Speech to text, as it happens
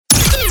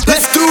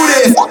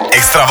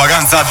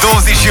Extravaganza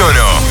 21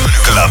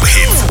 Club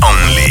Hits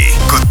Only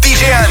cu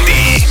DJ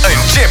Andy.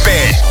 Începe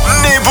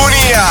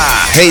nebunia.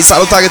 Hei,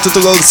 salutare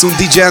tuturor, sunt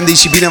DJ Andy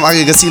și bine v-am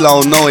regăsit la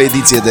o nouă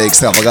ediție de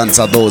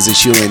Extravaganza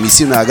 21,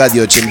 emisiunea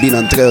radio ce îmbină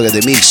în 3 ore de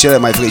mix cele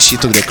mai fresh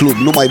hit-uri de club,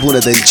 numai bune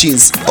de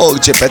încins,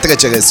 orice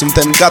petrecere.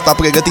 Suntem gata,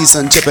 pregătiți să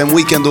începem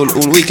weekendul,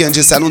 un weekend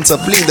ce se anunță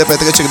plin de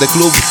petreceri de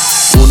club,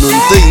 un 1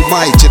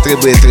 mai ce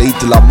trebuie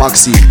trăit la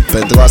maxim.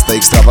 Pentru asta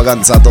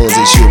Extravaganza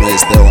 21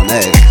 este on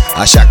air,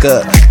 așa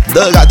că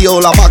dă radio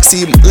la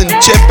maxim,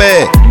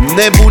 începe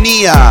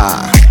nebunia!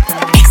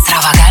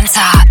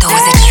 Extravaganza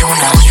 21.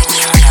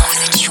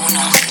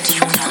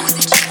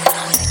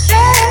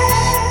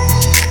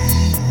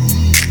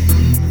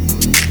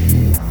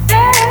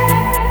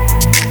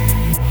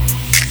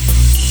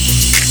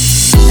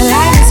 The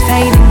light is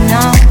fading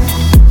now.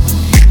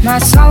 My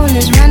soul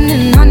is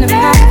running on the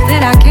path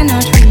that I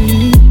cannot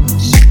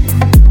reach.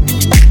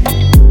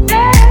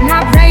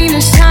 My brain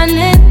is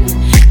turning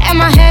and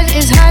my head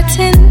is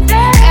hurting.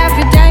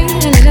 Every day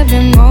a little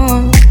bit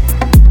more.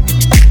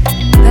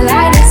 The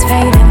light is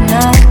fading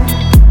now.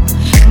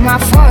 My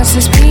force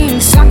is being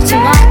sucked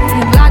around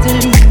the bloody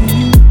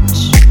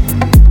leech.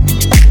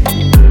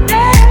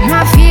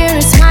 My fear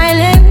is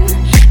smiling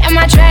and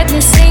my dread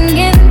is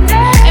singing.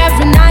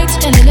 Every night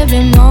a little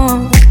bit more.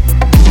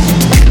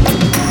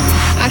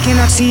 I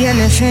cannot see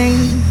anything.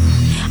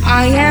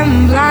 I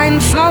am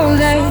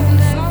blindfolded.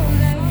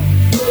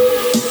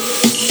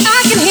 I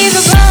can hear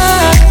the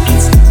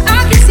birds. I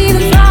can see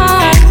the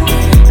fly.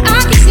 I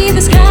can see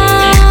the sky.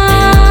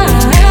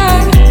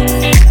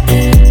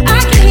 I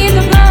can hear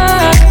the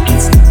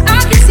birds. I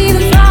can see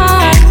the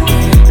fly.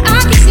 I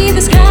can see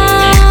the sky.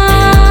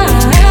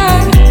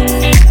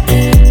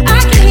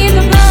 I can hear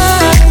the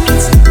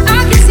birds. I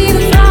can see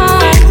the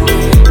fly.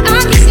 I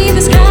can see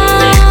the sky.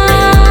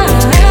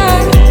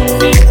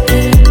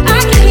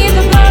 I can hear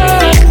the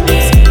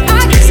birds.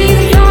 I can see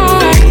the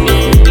fly.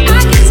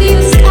 I can see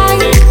the sky.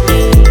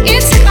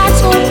 It's about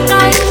to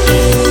fly.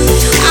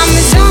 I'm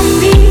a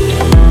zombie.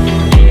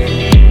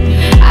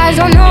 I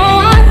don't know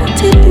what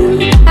to do.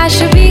 I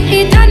should be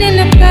done in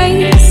a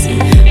place,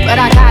 but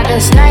I gotta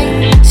stay,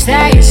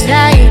 stay,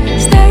 stay,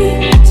 stay,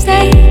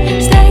 stay,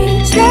 stay,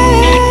 stay.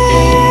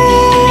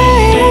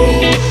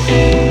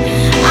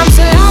 I'm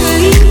so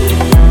lonely.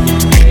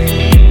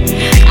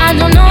 I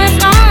don't know if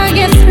I'll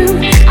get through.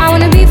 I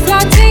wanna be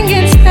floating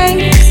in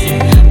space,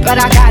 but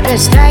I gotta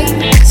stay,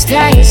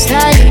 stay,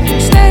 stay,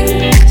 stay,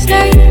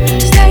 stay,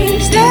 stay,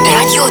 stay.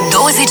 Radio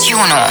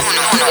 21.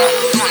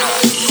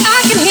 I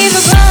can hear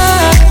the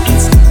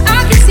birds. I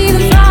can see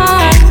the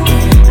fly.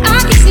 I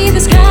can see the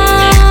sky.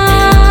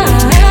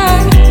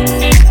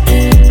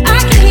 I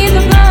can hear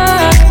the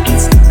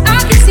birds. I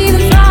can see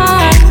the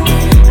fly.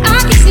 I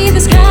can see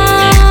the sky.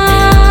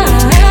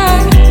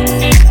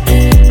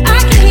 I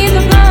can hear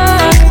the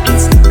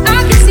birds. I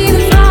can see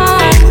the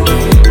fly.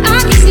 I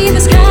can see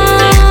the sky.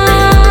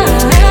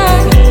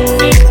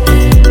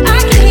 I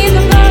can hear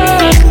the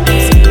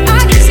birds.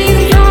 I can see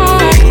the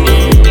fly.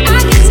 I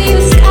can see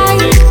the sky.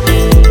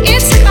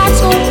 It's about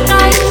to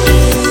fly.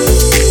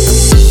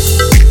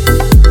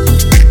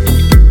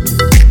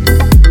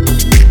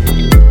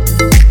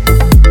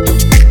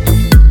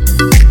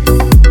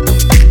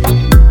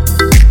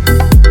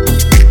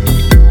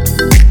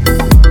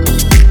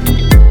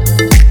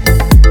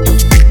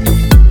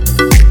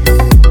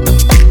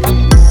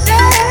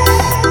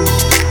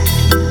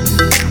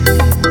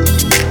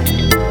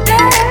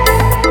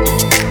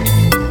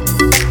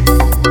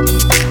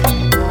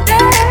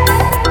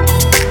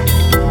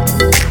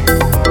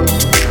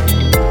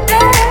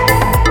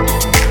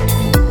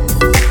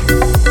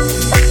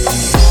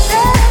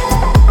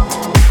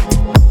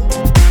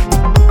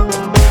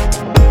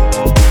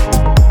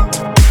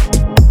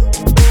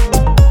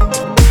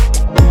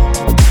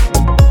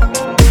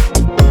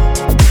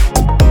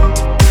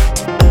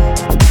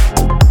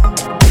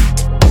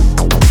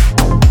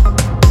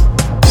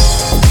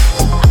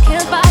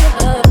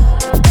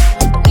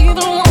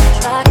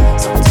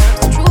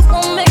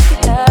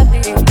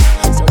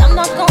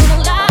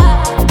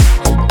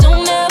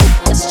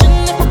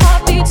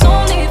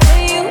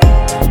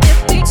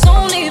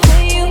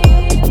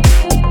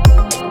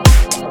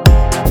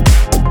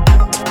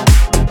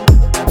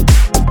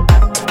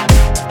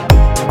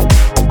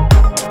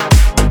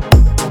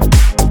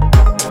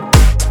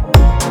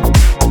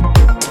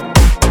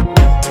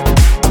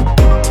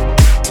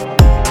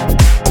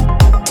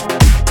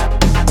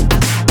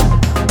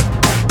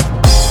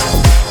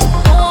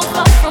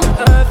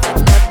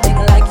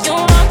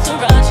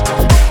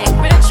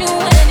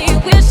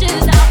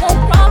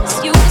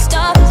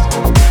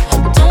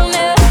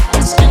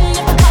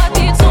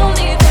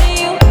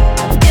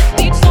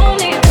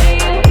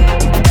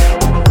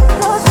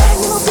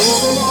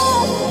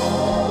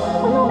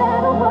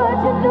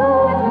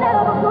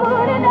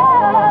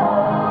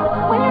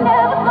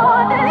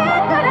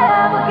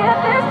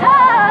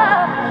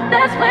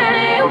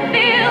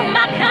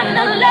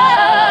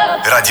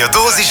 Radio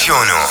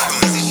 21.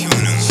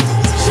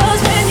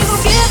 Shows when you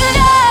give it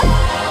up.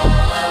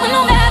 When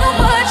no matter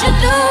what you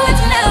do,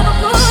 it's never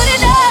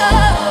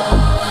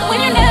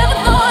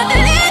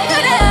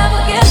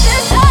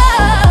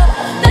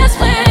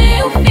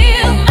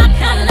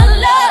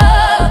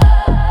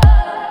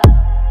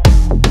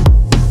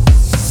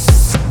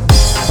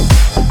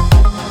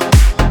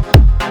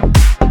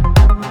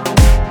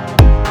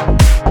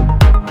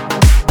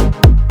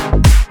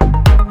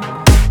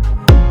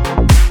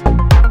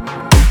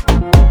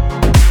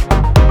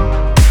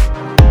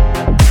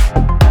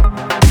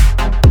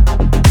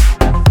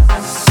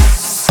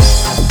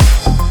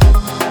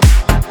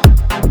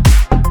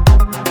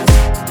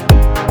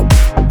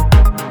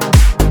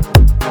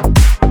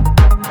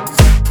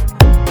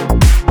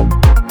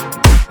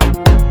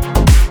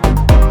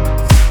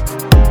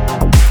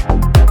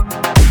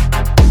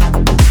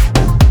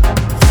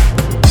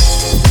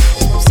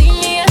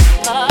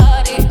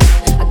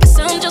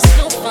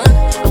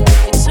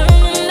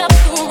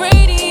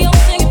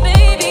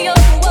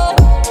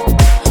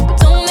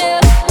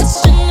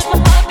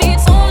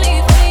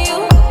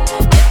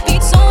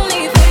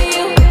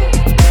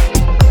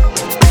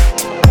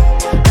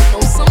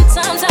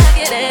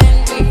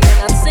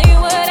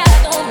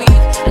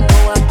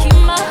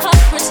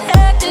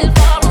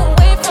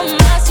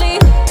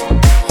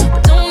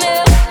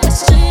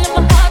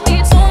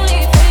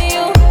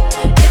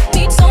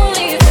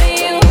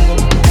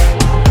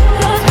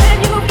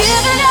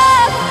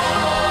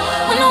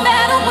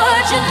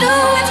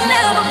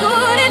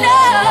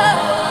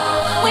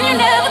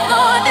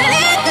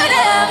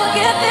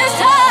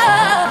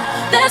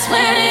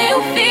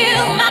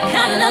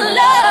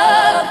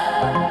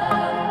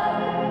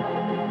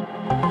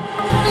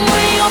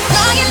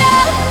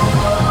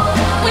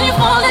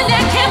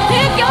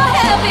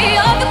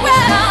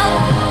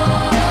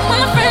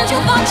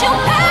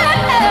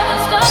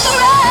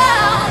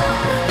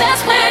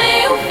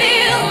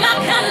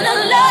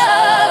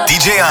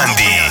DJ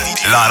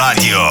ANDI, la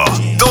radio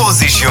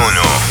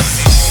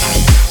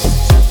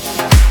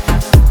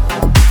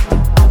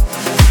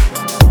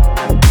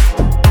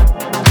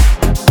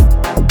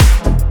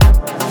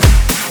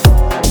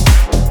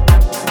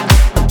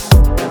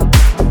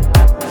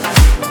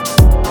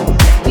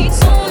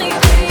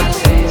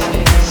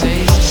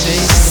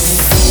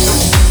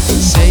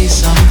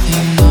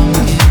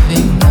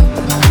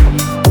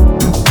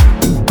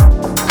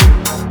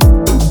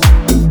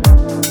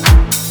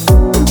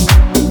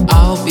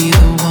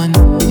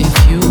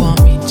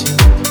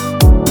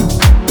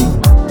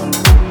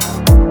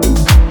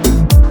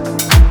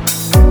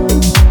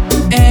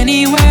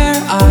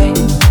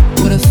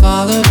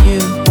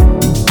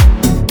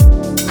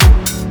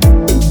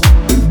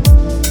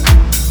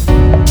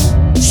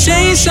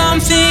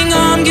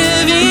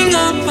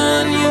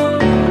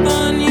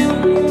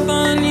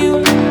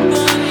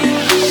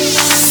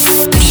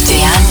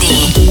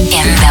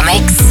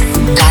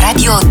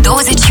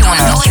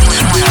 21.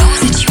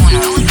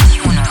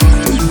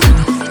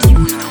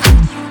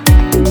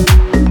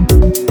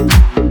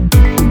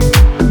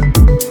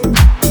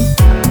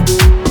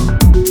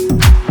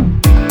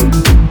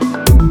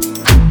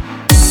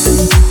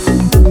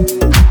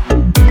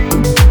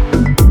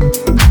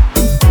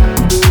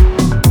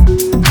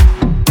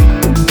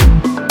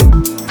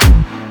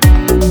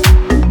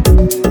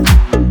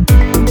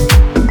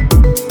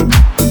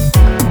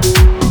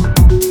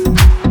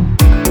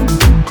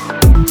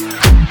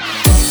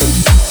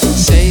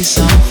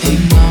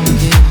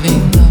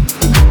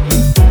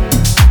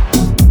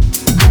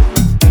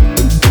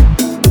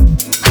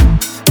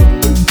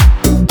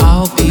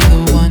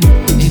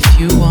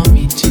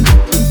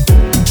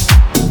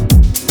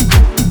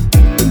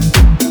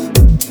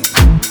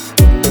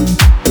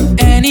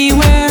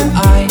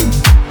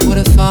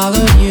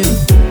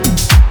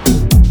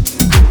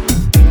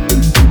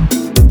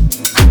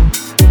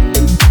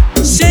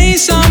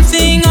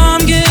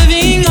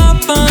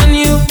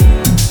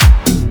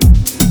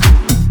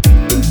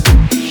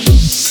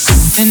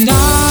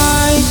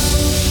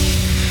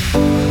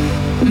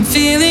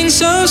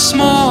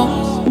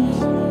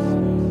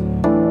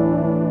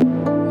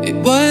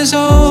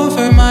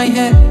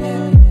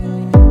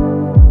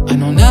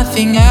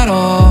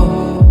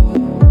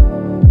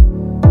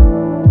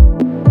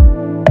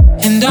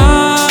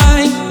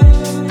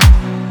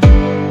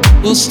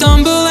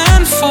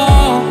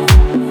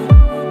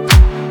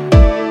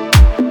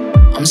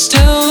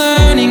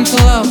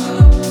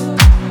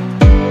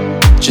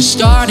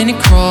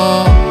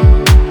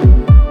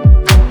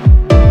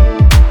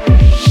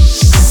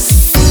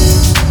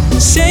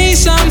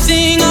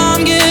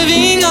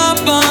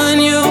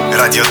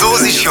 Radio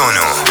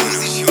 21.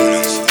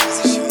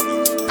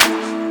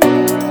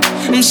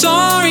 I'm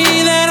sorry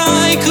that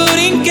I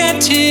couldn't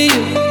get to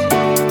you.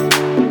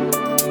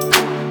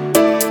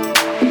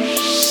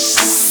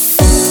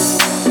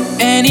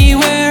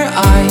 Anywhere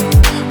I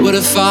would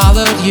have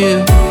followed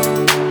you.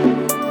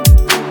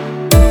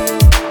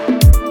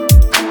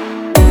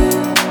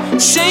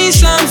 Say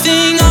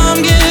something,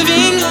 I'm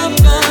giving up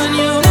on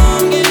you.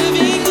 I'm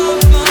giving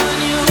up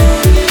on you.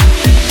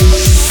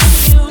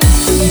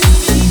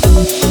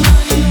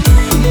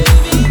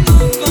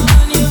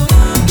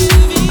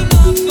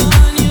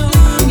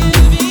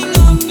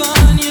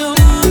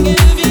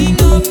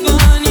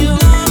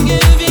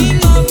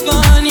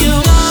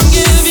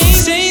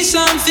 Say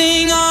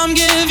something, I'm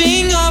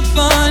giving up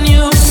on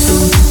you.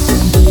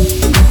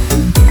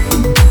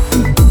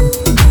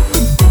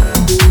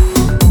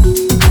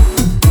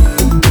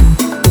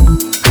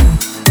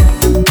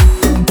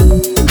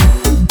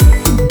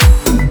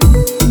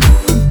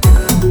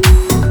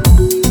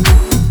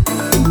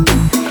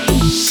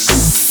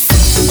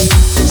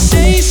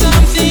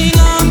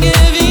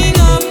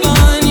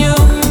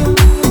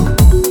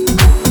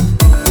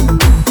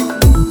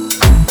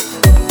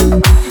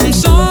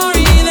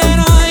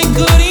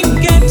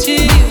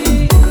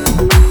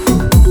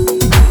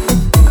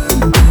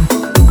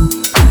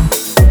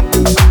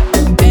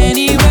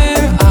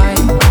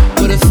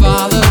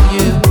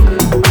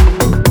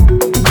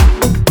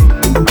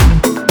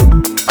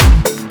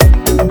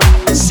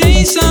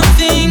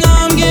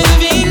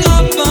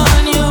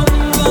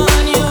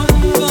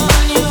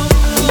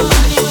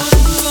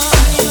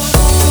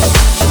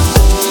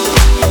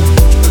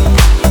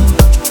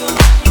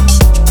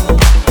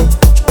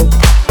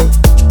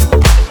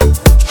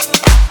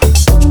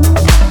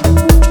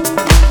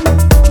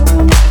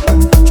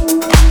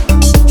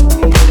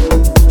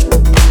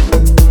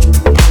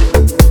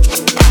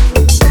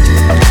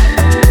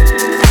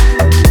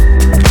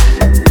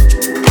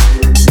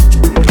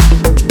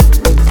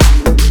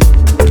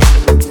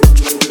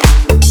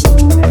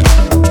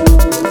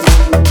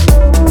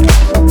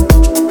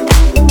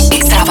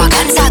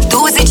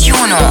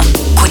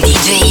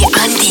 DJ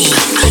Andy.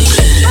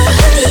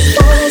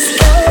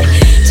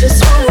 Just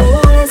swallow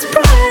all its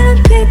pride and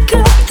pick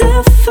up the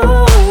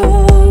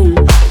phone.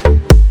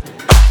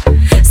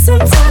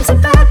 Sometimes a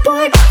bad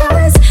boy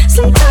cries,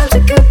 sometimes a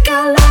good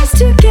girl lies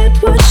to get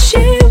what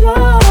she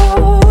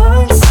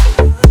wants.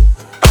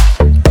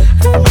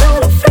 I'm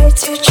not afraid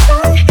to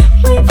try,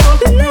 we've all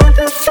been there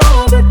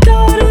before, but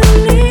God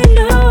only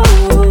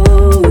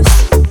knows.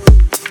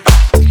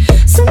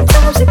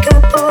 Sometimes a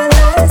good boy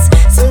lies,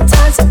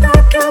 sometimes a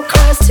bad girl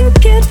cries to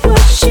get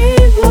what she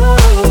wants.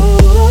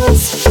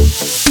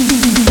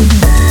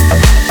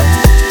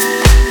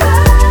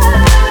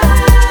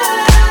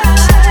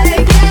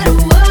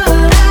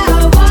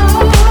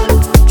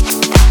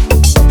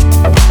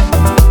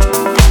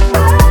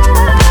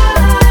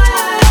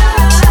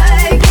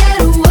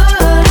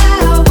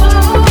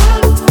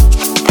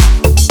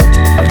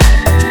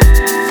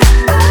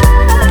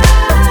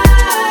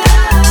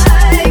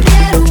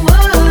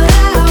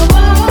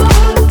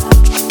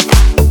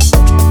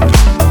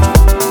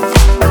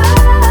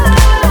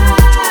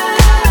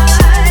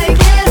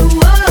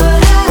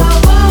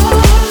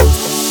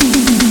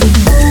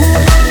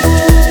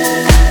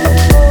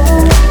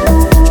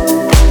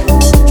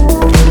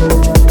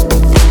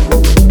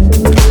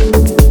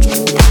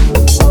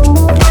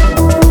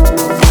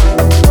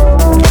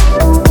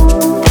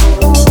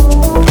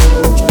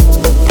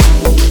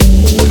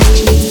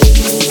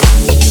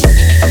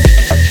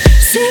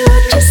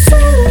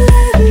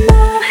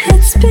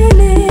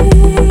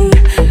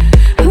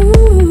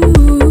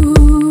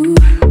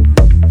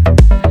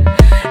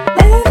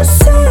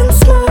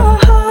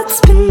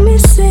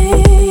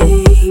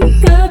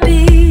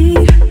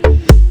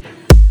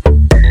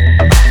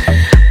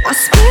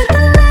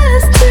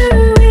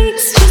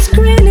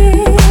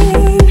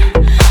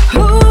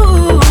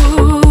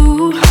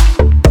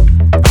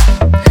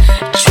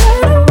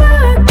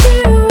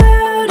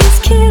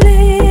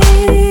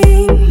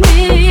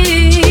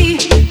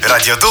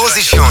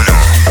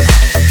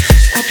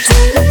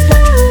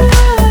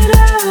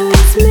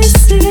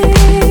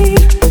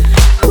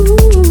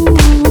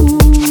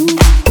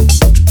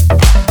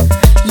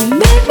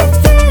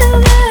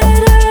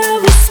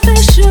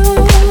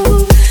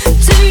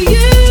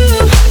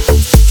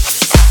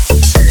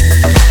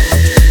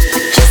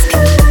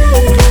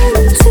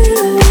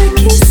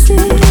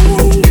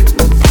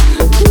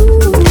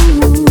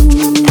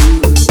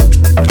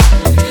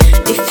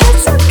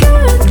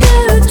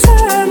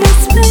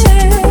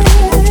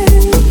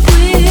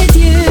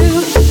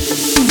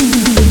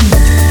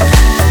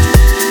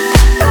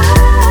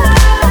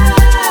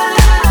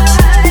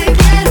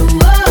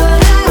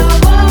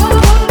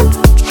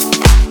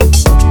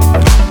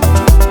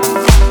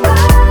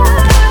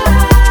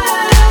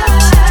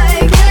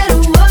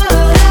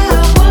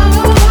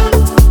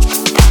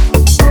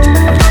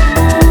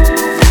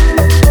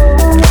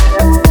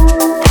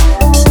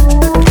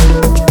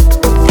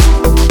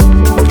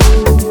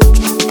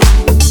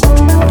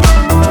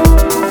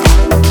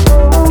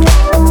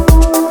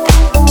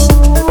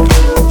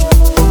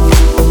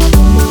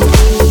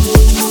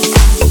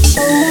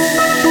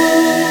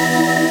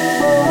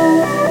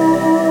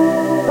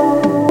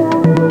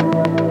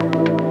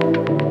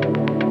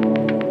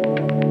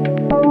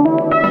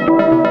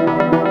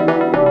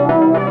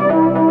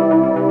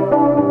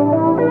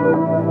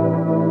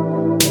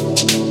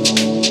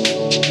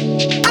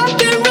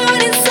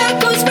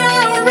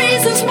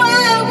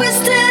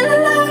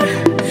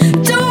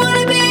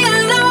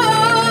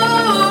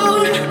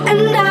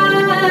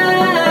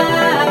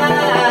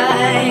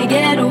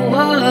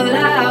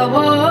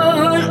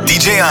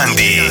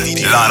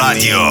 ANDI, la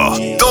radio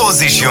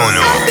 21.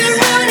 I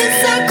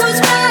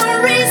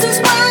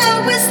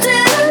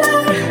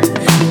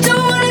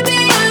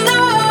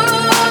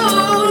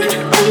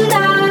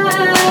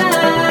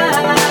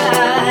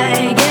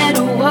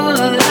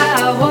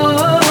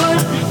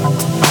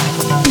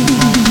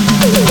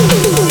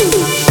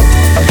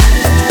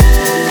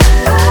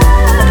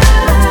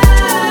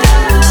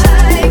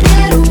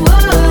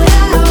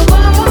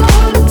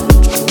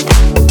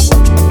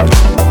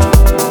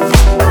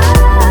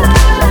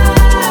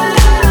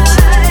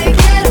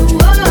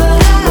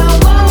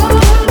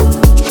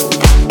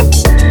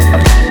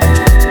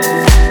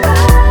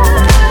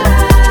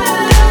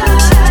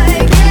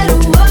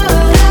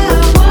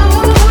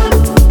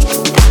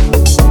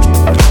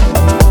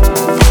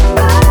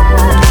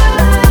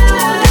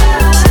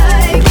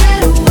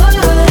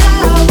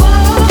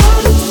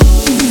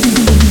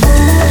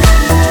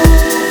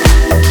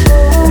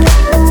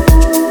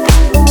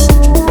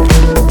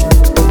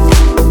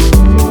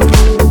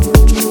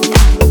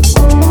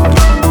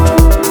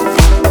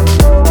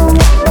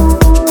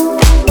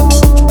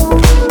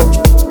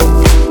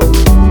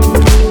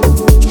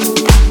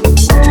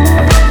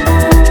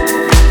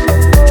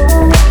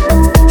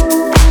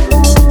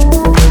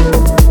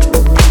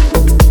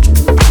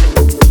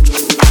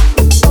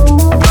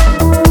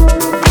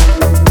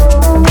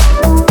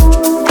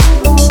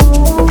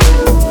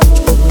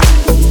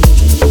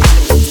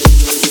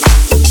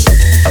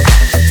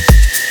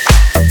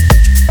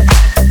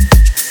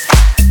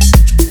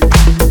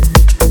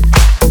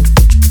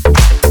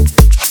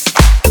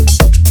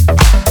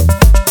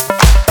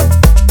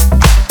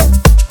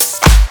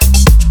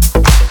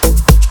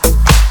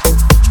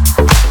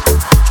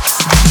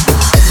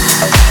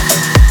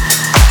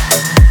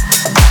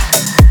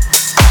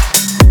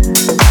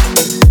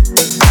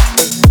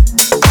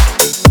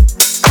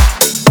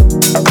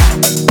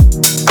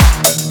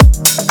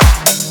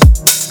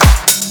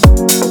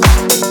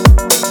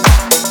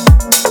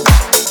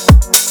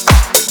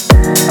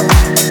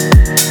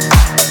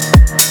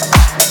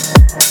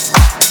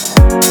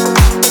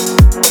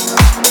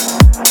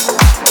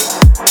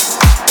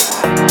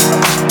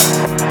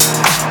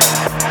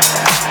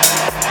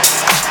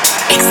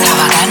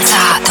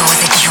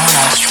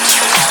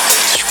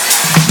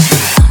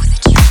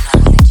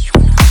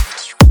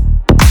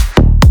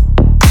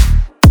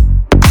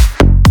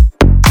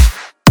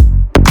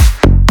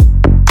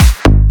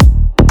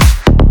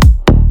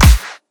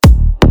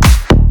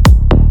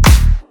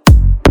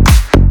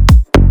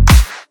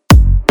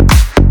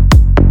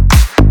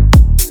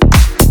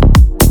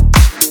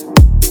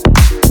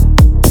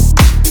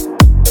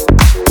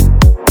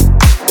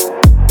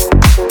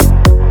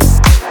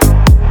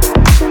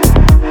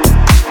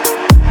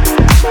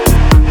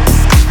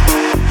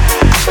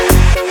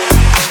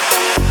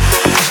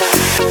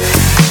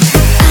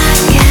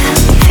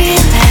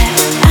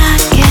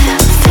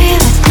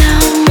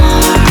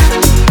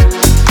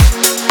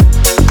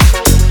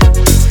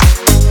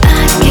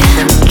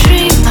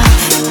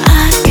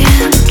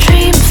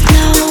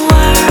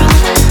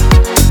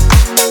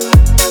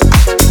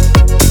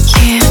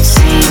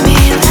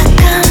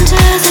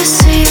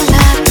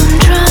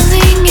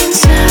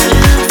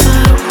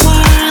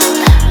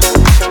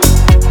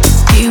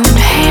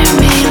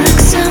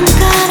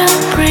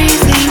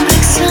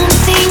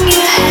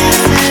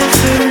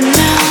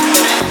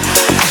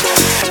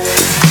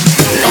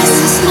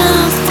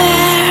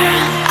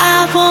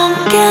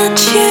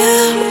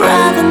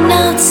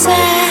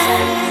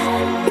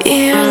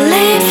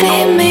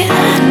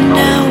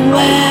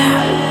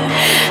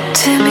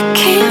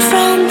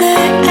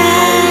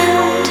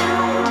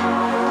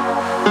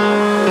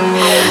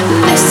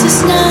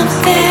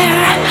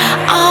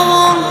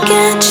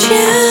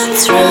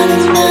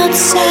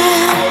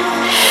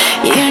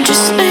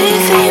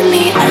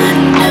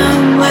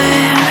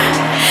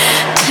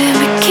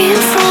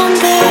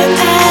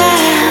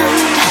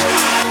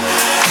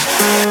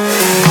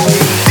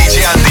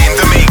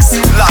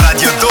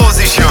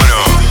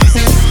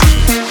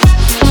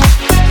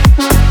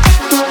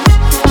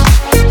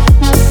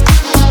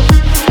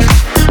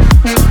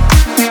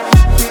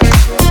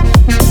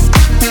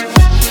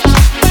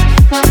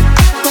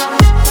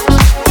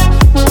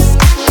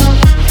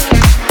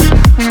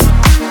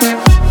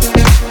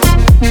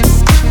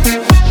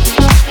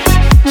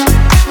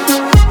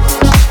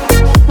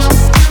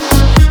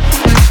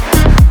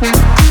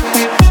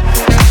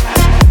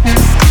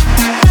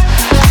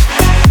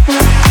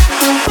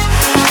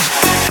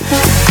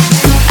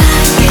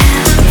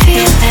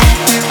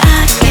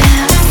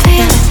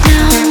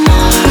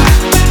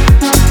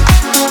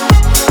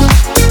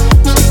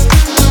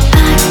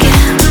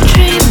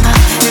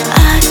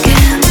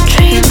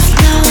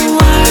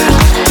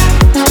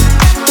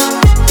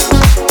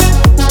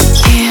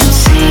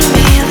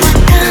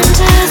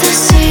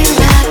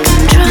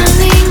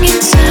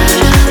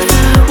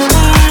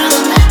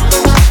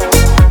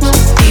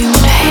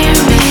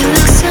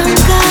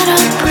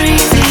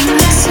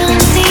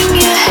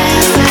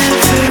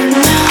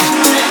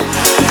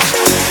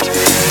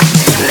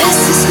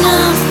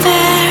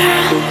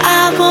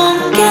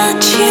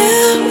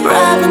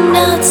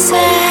not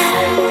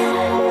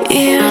sad.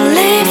 You're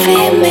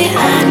leaving me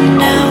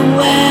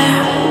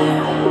unaware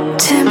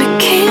to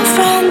begin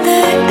from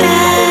the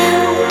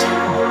end.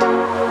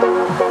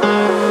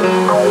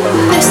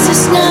 This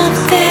is not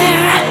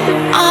there.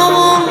 I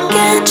won't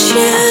get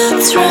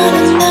you thrown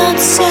and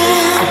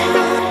outside.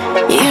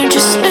 You're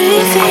just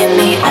leaving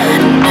me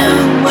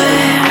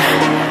unaware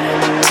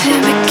to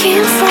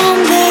begin from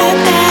the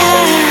end.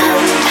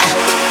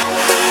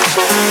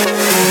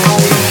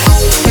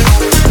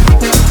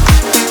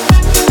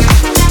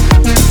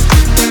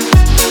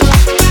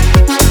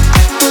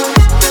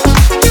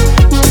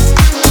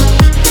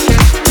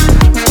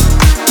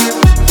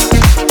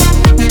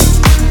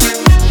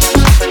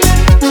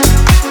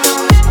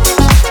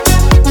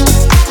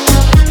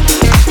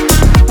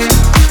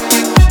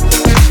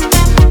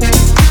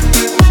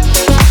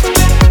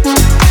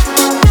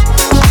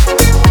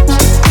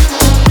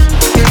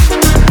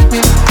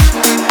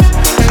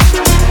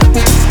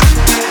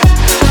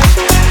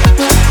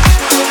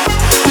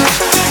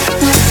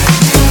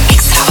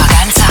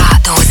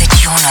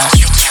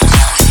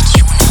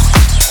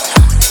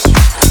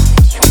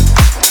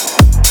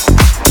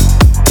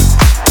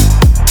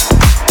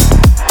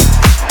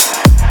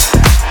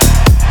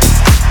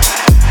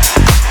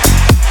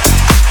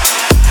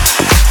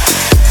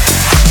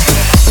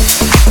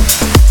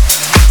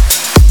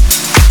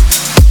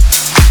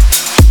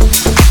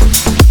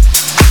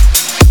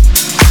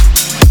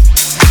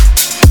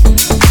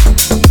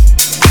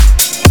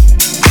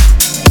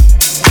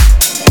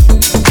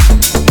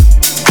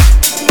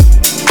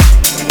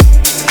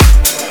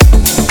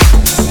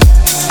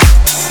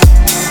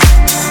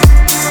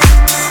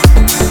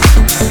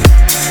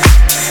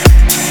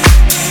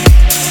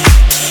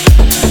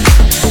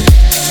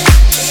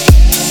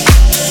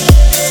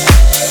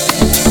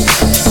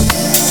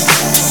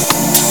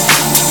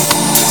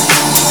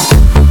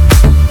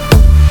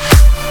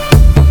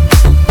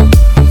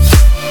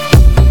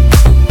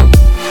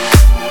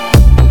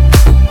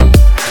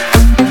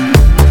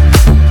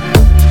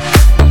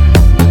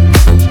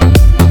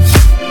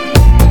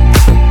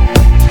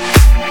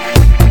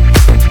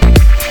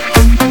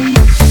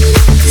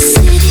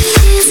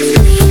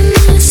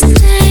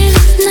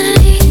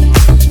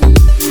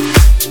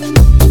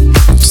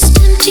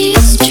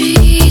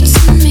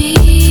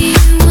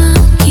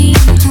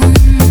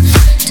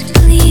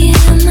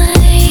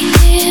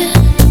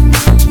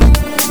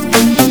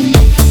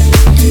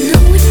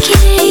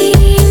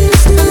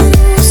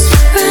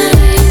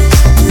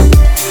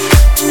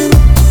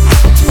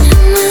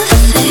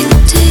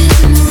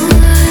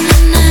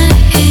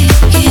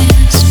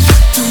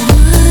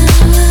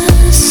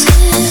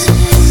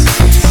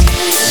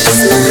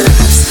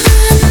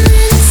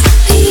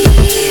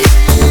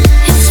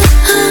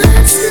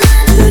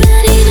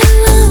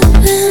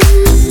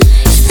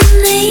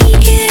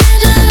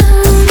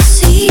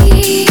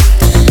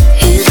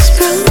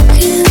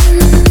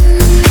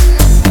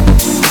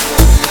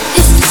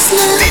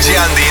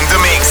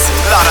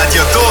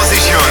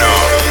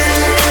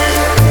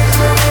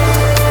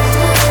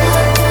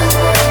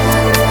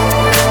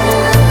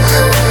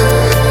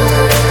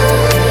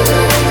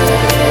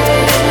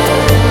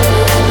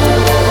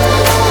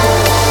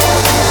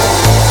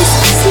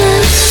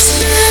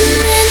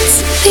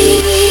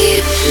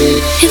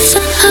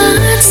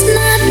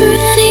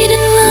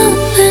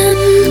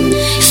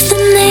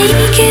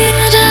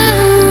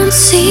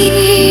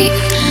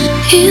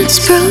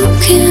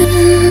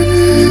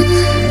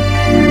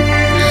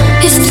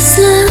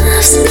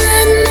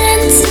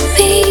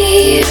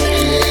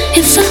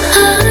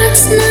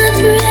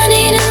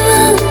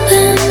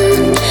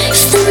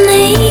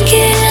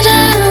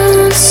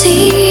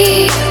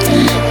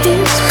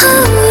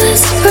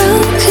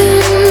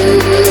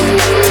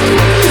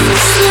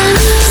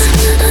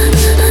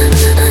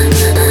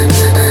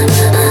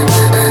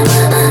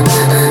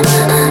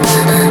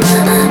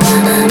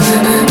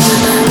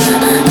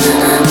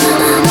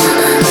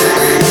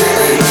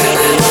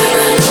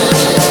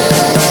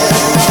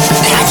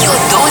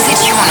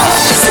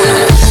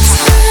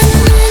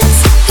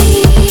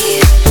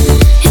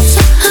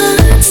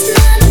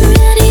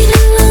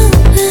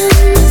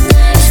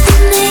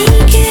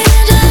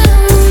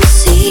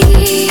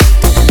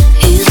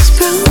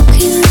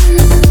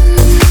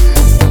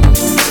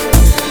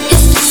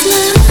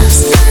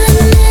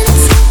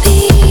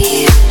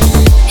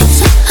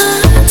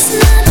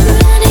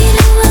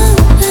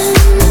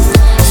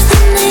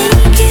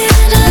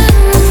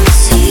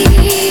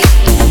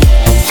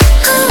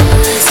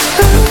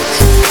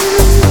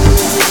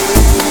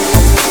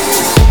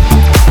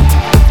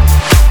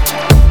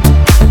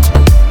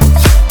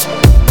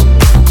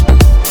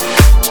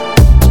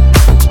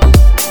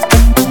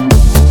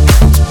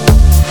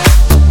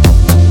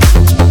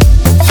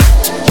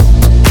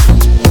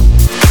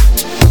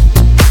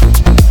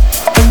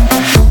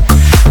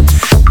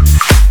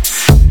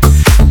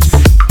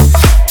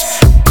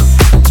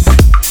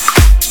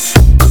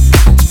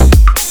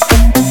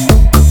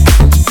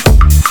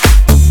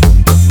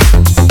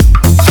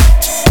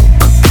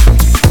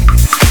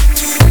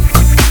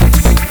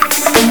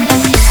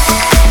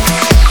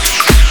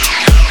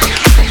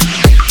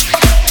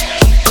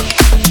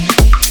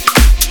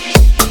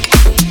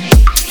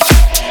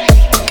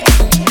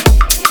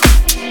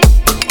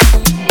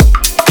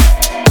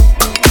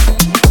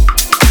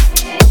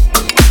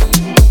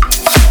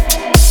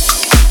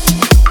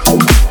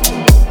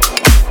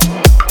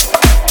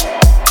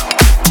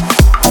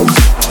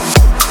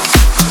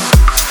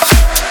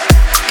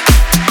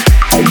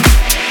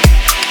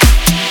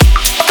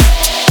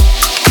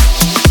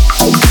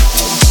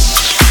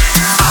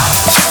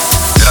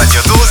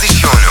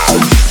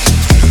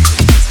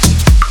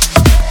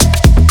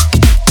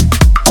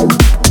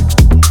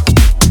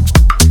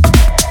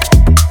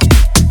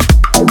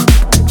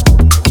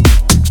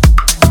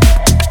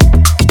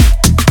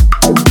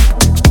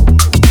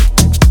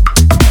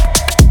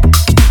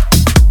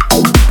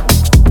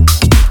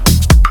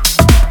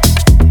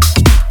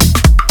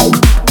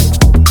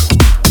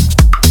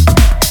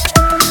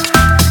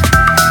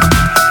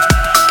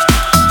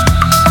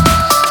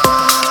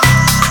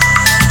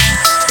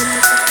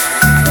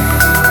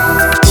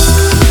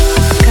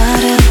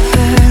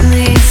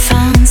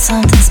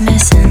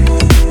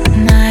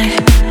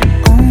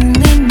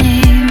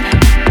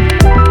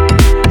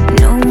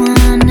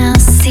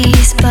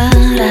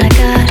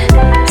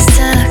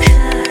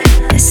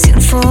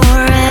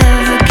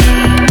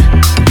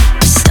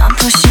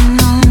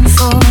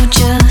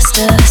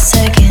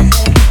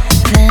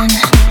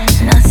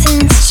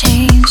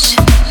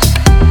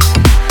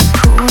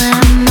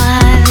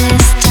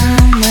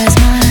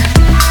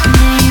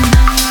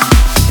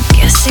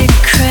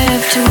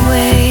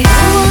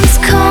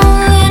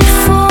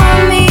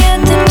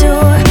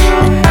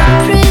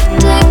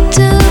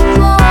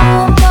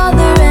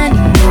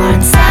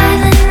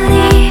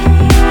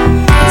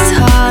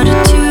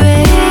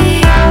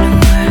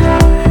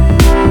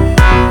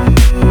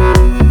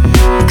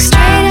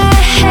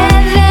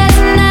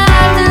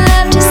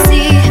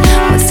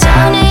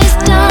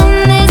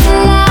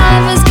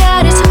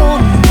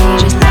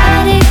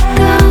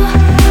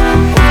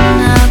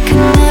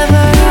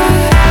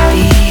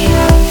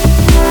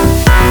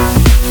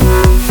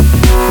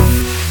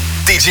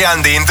 DJ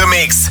Andy in the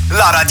Mix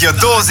la Radio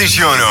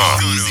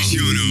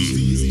 21.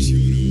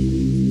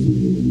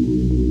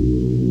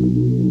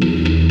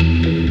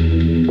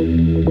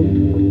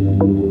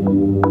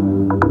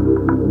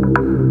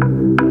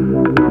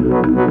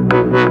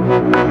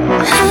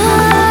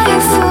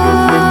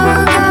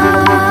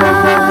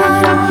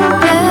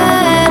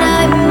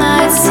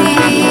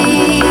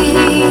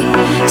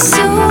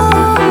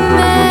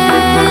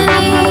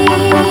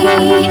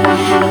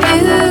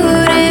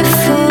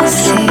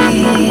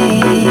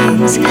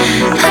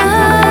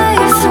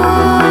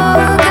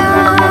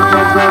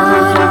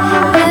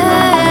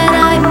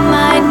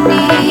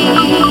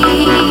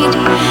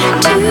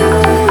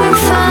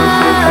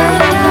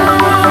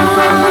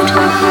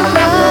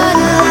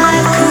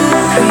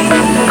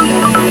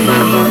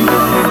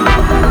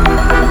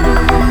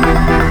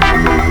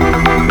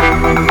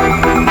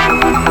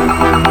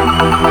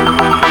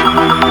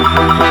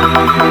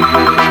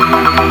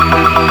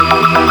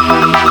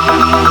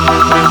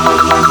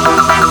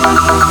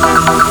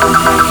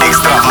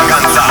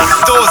 Extravaganza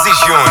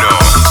 21.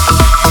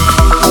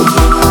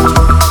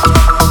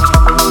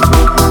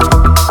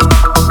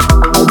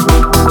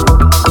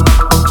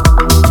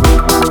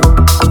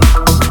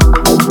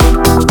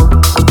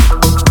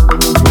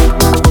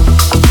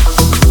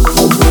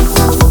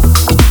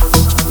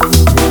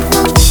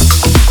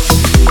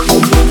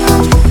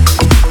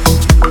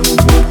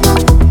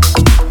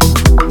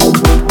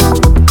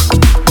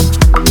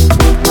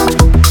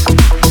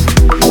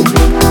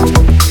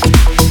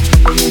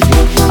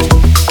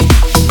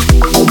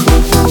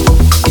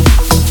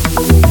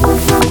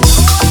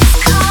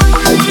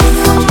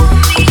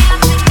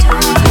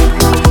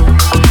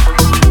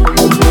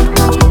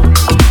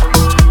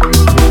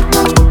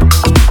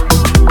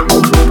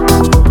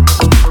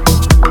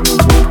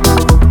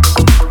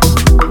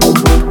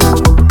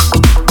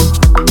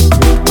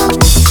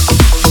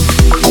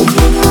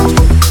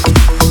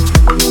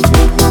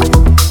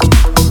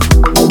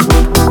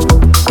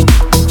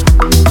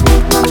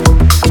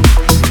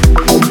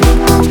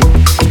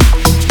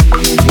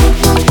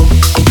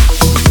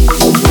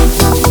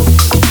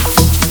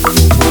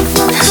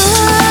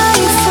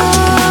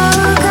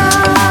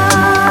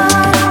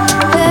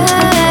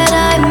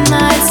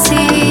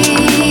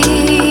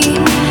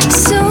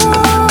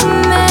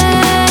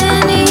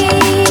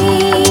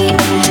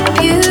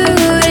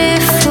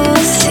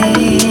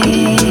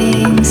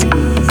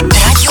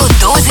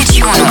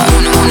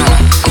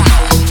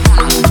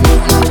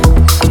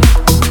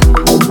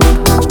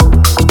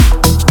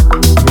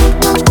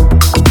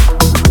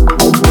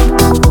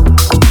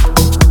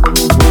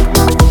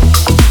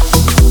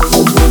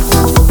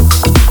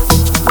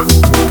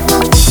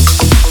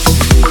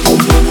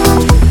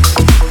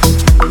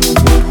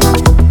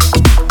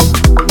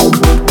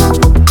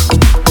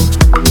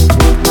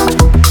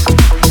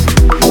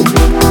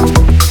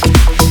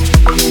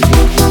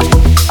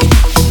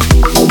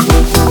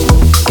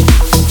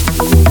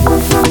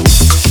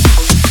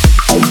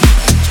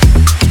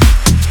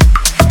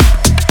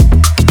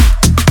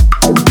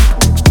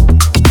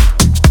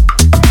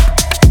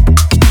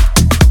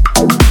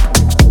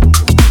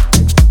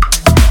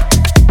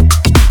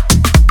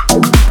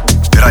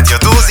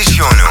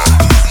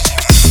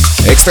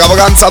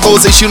 Extravaganța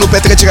 21,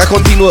 petrecerea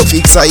continuă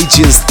fix aici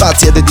în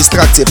stație de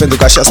distracție, pentru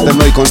că așa suntem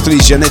noi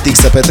construiți genetic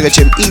să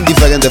petrecem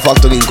indiferent de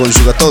factorii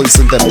înconjurători.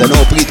 Suntem de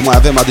neoprit, mai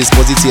avem la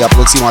dispoziție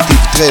aproximativ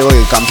 3 ore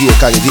cam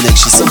fiecare vineri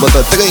și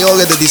sâmbătă, 3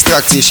 ore de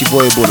distracție și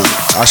voie bună.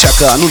 Așa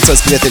că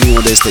anunță-ți prietenii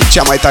unde este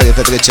cea mai tare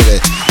petrecere,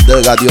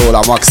 dă radio la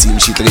maxim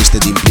și trăiește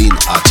din plin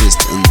acest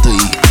 1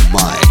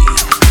 mai.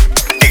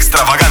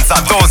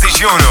 Extravaganza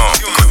 21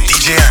 cu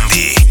DJ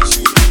Andy.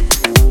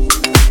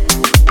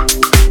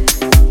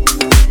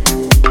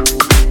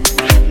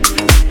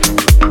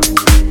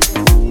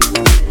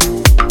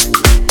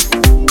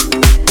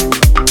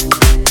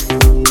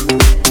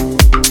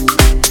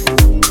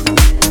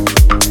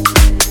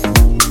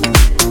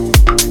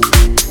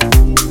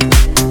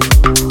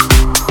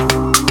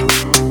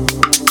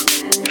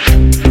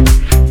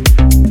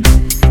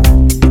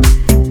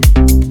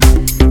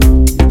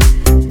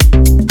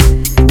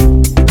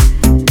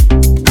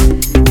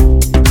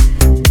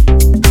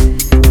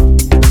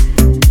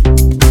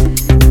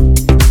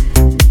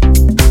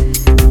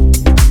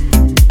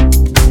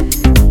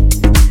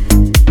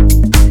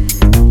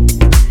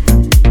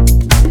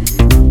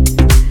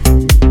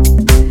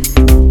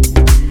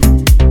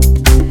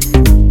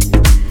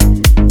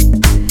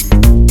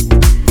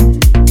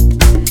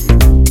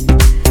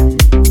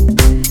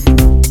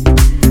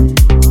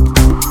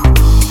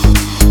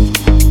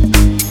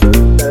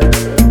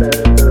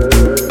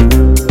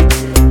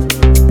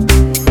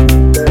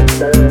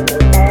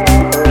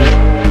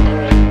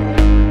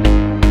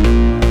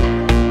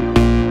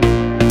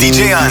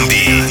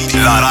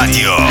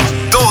 Radio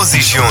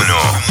 21.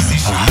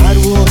 My heart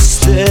was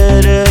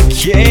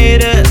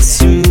dedicated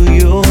to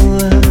your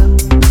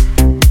love.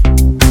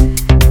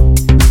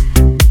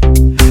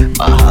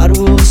 My heart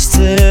was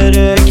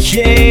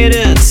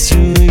dedicated to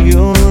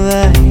your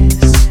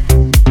lies.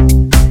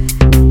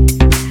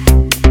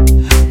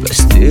 But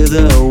still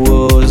there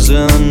was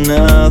an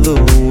another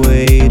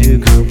way to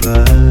go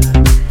back.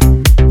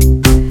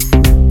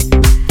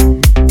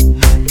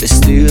 But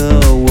still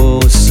there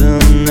was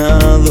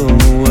another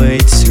way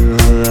to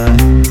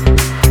life.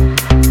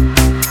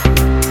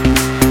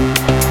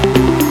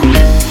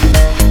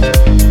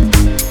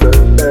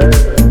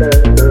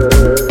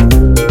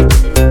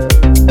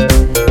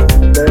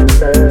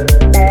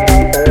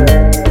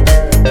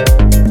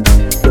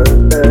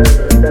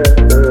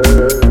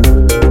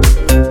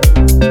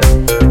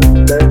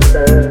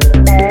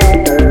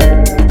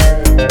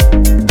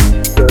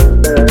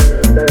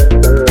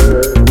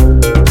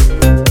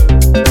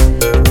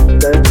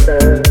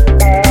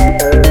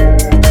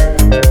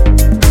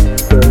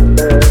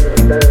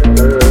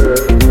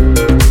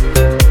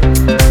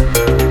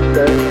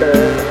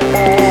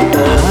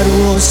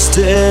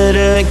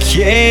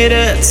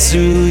 Dedicated to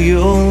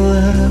your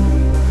love.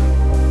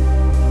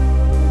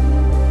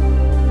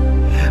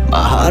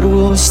 My heart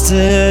was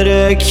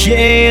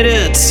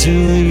dedicated to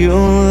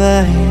your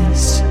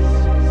lies.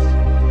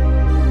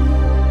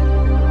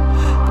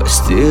 But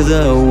still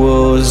there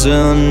was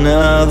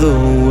another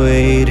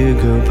way to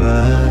go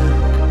back.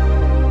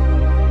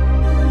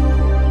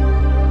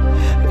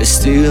 But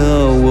still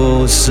there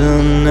was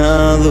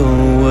another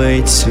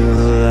way to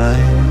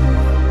life.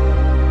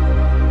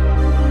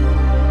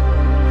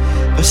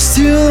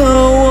 Still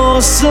there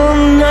was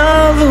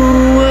another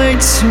way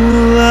to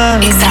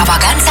life.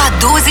 Extravaganza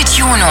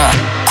 21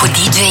 cu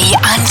DJ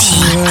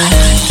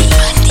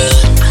ANDI.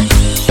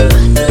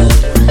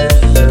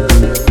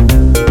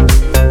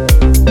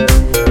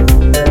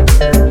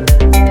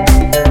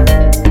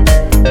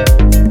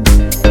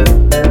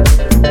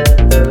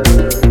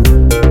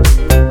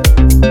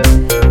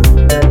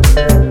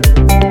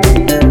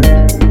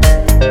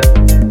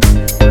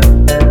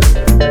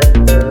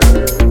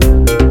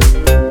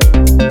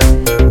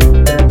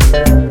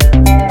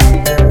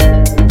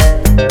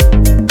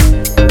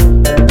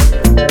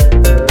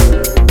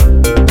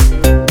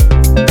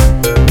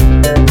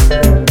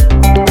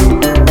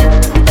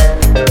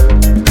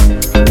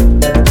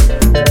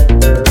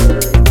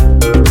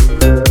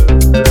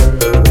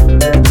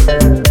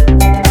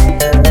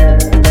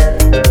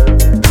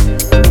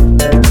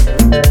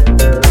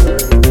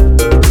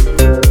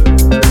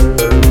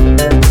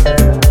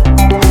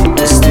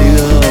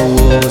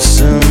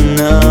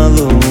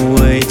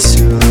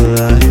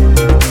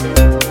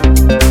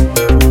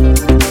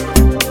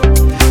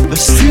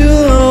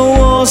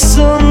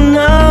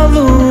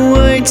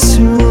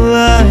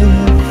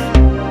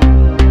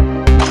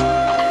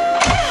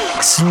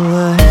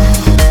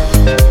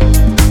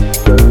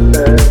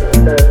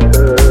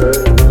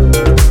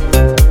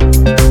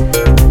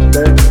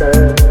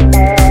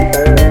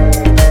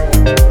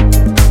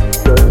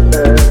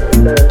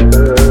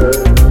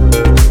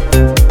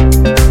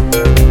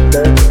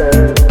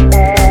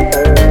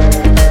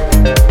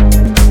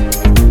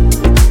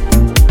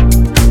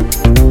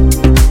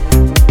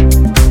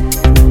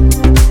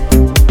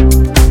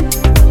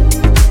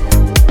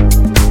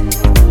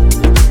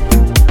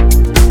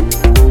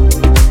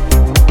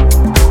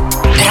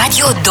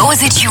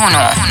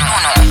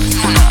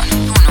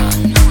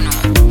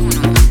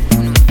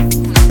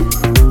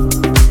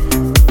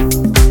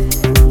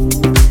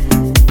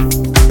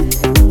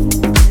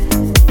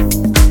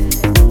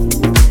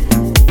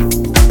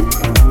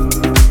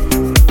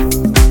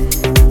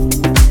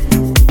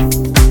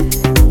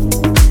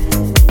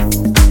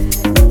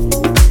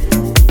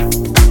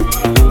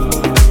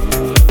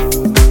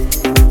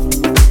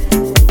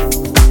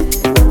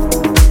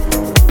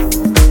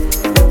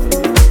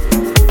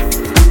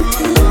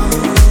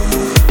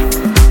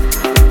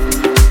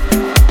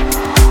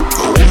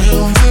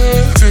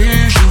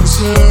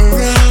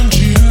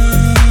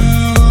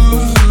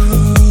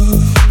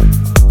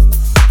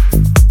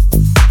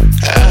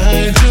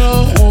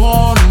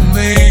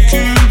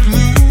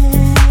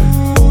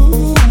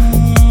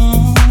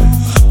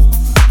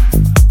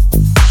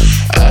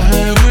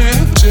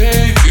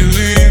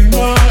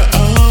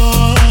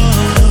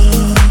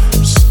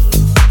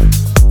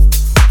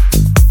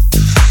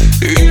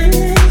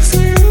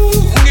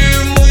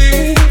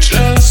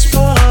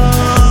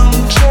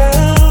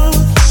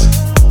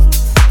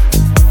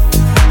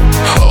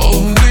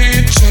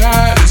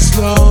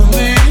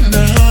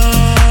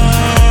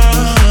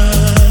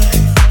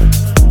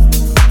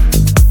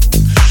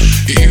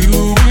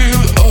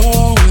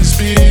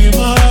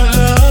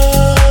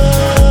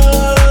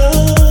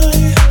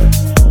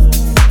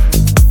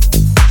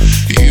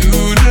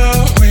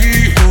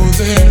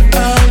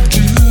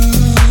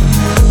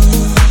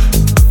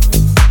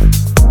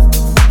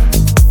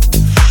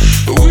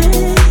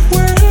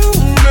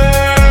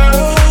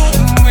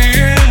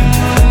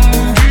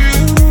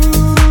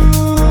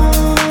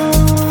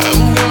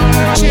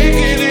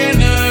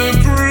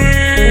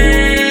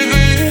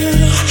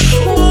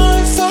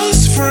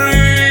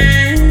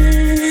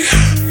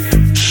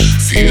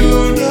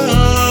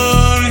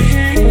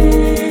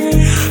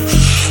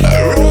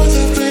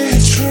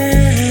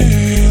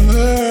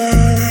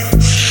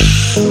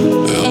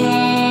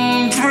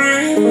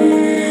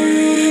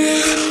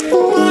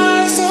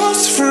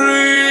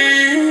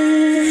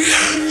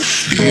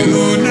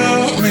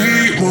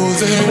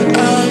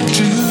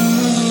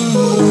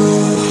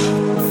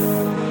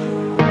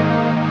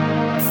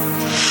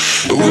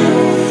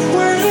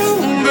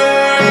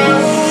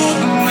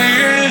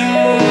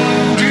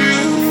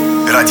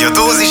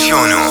 Radio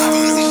 21.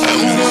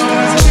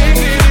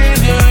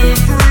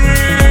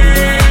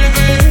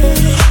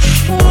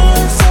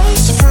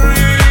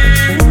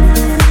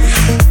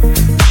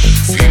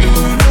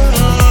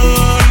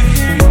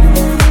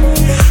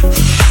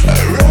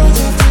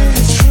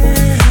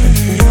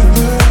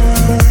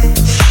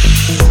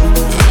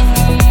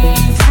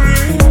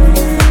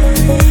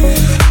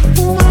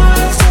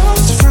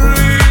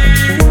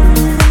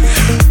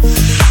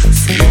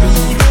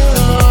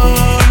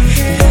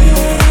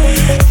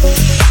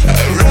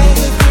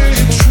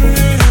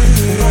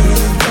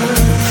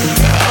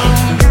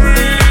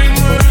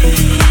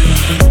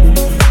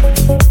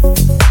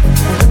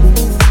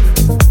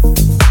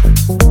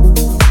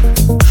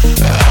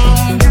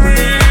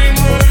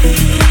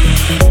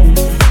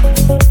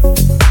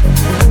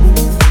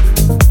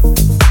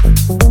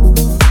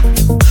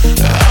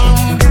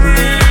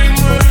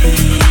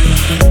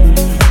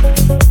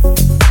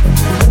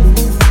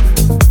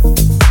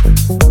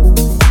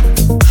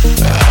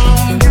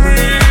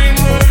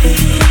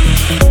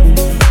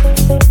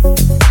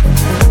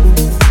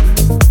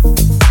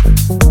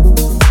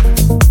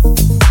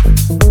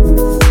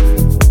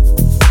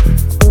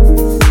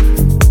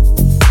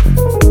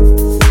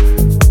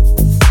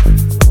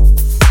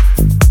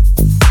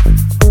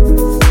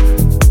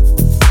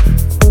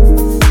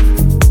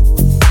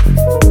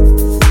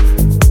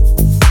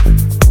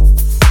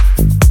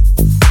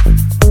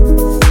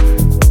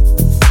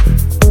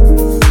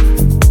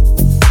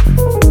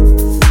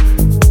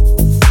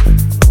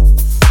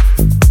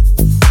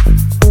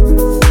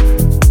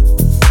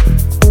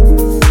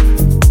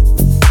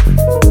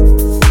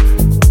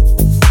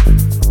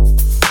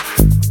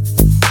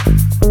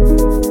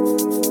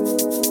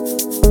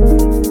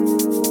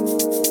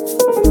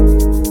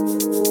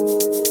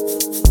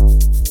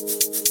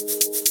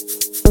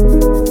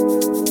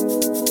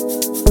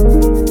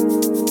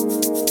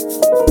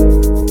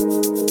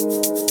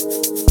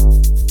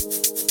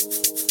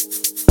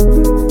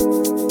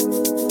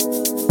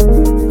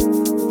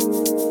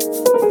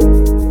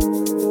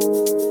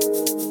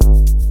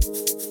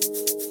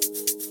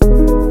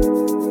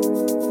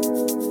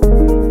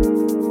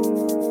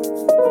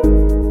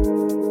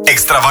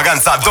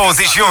 Extravaganza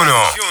 21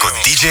 con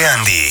DJ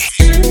Andy.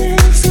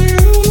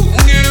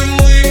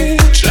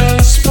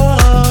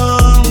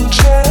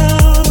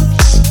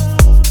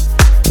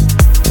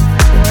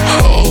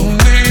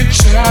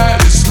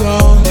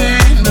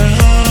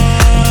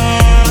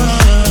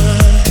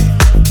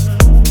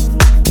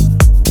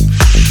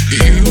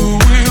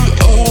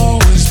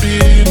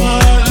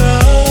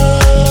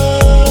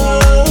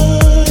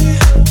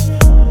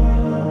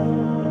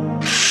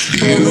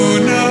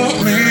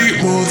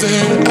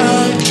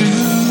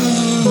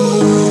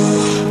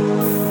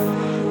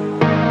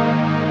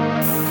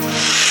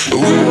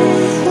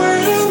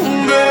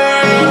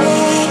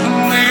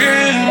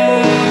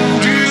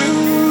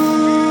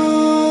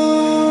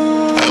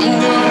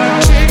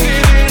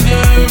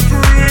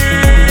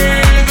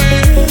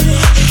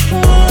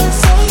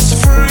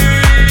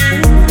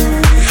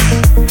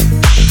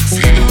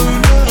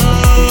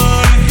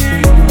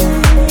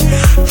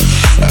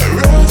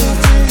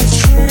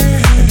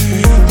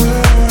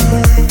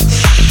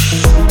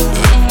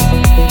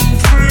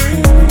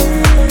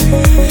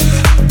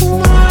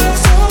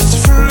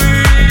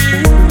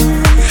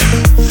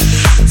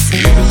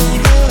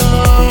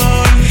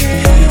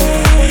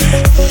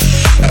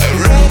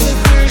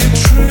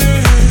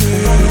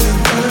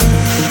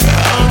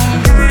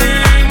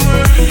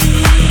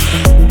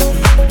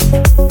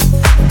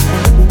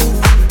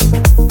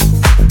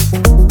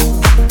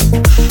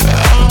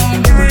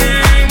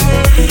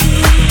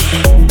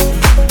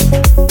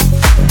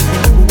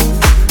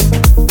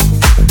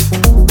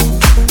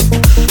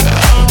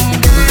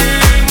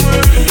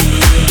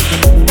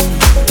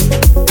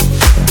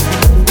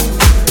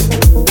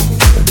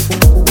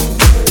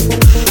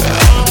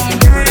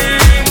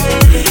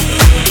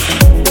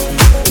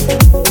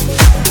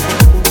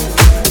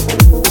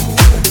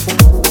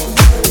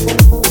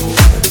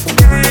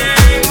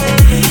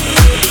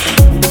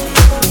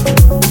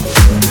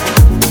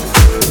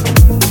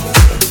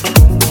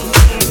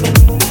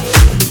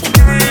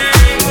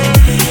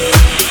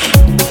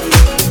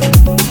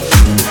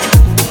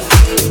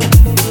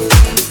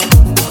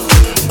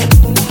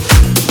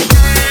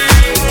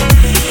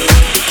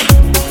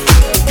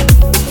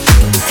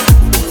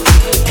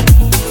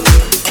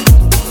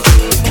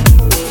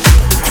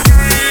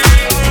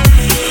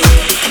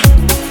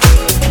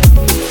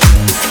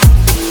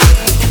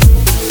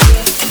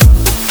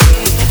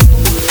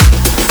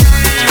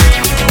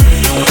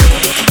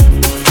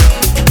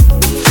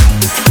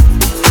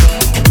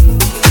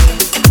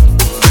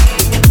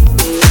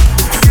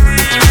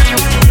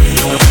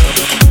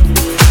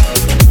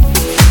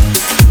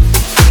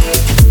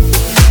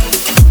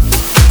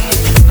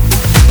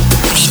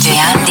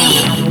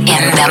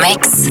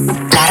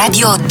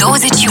 Radio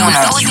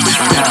 21.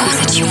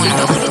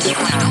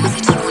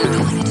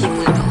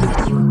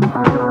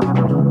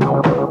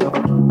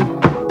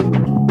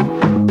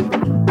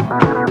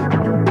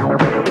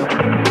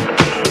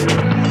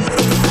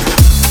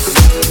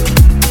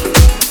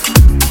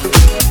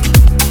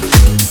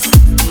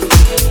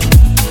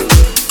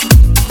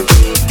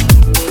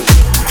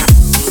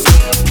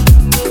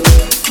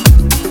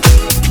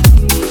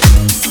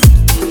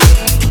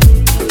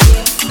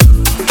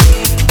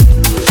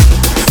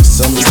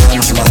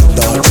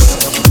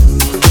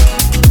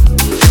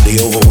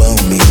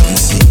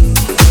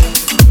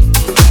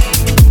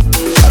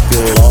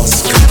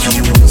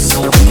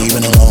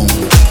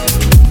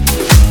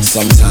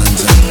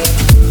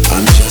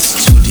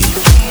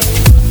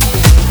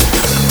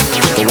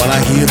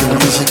 hear the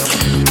music,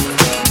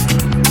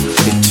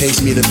 it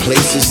takes me to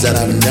places that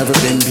I've never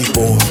been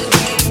before.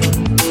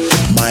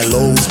 My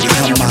lows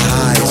become my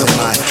highs, and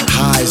my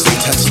highs, they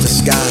touch the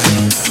sky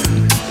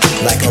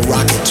like a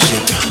rocket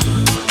ship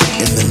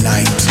in the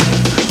night.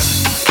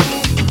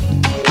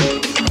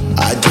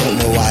 I don't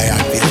know why I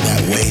feel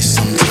that way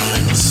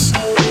sometimes.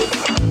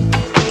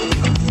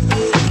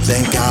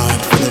 Thank God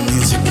for the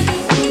music.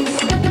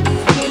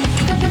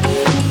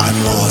 I'm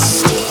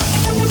lost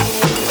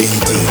in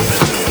deep.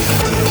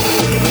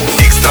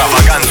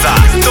 Extravaganza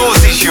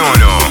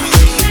 21.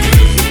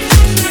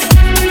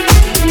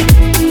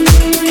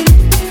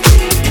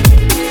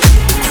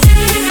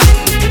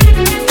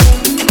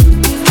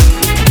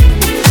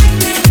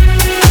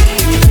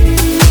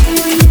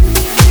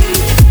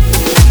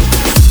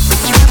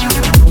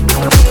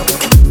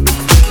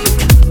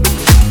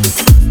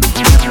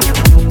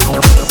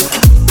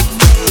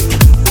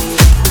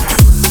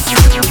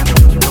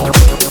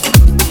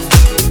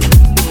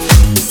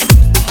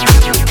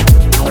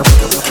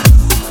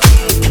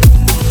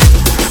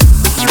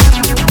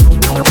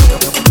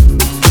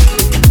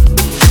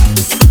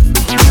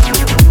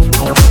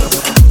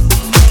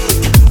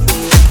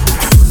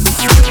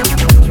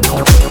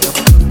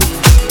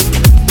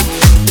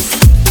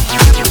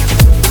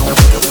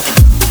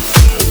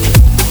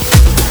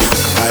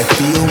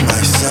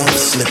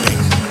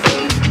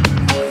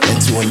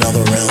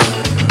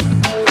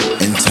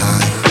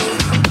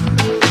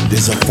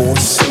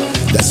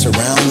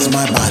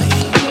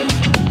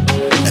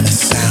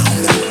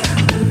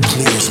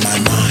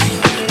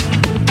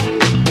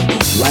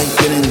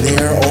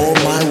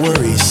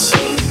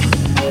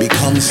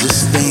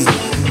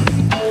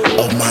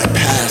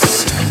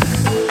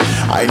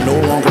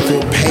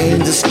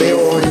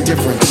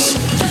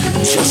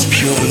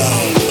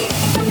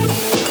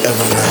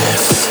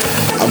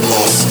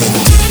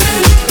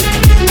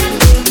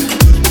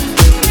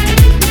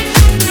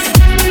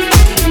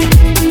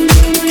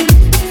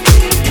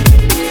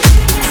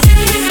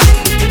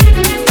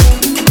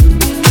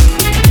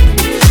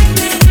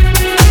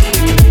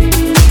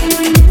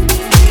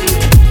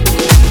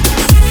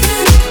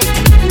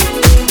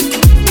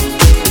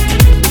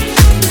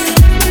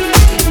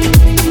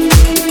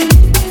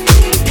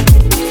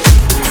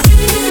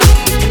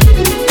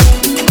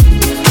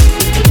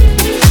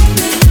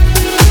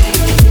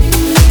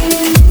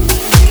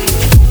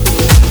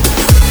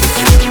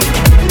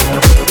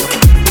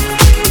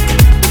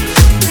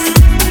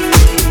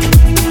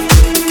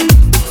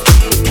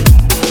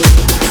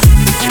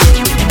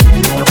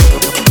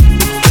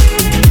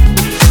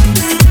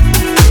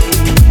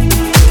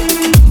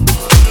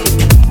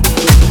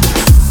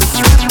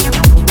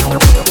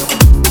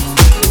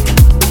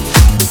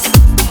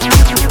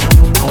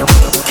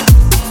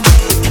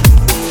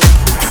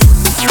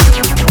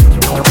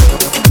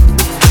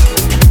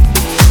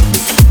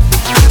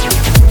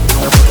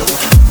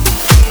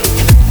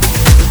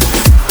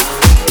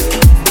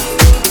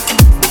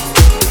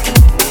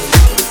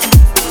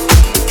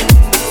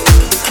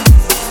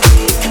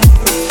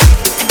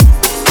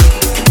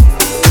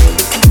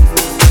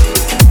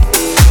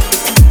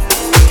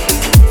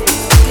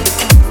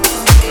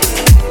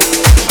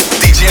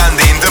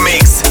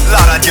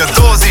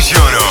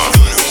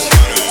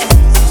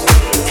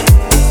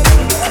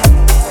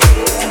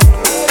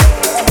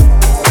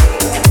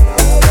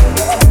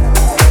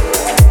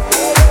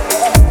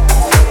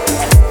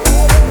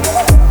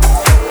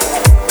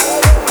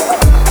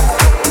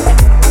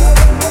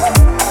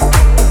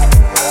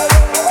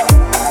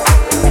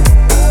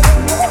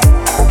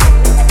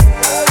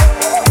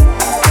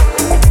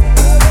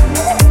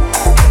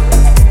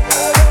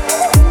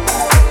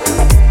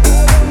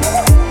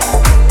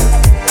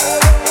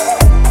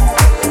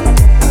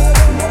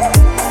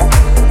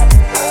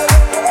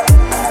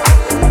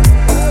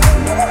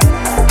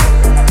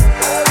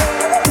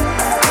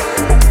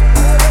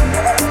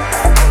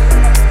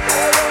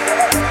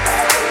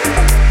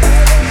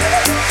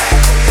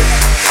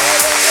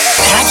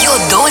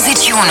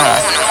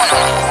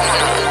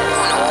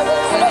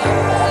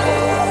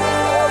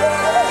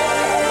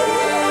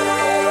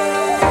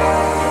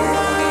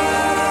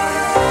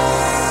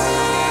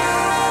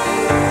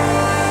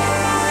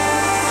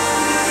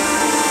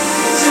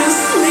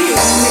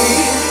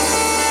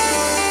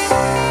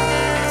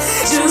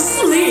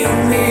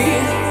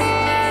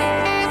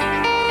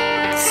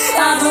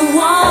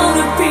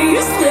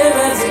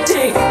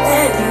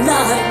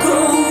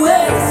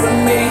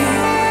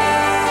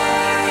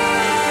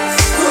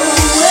 Go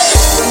away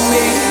from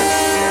me.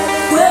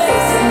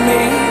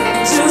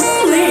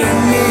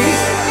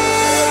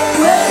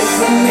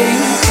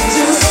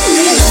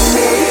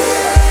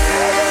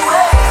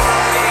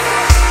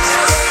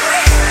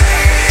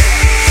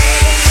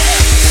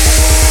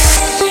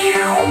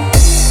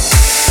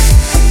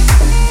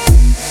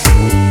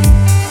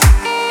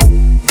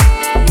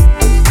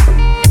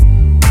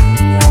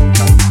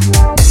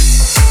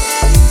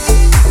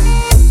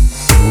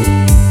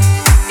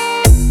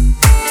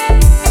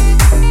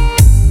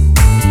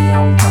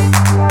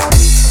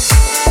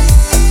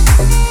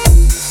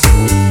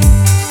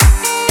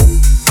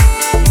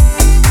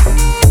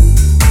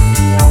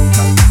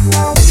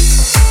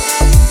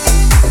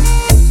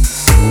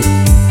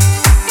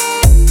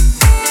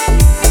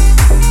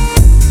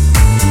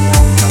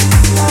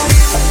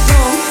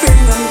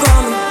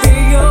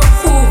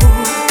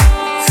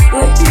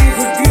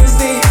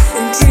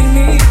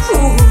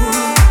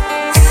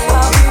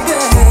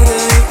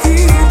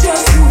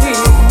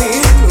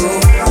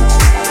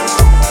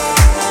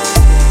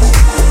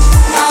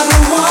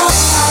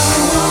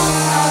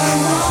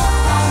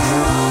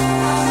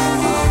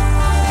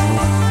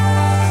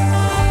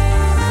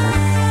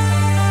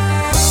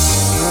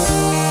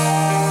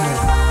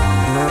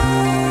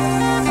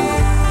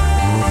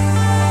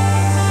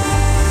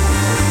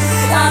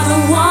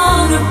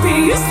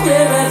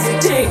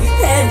 day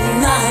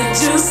and night,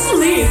 just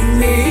leave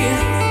me.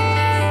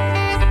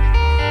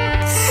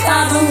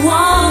 I don't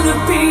wanna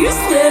be your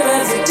slave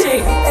every day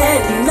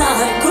and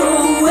night, go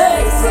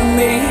away from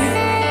me.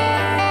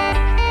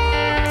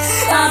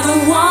 I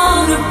don't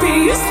wanna be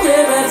your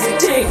slave every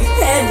day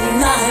and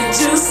night,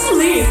 just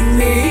leave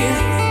me.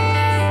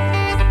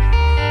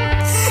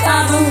 I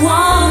don't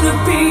wanna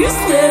be your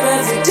slave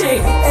every day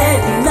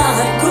and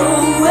night, go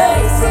away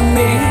from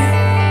me.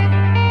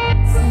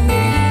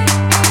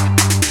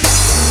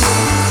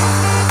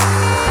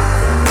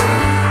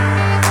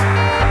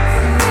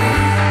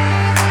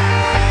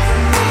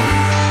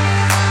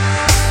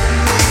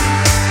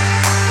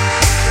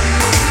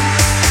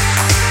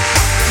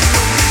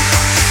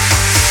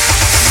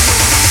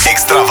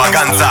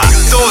 Extravaganza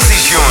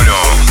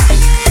 21.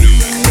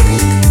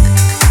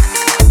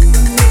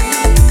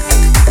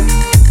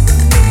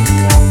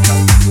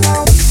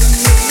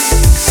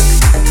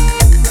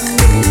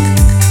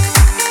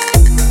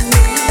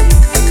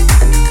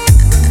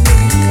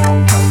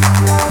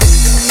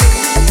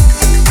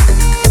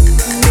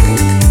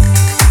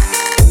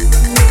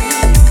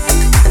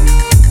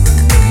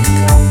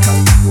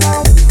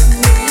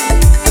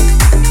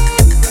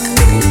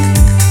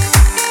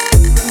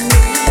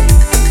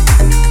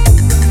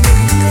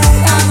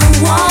 I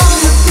don't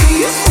wanna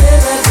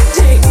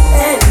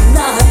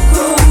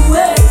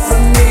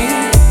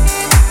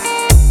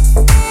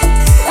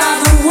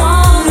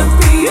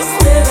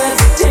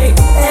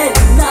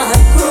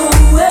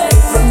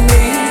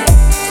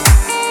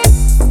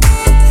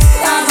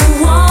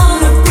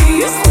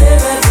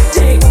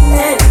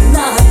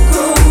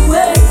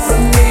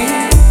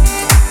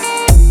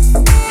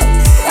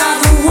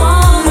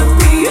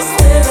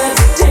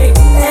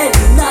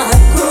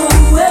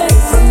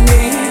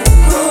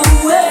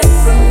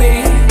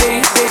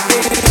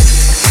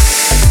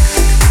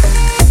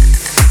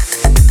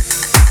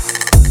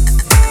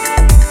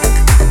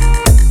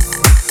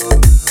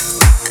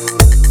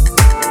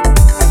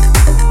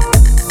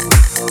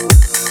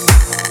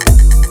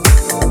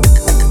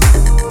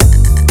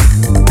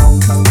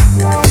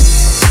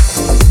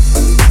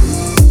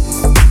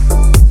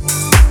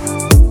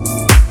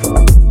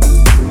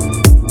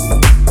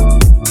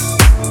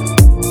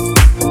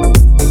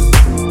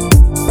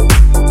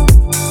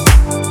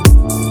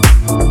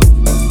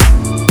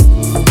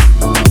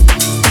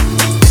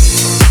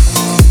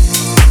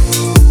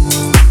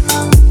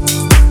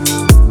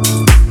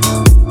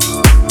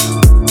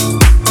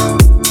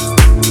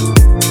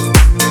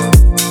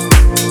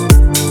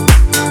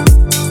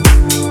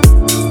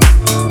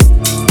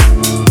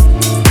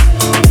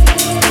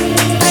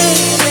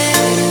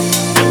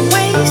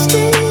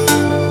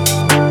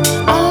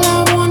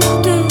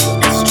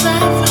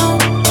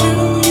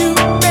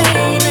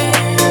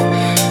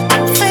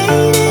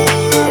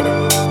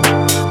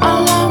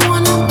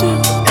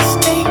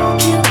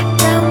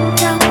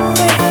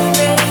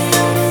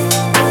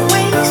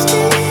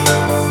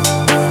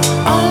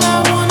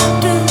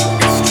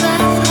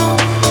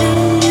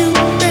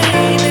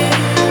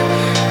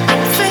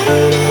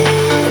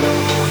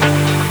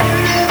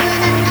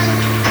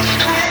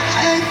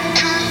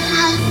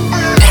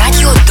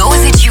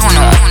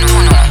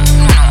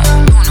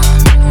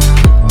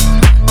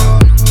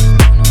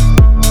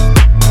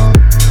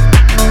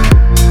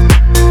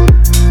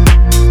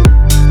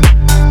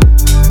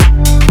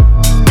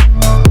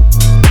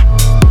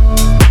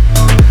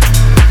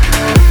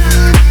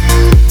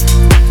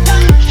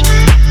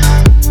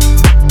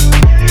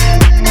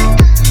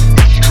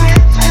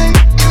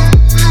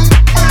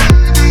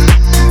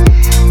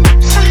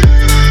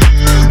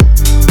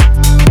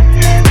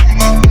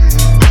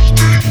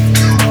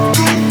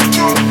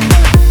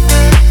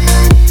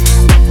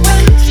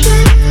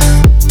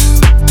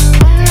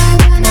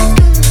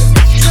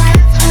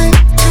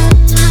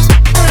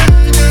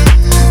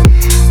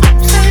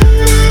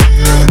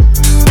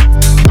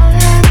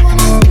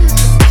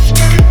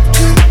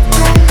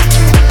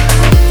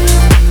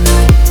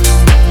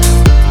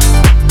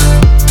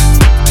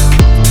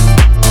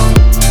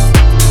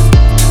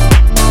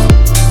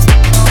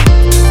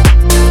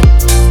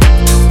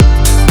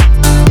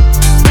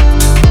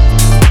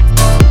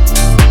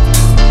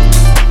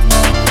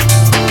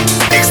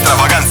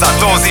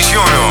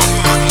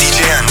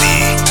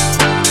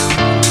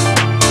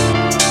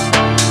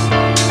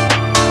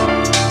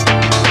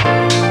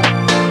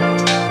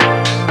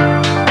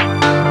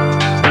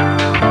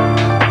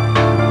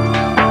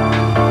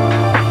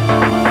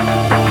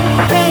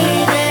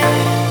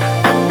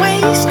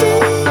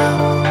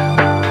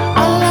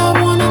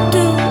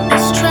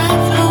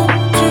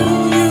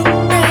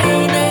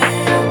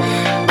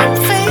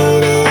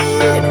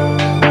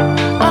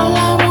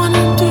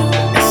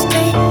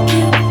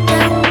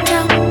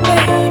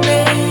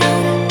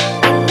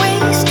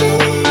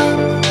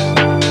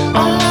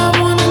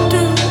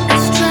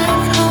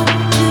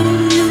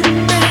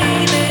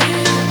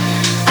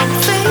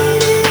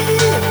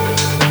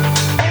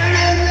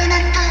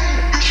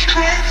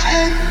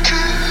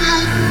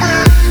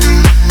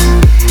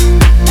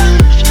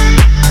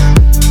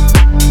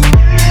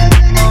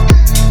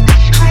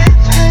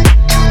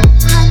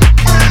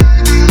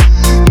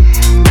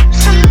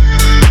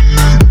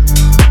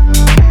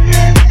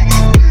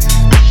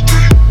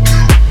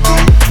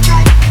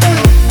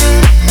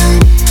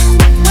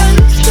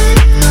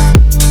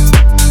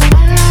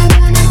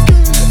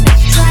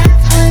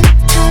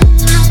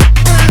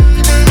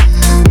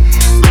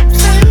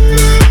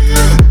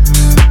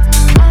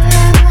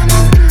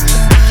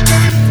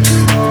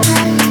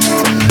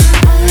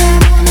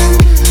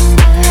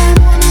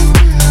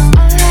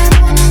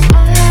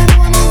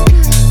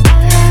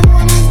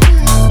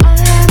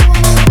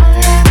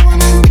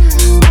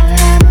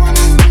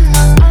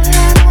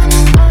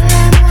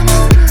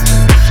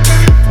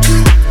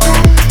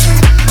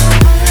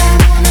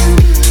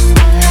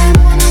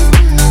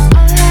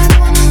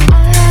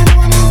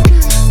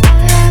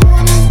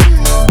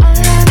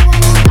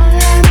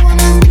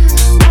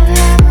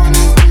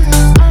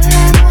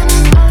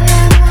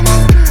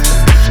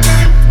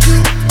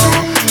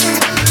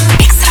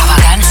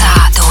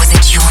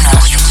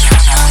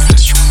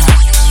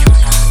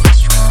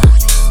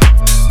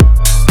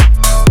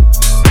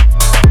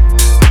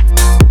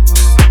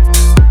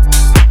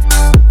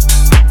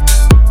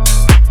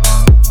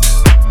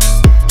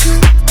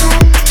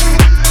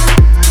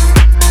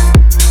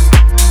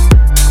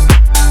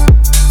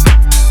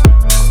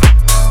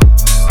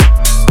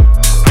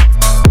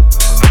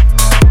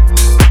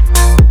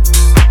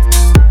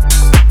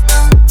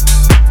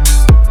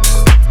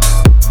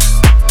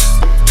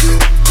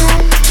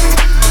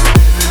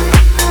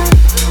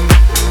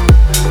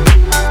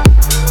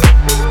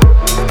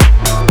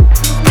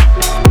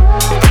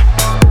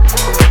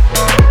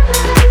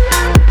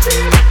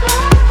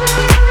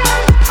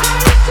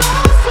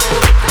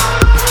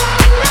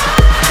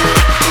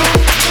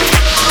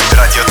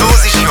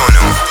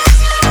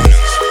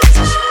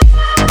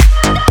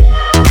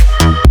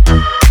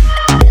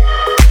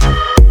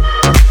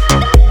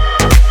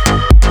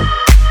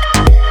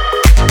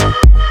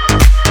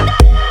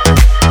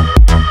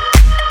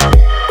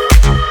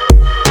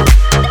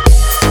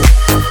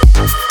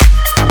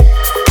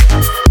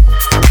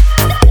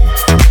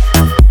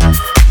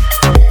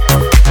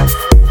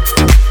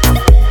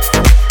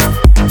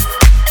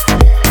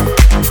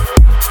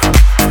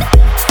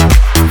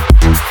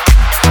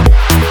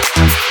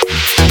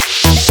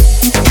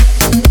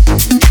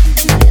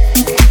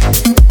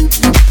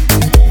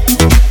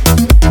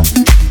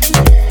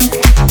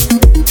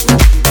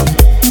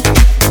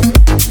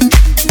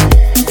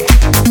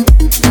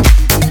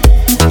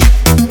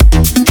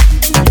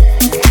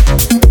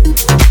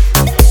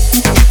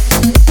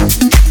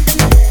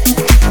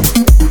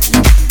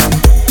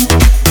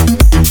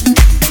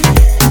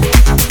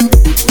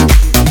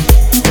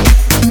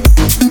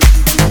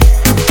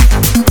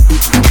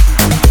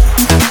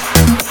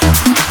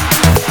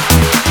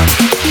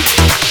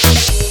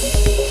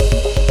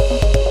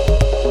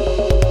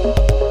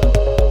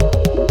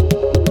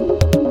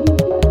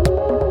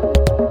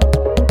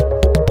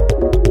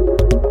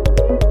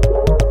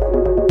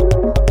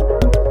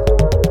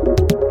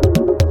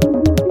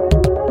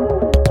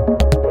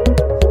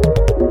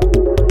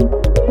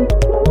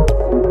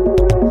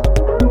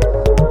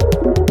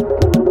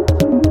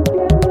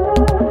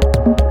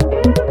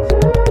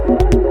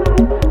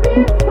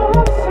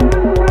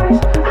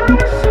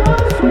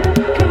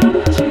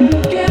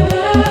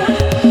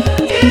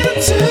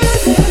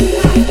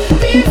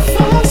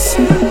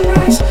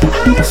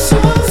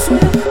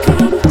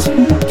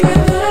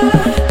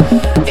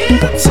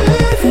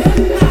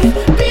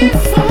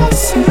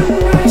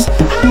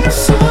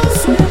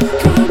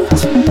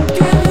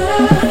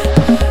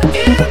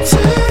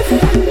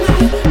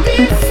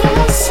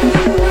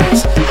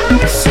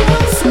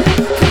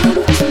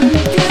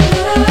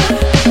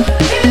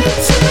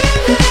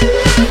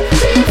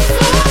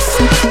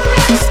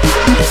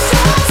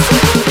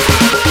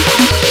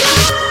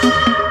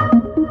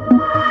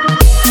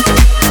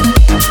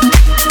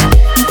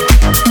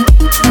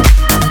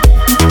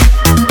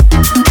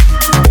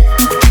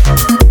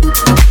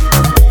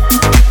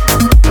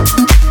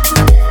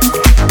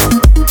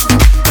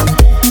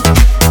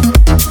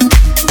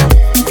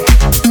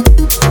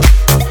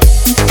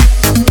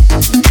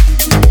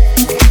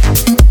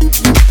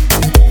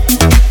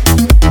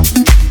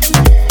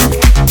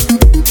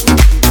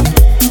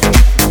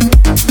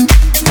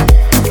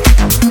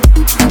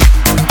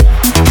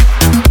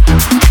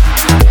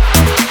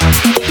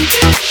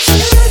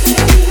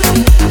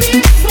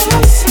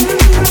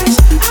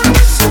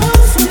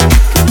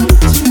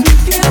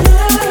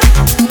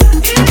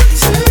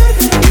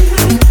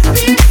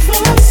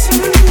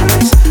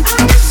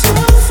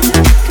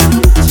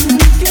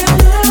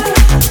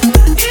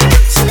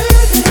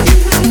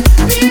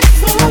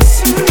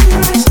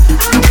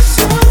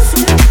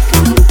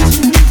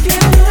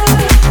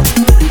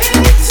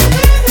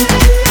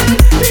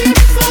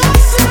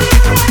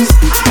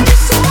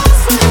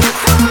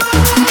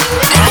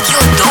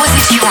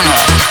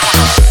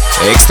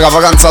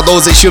Extravaganța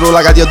 21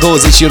 la Radio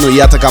 21.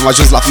 Iată că am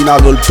ajuns la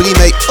finalul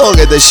primei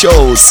ore de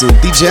show. Sunt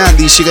DJ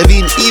Andy și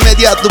revin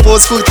imediat după o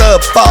scurtă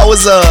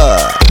pauză.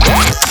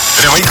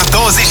 Rămâi cu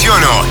 21.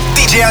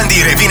 DJ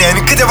Andy revine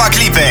în câteva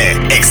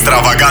clipe.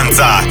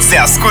 Extravaganța se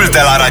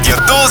ascultă la Radio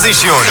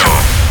 21.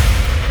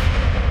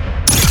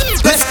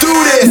 Let's do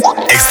this!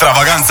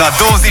 Extravaganța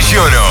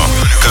 21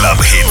 Club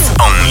Hits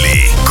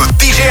Only. Cu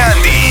DJ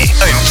Andy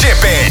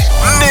începe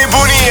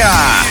nebunia.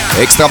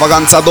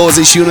 Extravaganța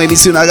 21,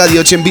 emisiunea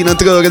radio ce îmbină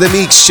 3 ore de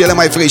mix, cele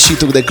mai fresh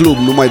hit-uri de club,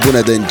 numai bune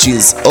de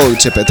încins,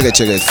 orice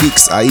petrecere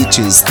fix aici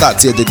în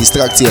stație de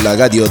distracție la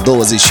Radio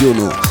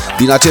 21.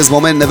 Din acest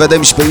moment ne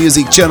vedem și pe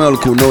Music Channel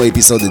cu un nou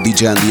episod de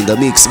DJ Andy in the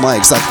Mix, mai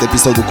exact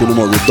episodul cu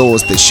numărul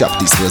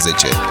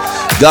 217.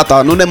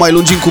 Gata, nu ne mai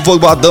lungim cu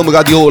vorba, dăm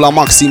radioul la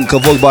maxim, că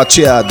vorba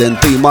aceea de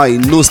 1 mai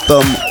nu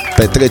stăm,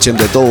 petrecem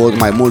de 2 ori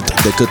mai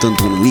mult decât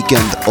într-un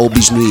weekend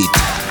obișnuit.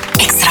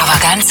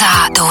 Extravaganța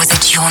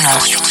 21.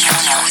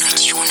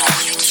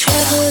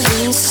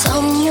 Traveling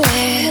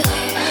somewhere,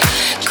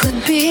 could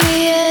be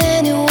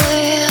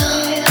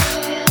anywhere.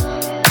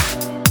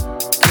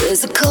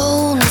 There's a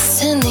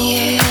coldness in the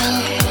air,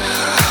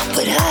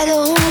 but I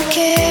don't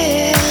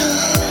care.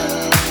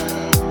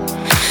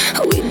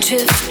 We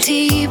drift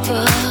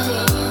deeper,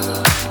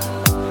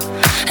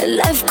 and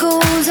life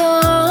goes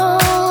on.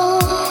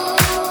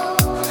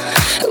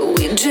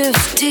 We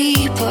drift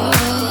deeper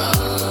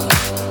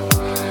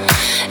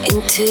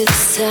into the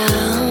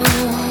sound.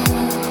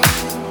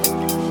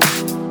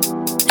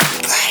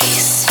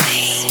 Embrace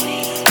me,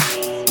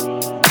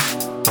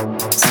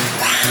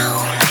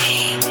 surround me.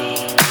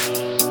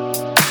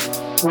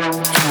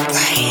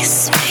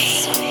 Embrace me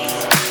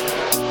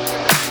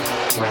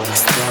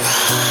as the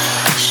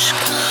rush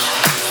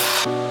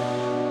comes.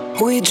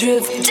 We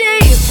drift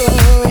deeper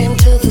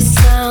into the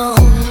sound.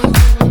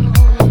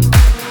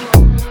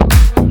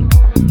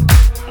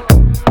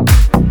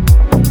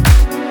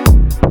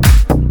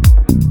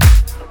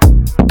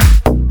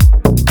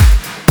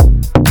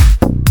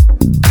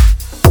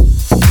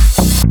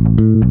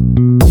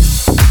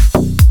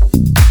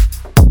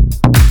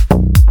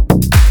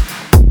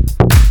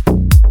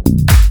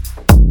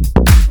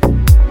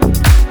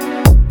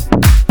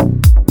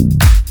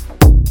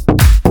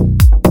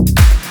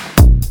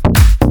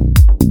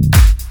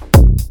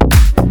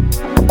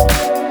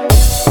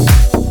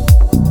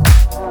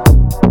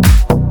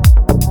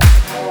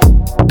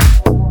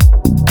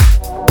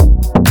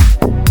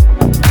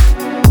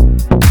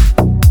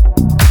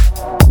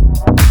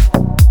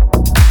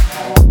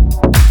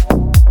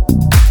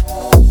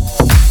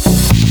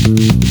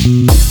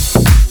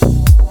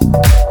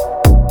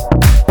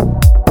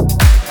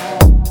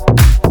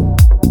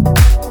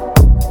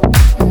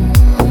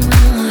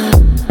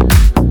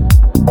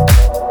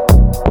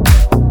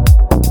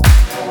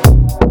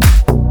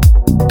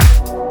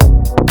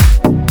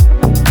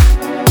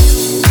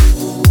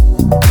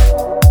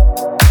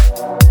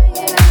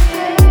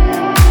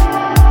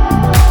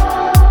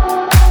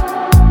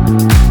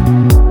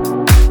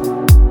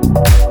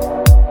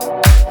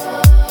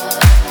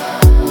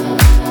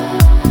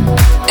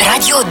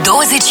 Radio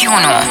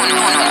 21.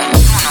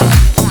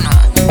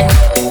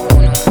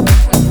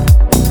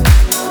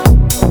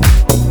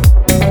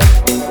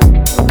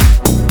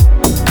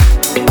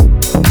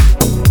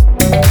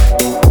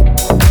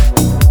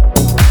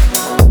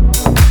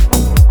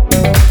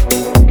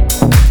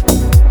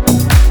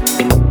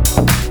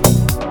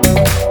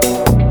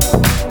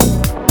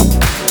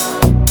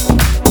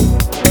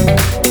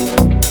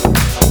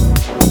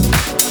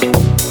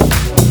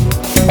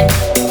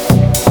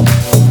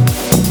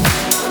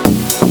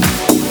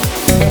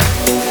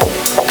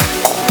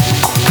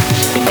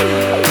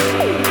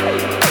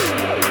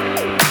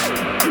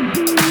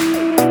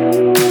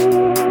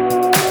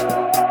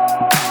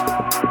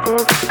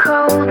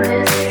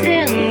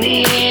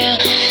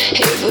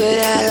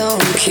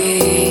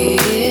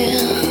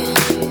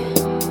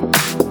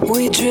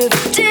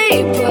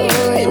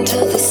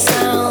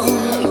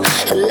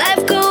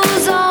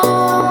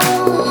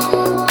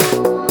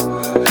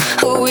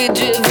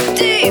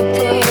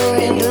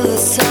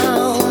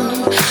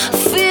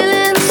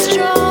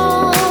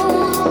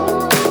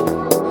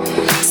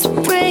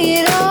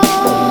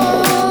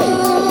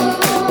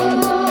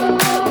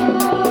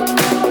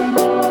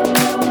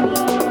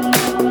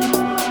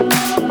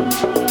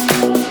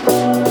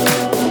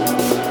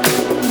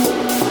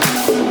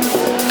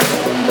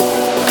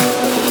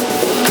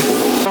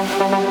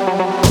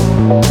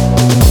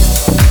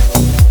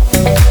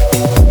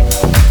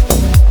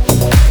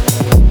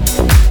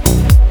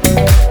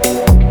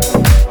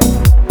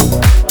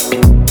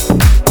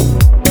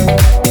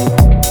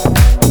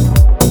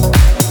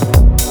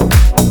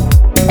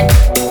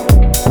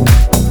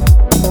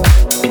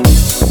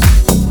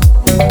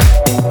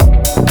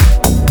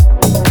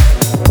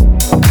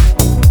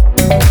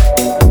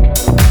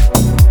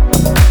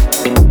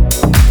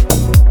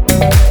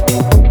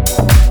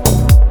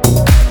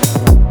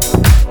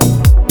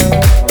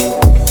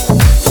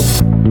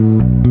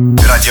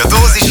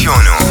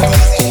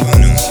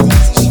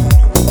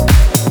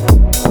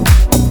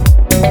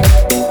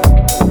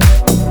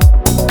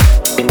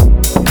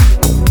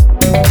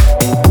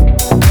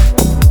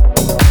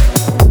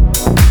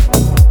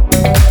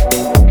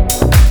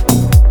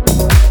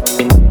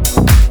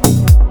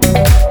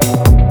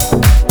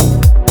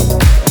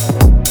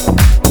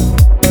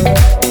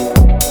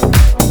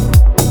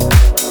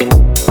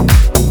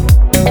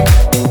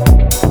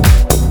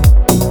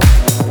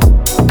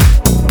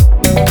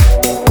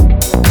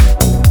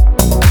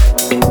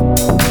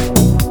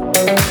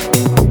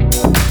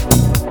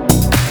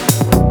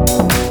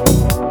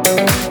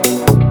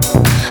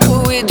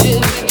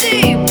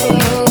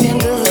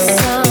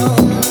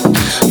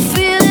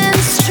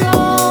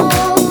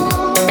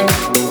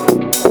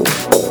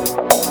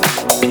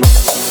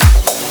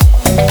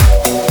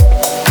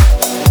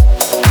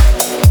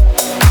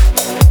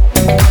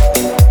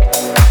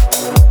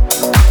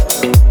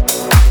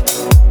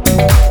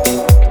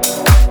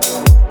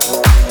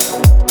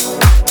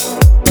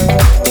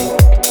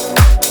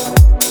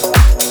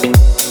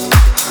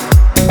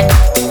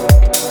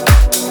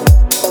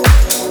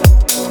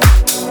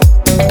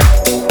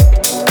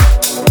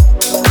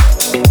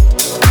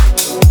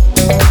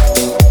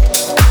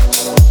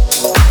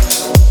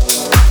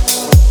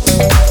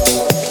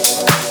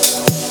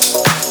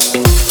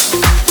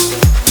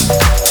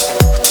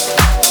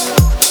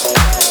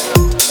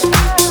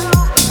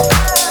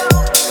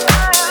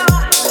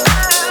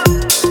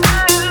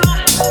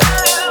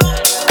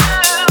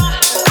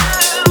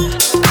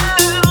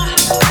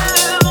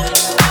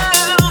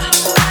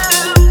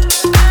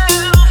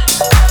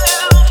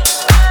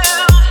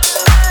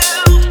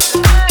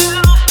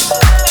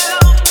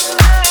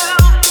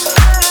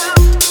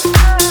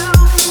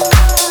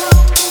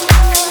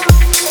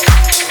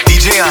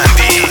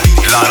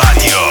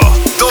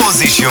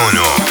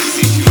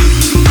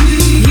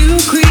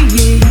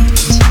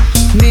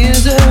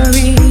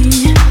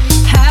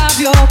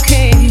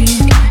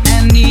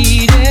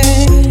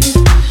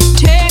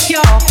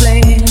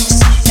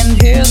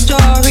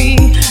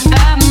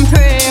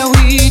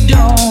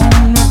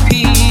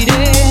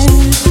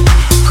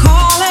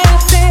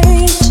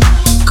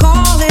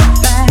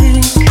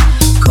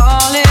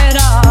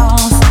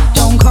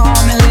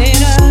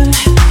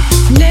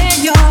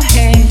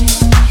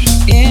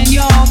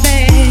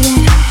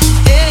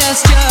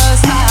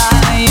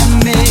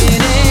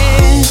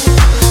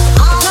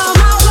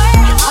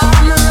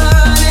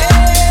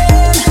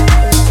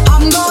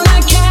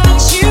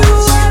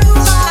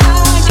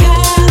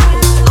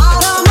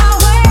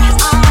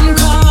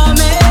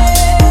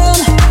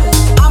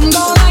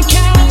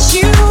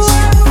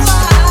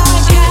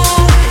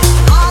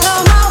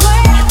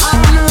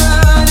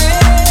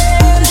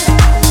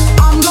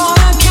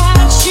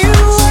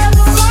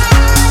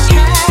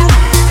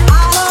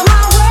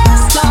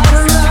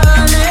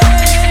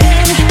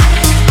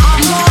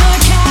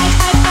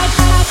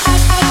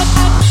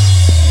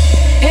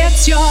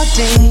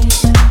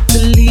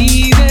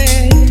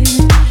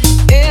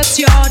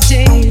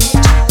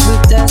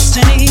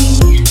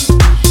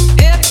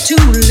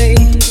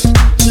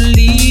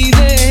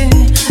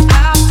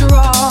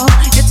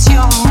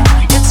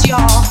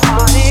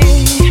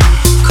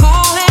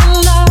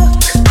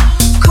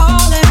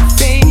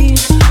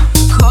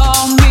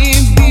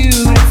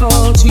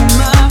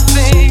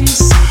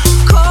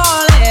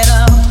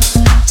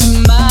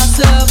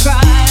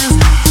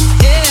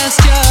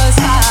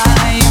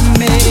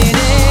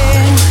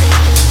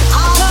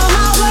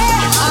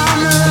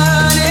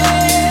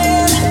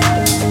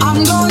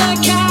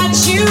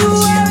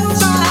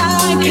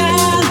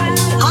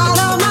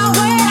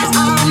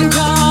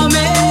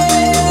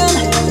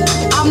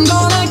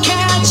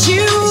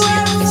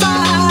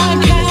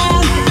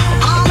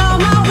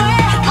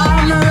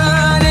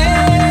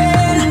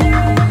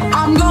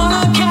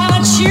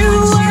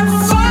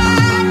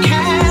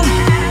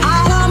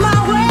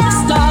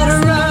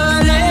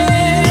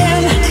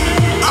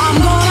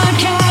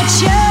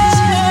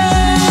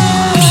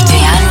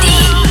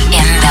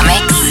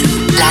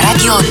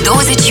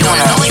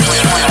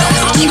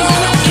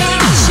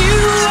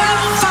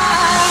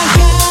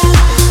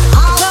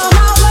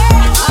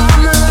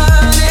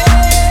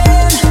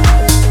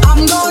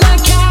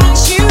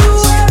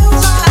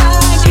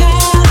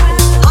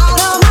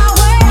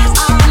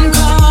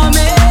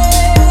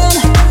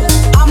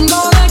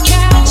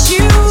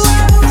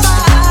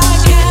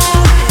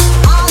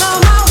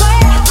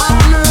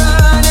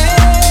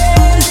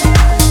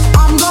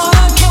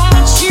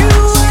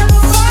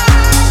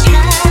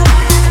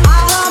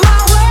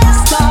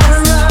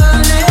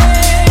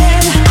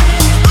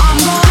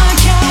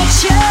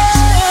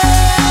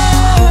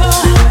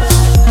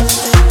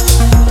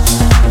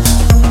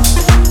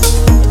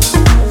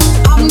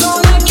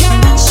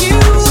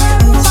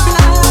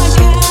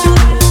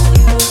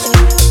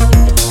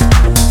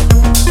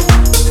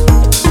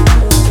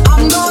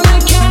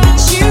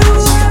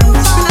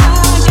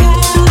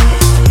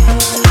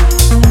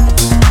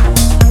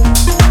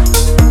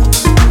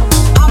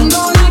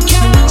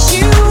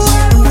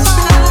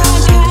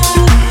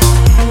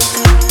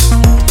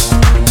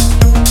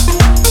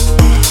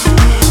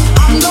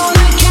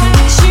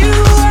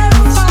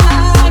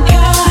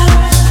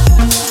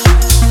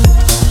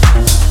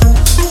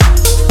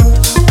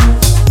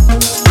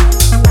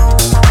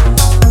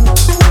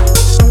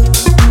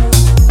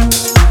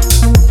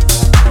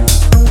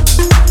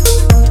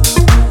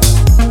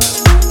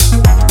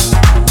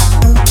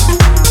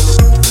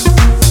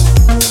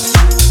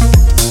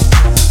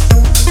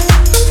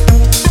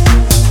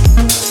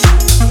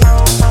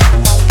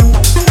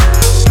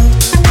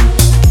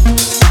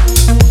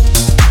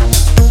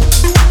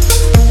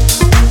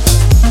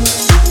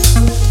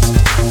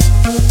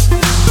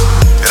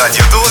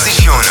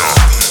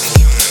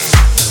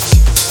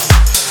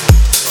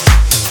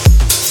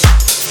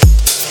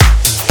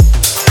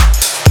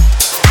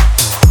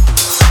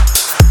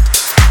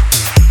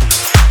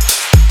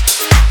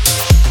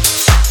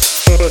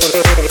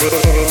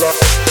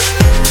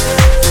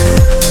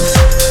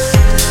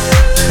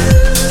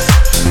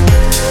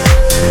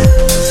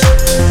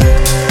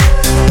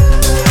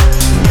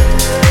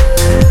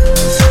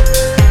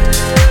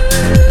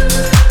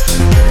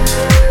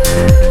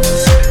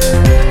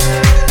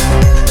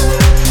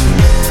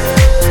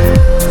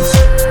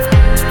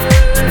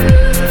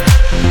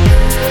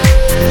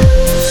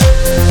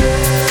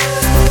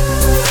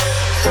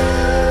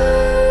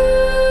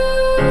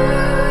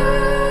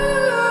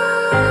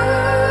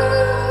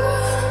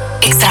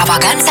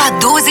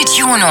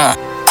 21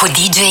 cu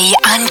DJ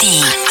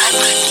ANDI.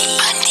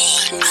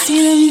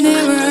 See the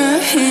mirror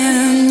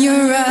in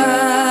your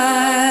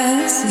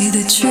eyes, see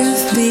the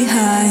truth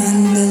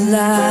behind the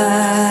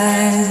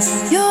lies.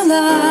 Your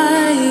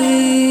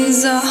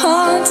lies are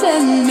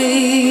haunting me.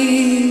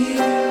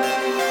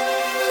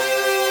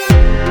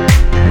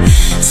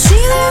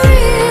 See the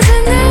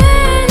reason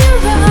in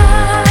your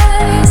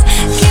eyes,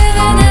 give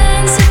an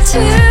answer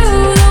to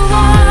the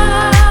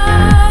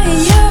why.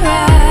 Your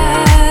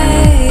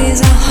eyes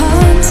are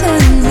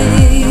haunting me.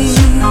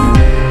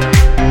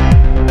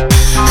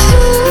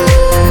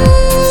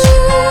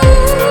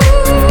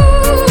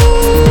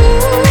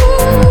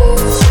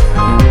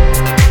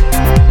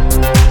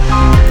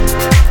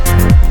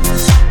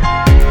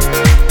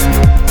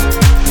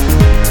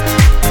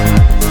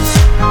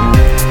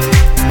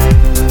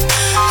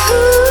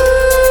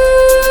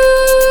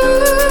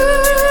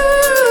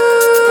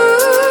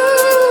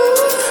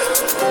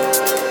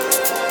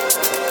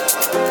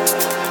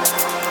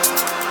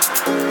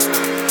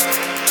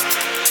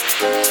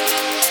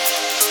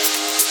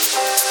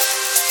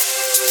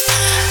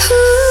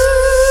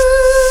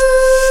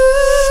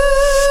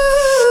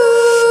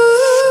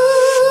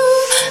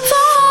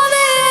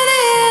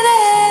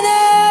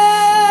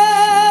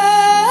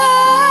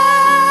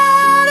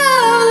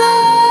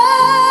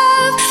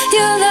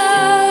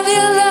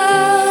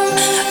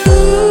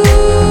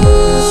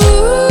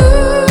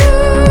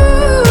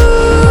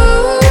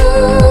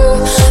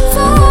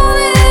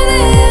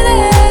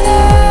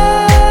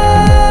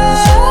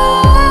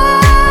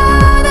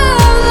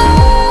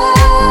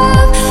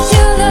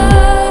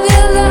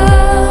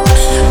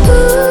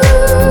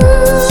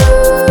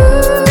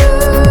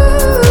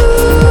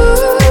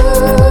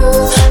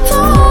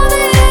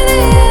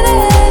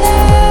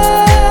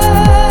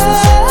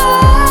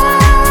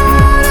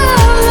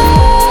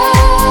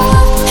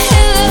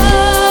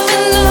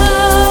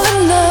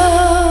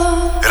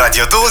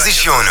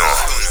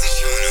 21.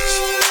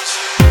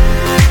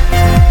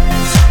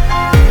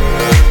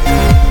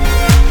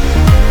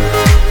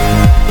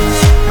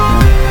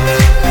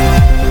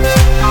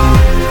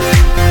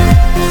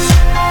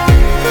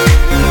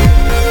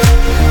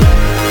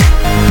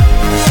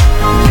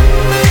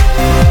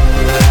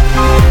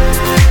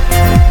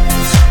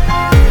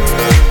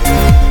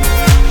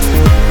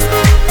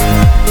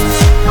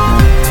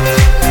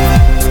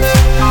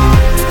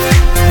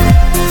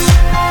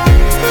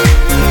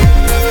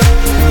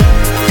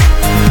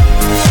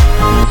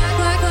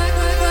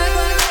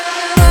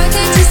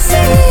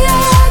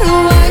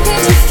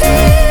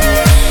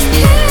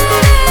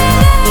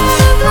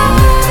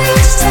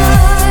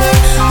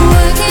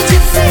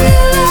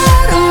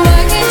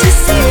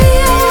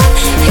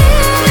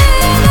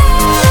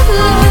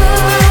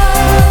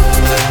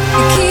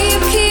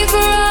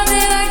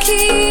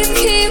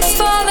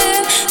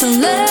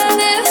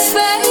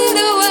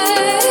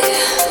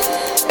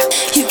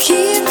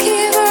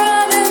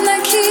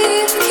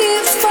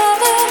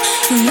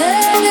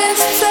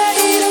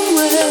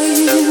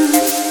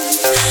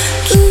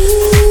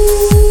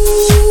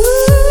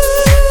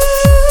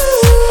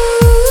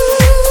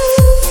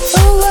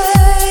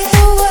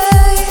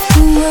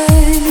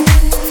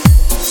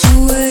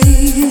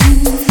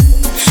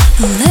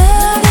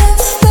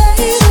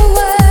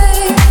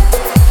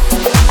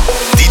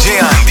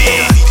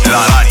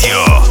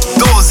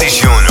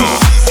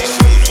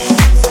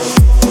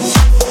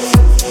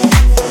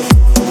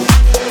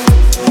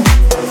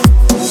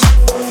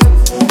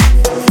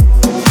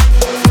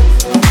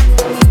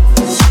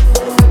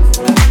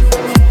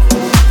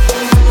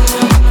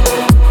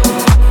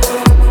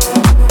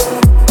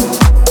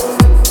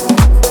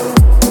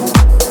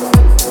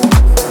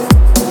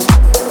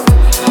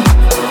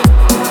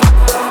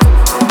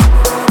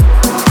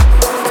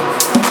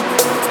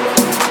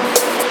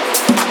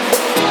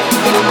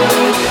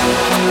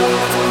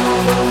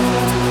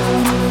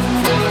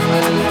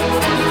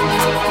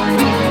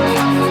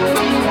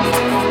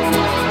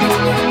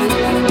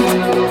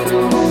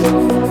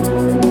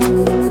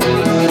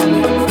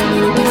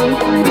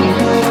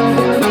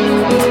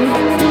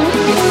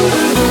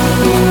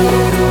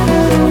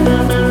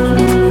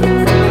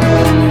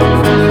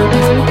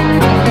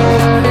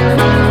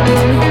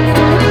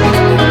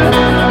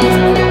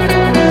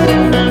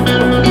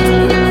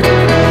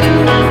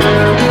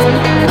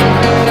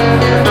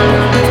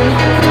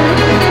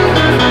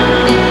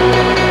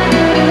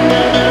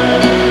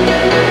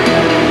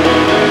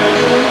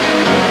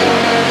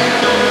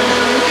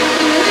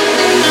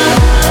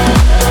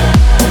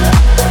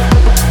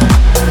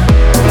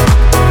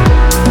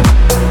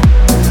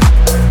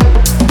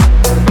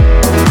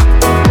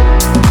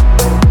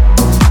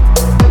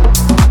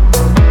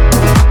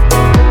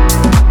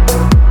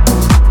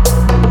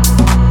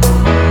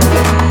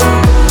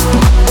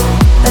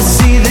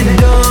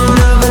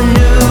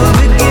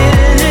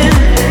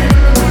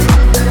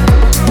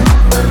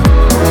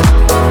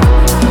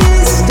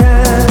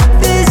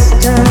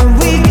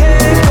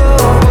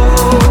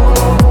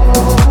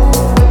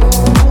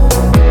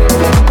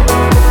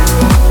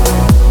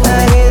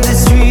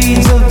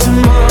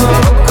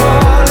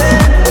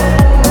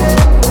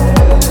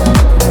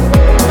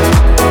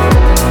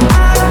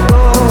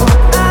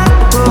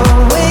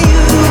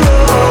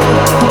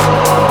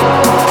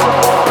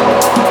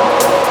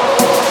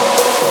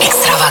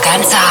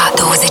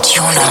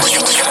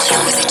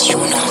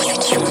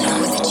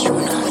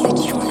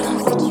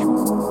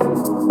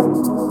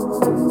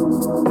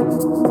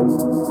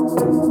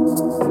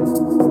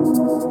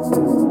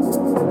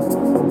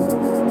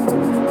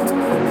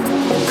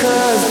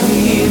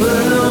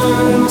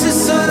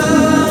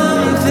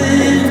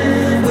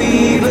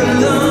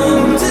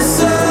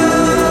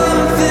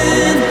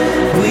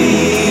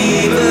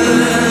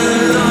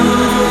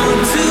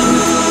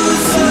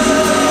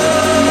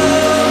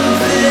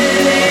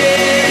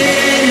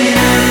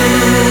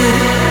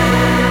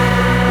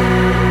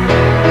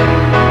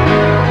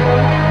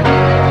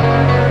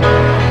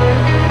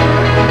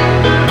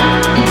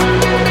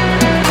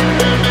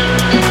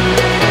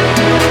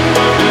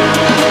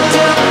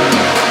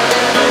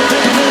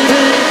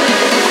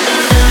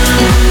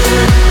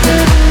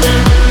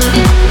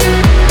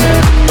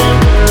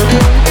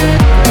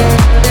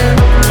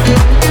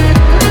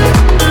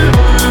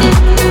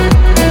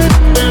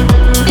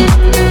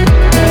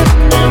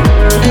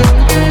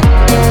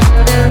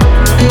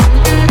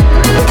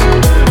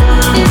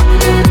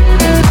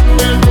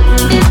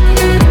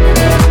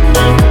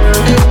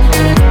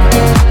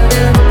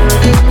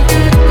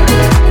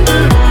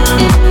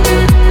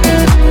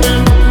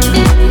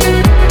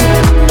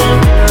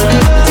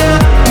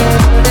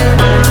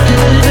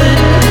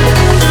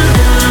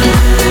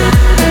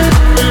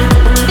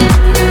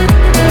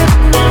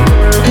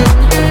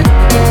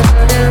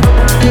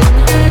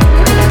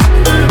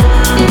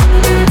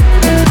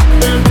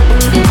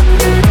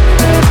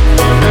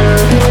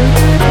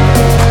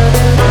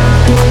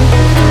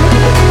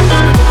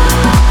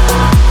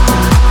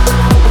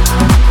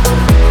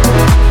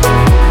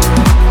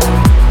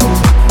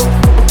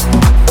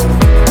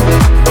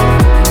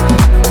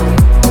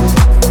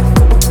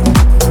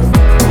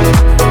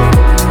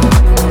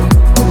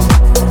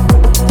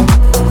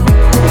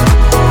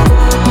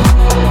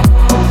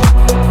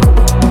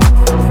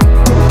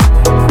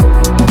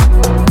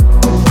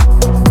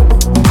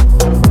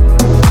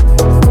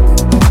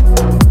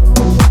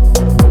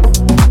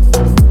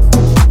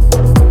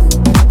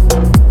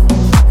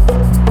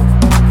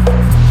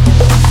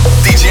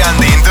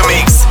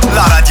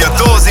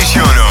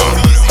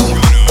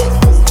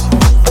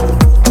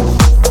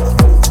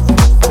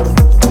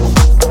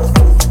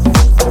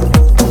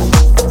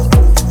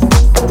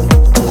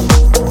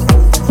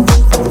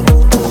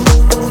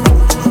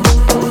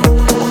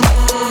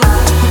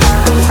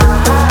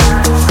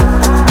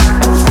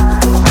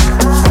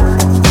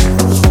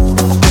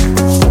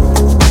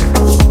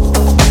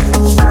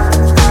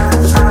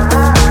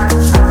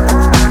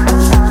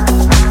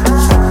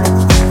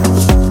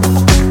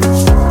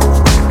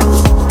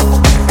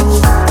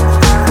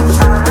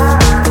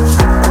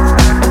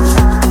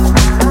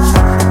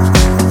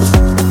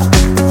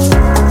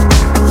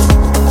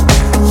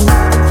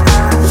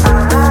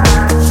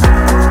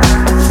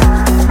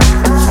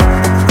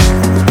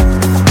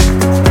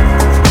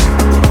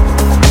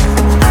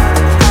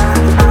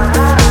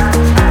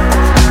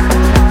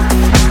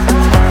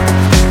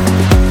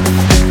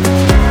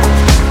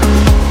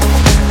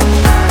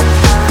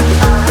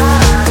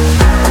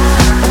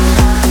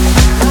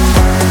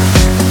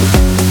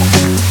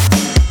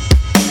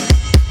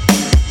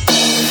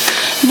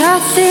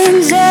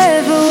 Nothing's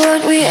ever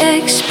what we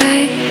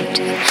expect,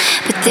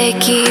 but they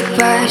keep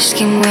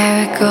asking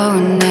where we're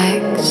going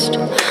next.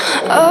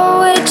 All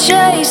we're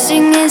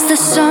chasing is the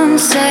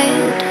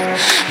sunset.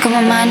 Got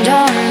my mind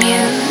on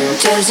you.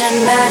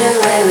 Doesn't matter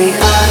where we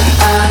are.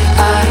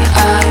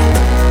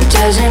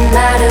 Doesn't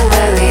matter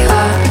where we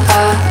are.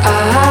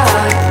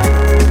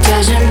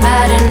 Doesn't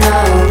matter,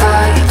 no.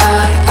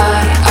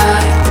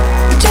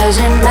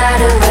 Doesn't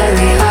matter where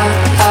we are.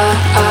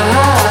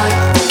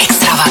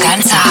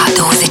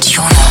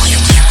 Extravaganza21.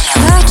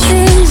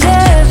 Nothing's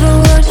ever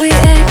what we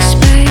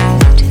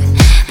expect,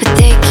 but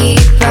they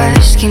keep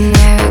asking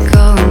where we're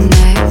going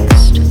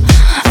next.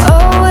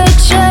 All we're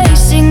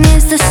chasing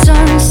is the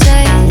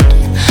sunset.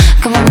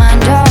 Got my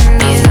mind on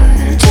you.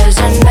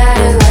 Doesn't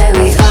matter where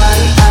we are.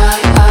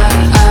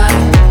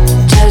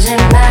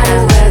 Doesn't matter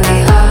where we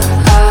are.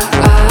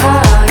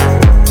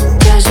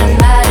 Doesn't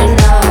matter,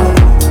 no.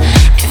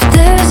 If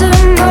there's a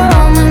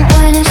moment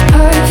when it's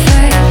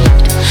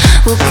perfect,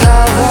 we'll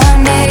cover our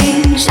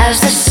names as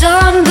the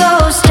sun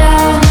goes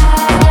down.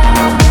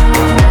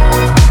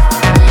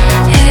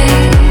 Hey,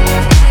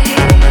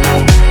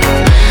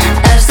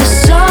 as the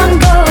sun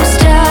goes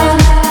down.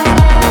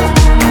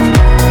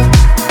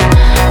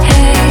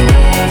 Hey,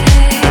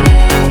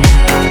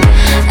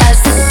 as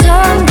the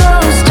sun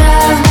goes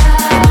down.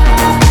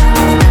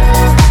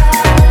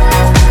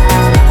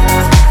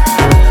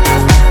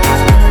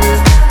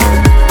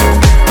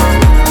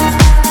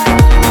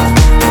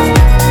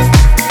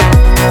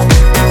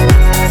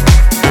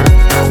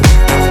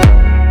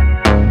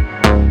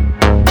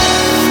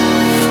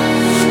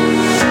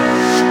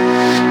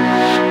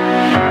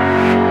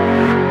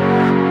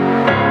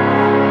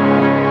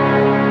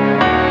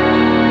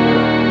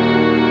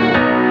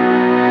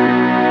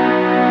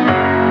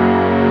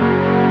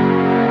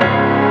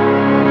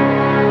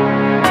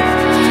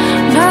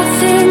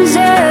 Nothing's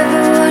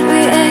ever what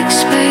we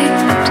expect,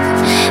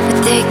 but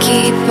they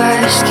keep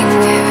asking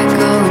where we're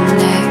going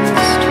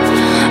next.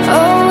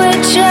 All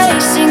we're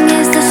chasing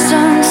is the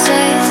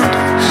sunset.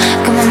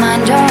 Got my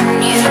mind on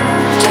you.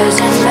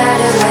 Doesn't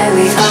matter where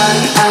we are.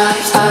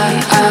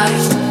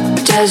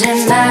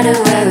 Doesn't matter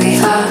where we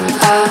are.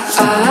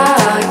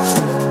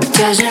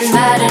 Doesn't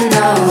matter,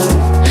 no.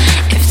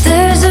 If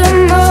there's a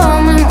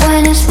moment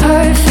when it's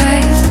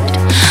perfect,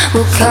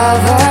 we'll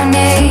cover our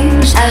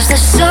names as the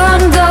sun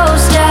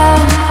goes down.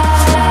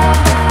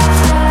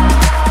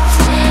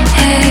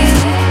 Hey,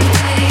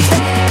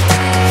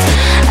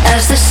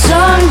 as the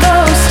sun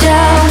goes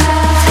down.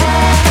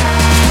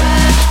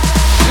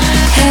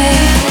 Hey,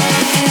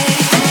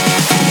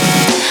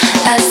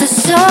 as the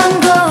sun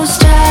goes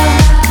down.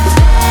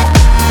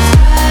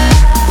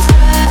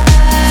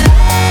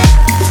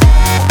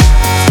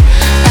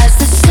 As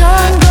the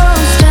sun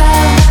goes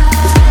down.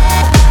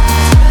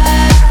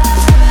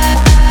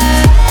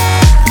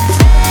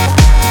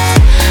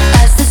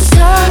 As the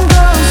sun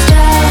goes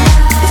down.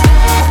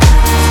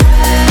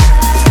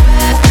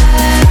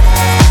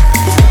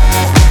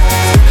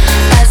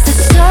 As the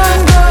sun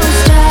goes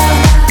down.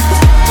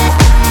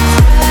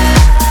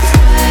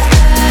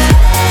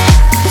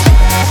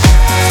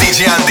 DJ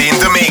Andy in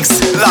the mix,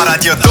 la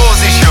Radio 21.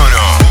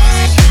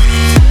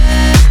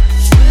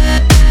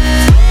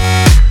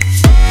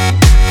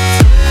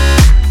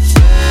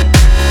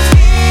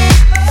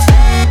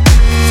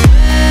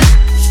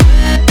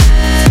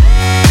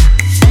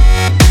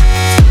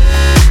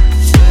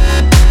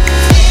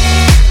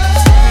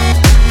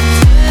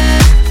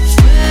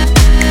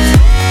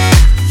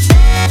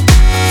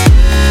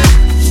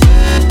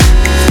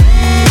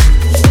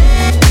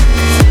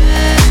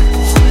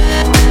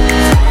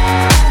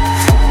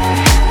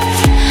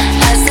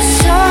 As the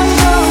sun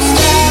goes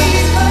down.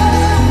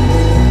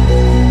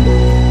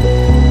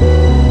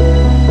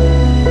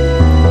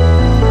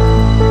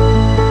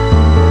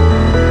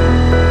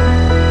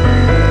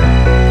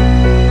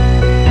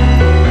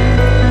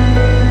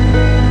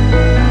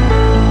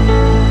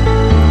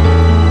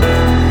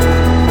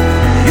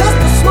 Just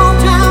a small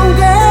town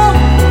girl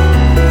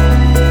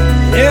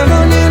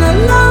living in a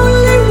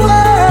lonely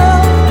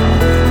world.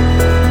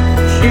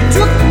 She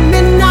took the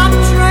midnight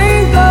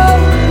train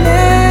going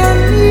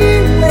anywhere.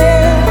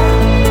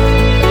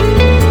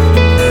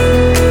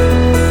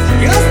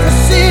 Just a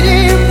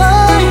city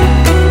boy,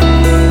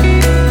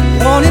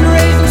 born and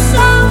raised in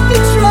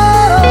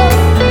self-control.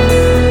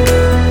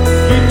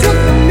 She took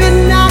the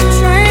midnight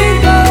train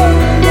going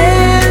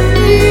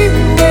anywhere.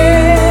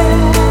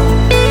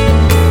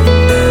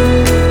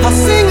 A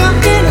singer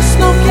in a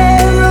smoky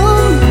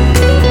room,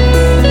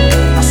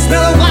 a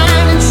smell of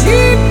wine and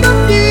cheap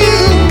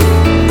perfume.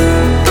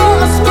 For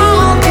a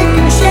small they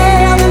can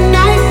share the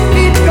night.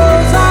 It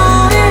goes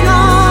on and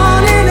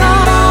on and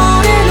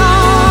on and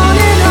on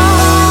and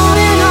on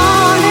and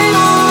on and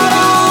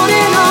on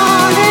and on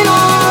and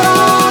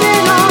on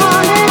and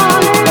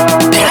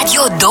on.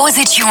 Radio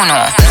 21.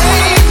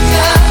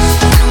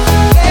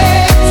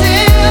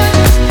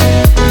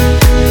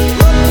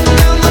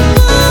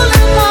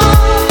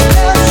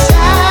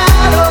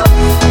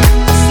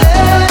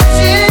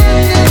 Searching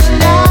in the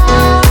night.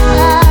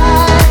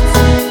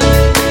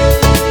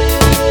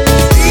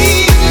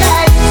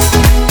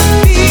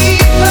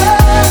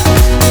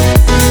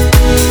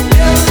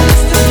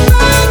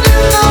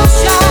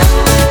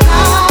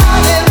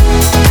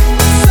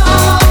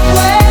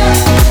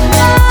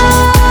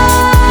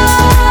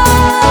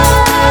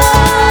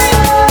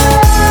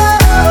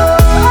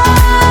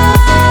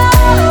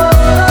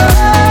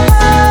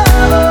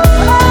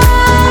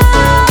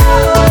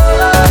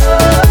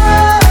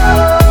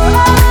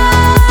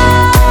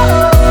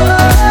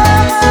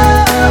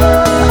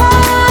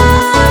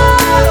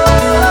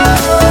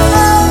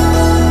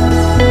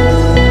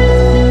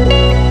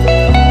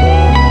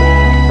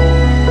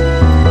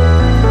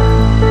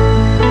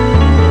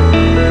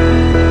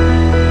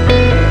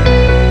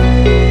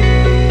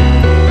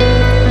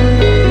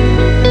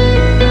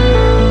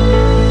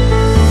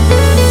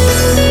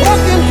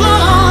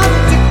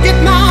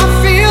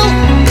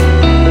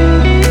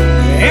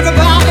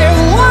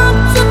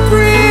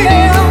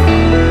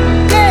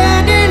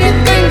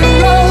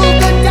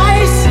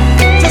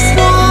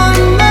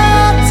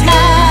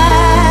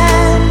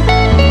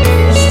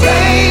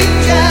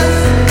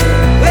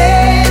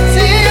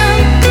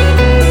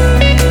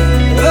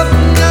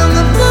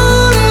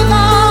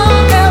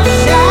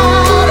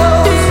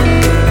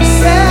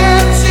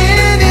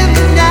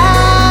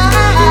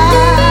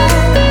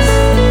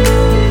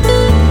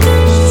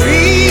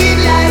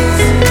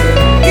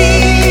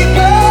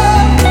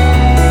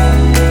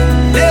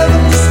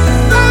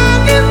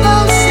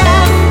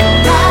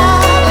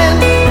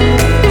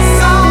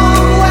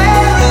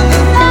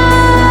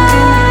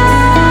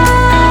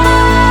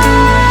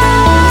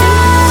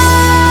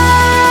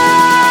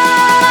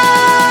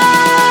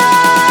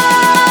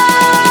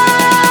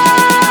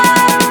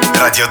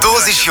 Radio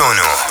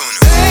 21.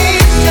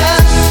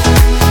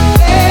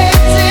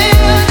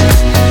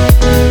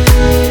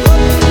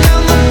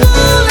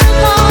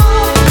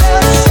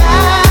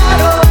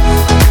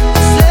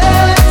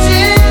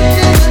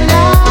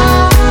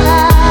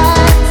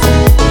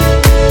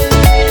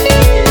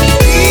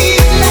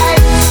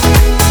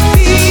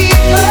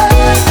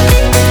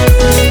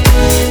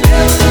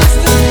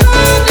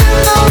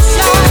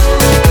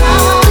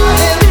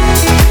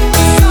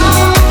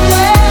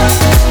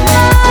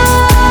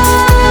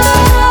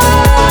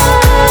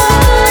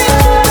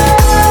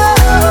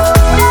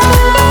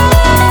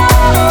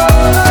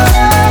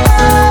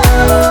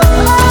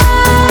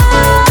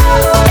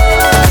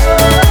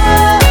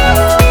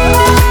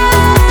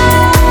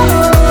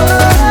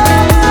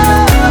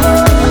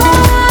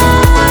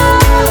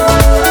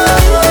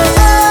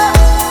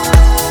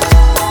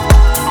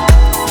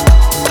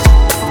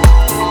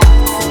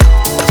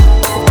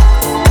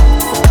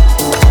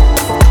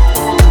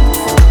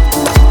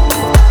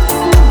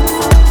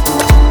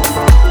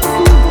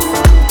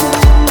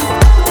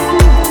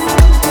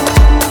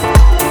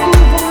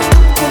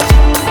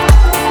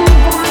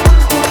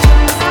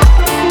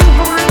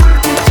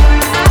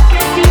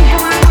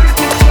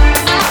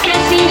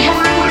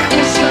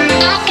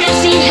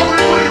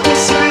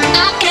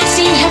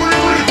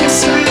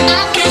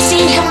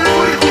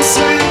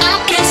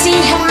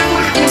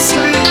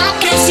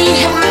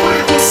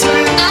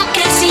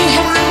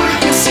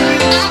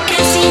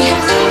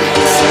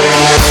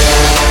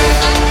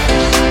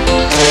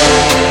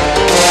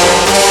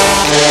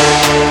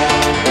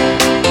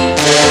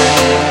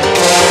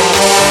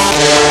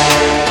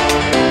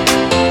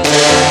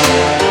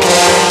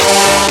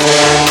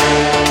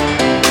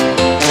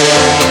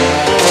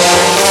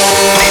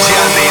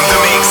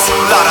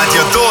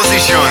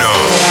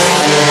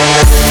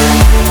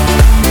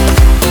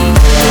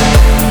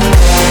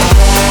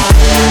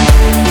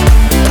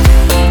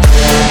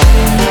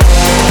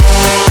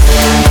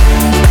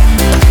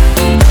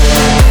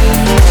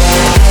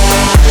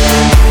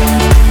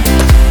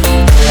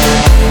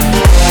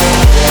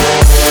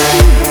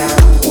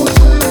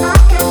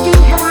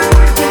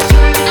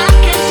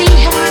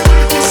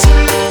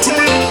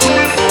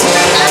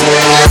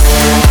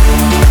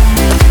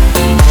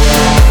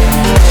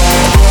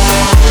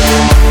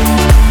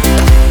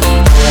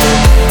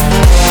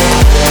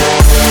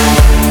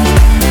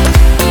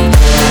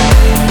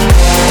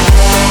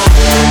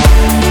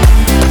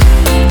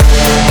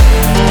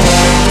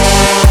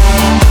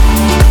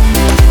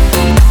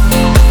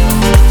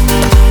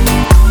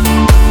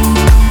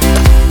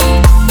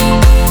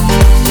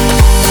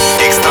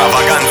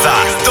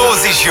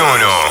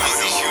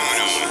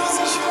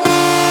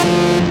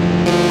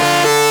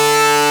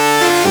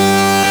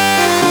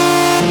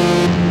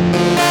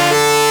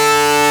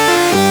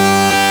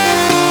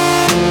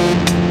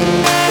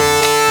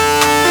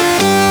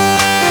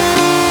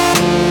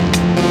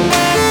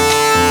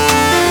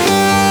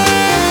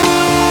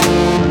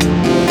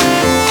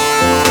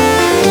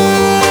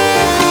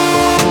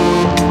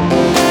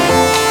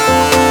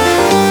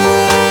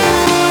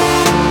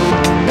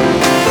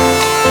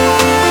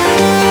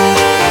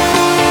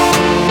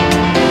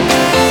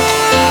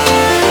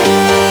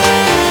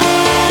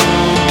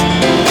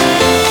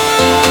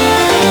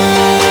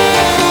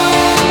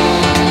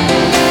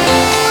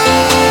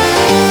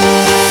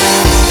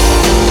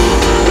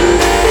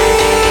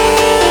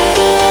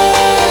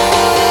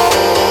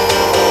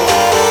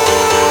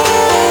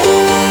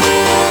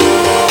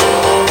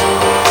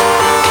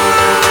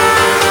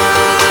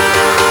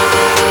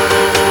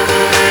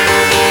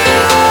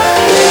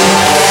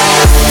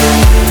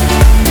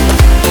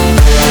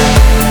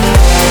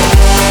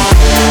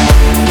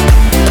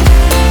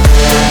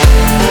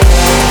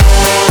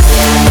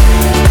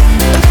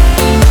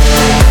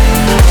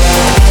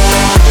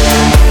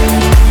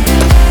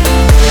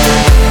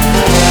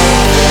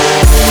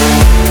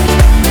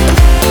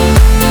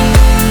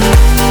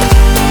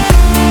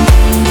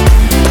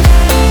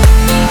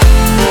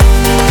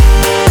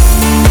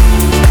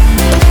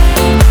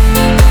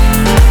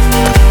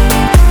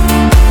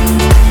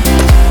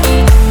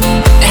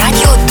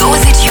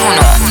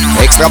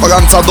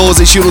 Extravaganța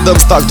 21, dăm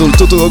startul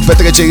tuturor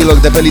petrecerilor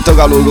de pe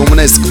litoralul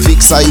românesc,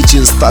 fix aici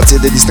în stație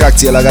de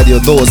distracție la Radio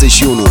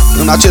 21.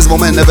 În acest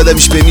moment ne vedem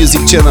și pe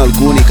Music Channel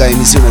cu unica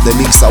emisiune de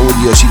mix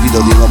audio și video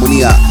din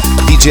România,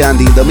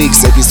 djandi in the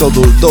Mix,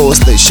 episodul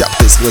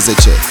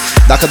 217.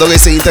 Dacă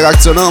dorești să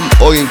interacționăm,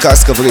 ori în caz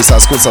că vrei să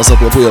asculti sau să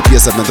propui o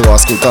piesă pentru a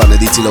asculta în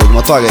edițiile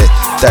următoare,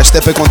 te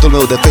aștept pe contul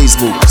meu de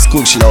Facebook,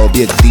 scurt și la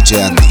obiect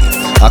djandi.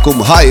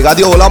 Acum, hai,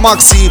 radio la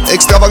maxi,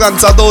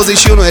 Extravaganța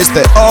 21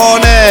 este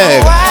on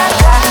air!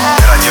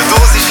 Radio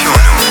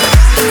 21.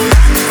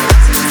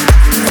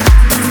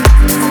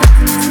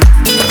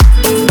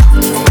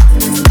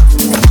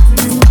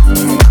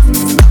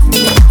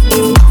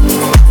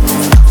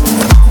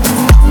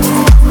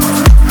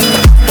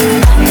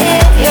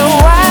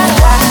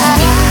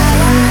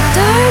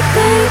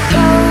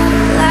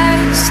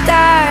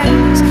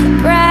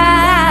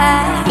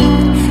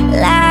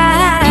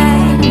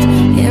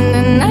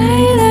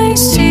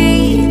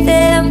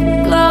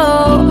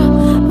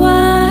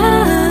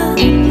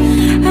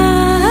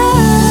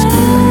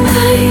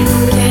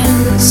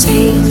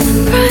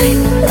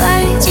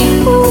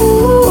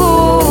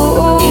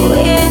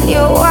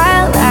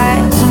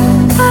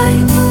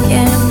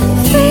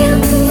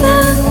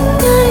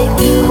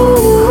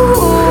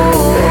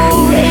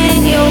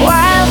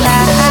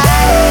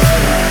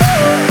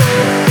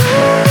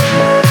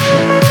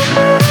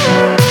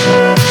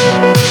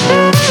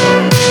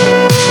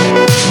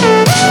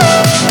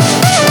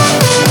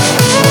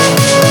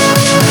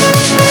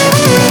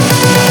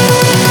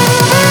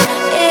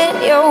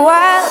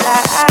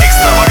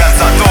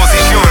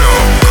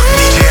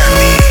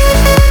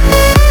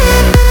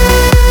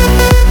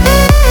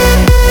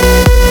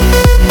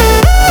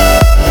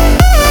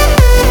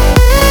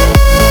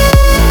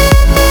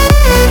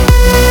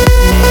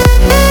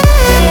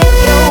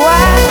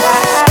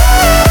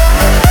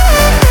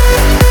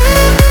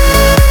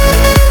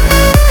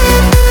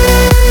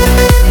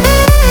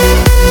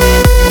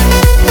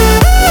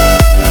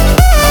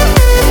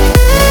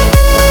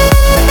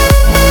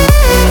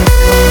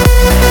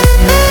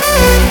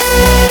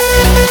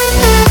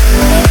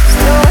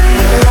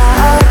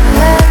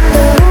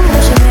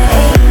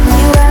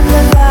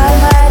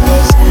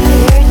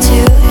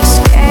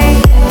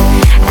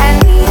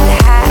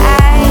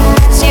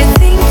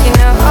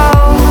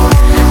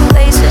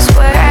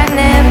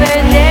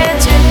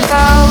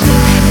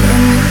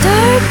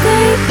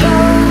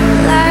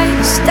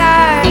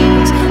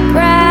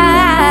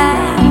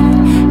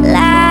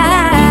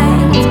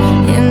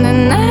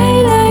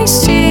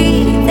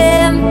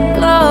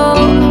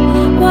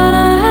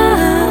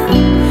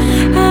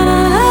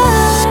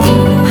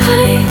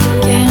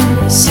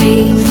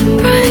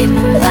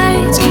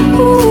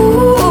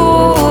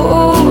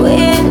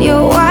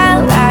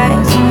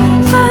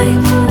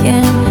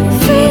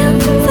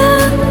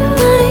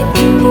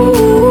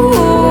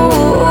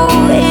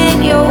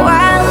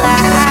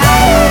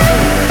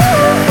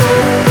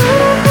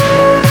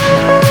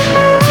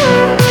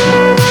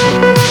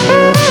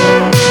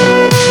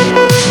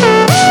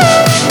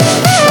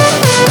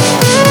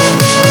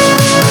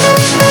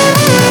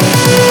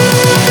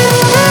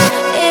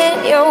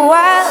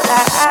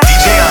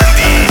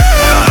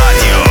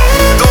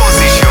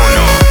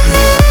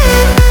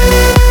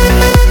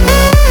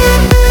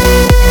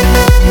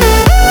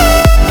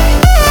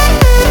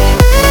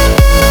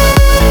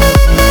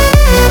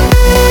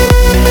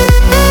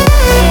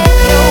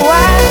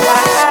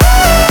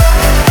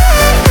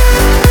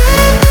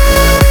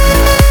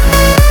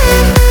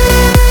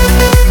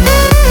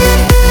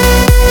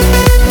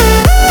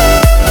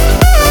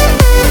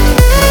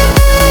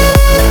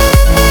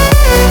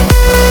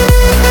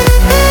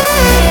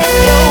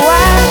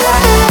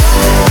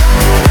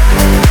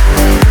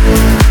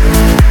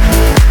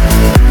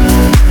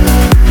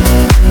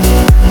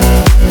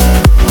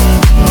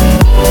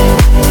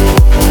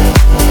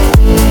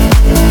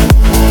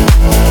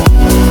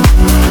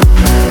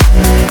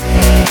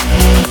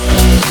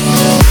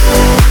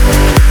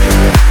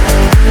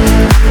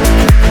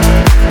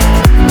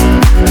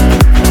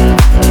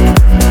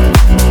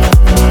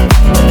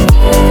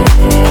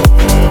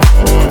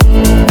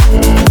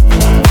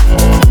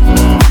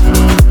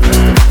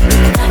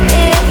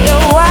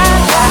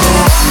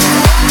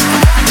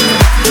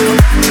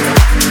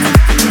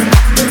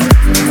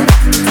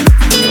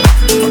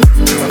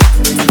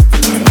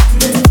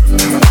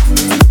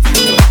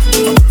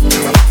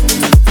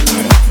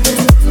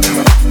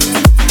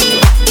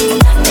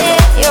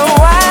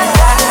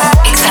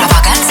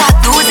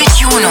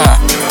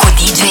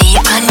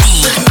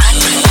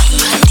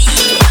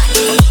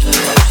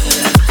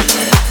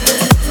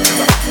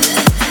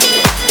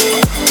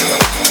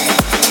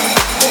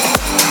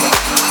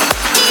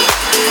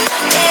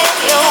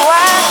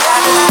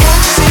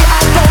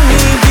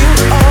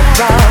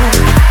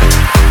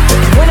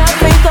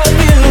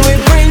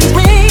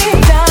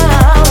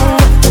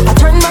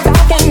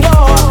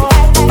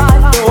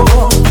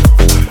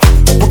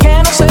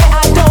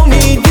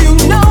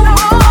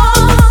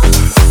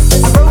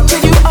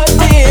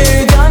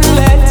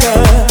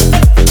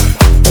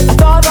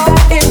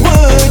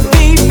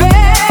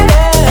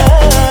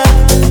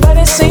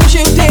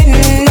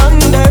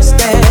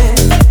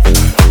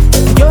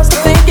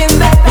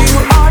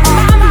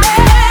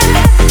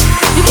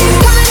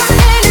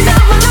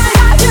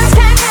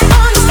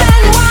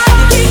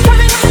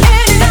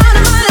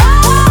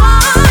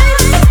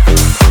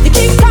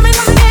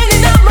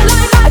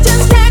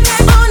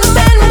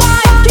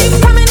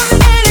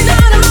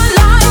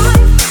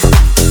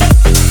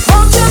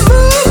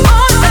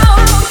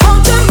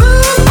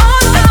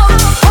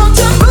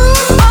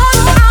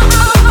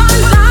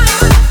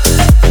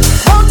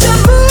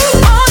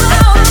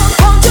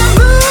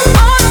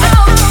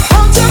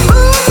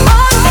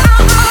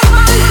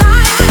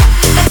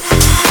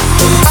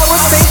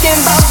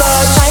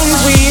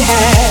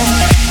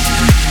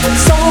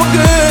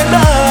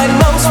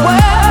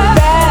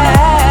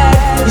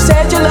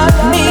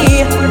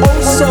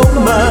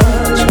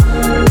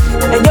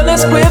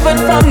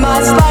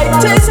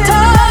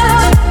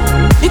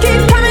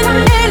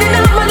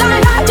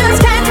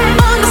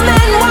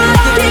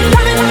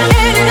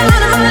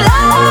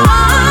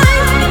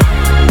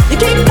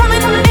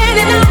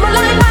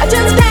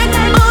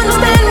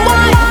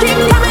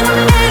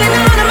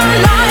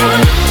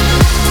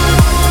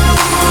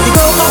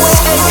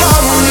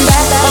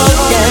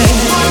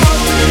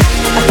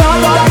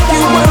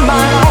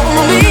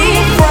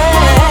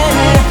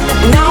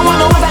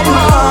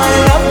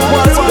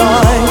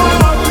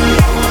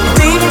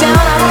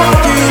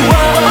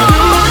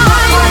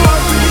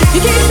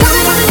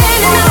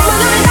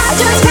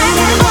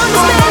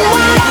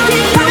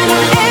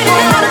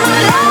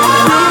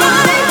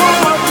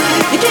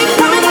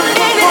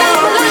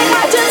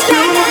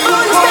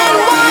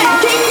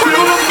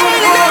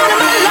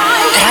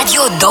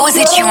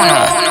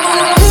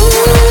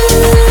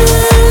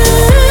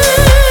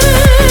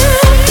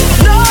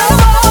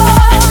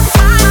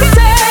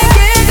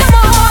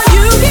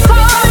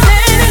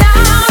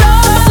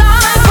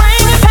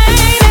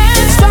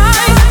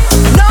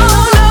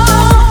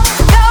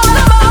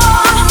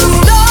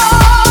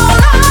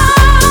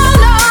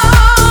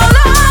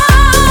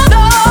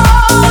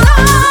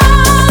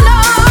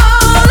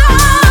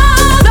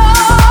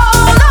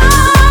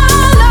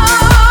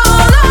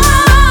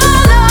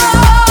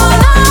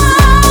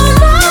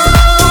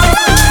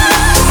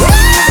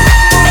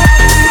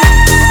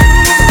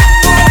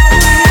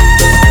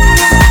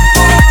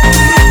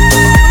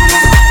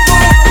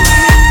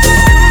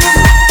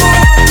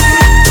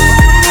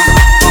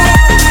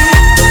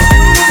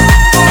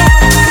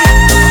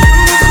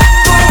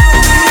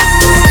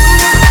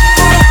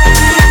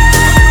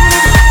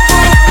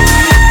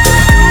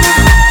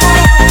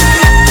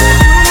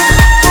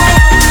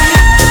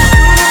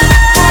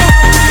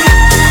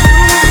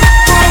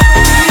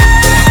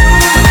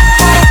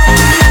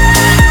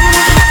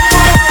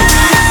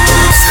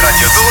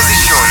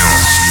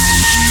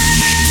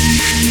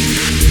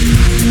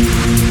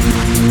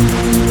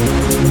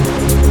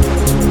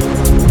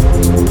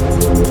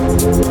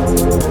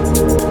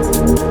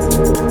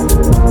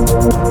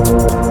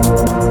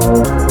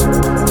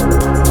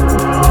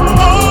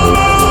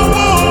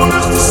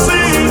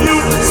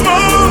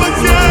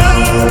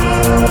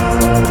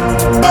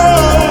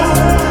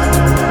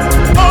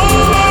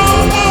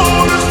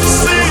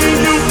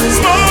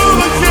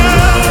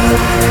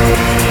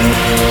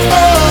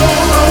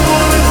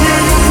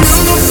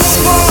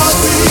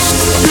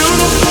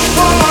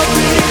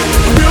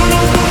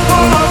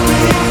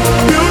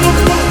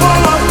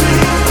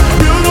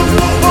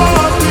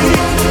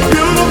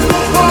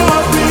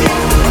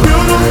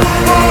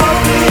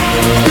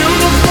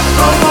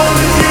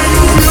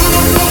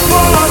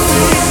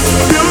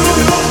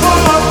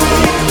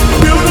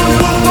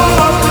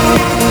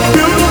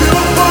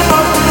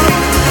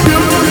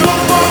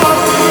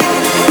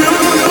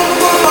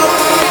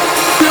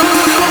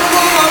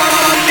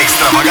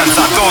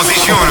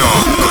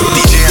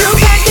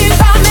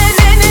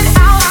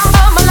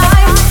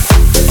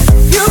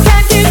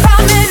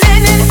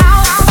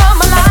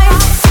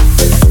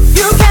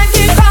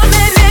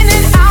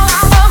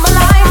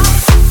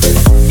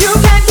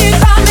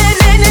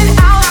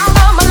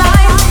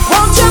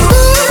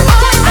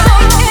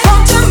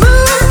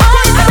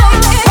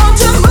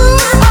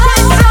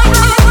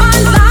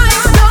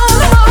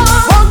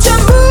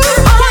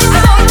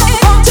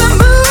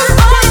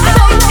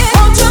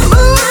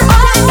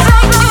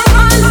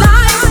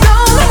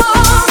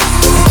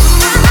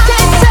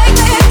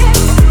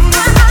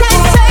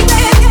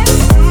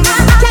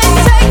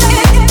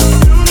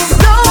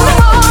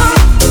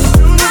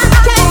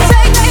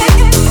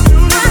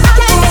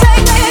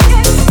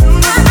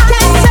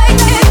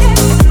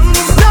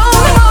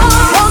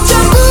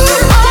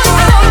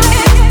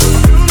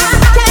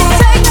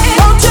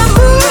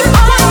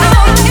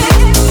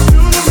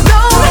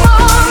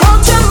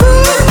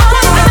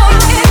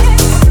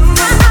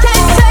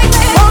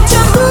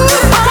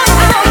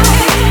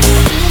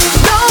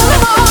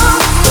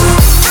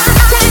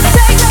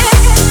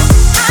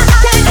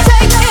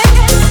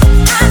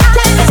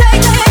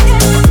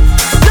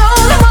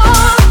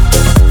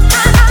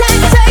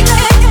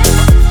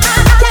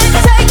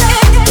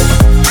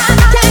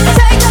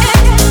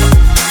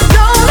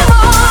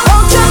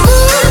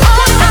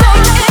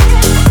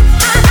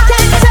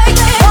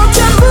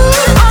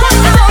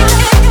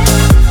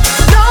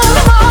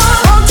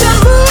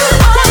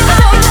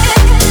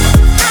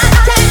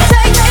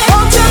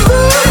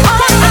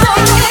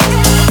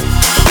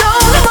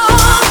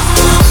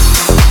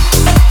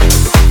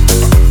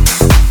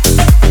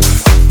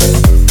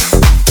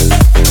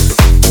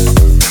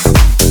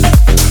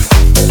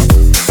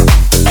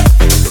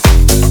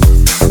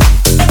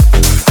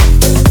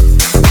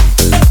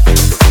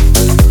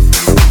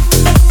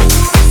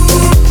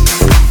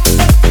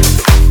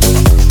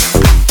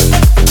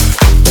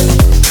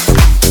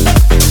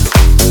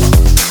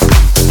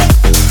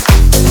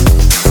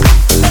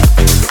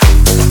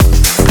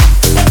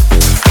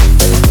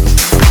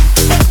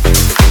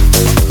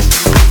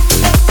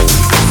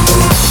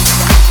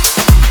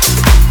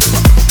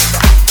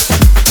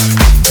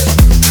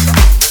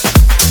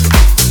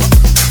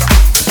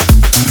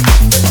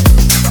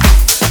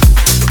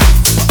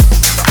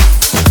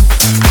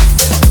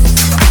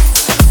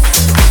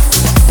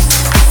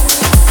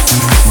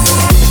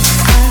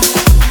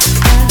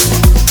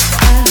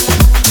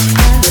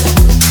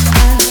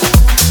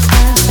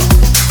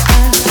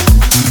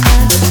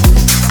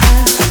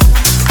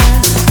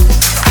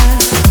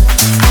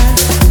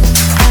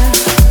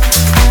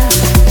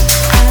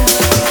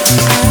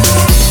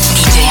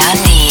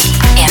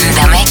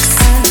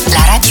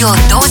 Radio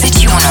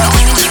 21.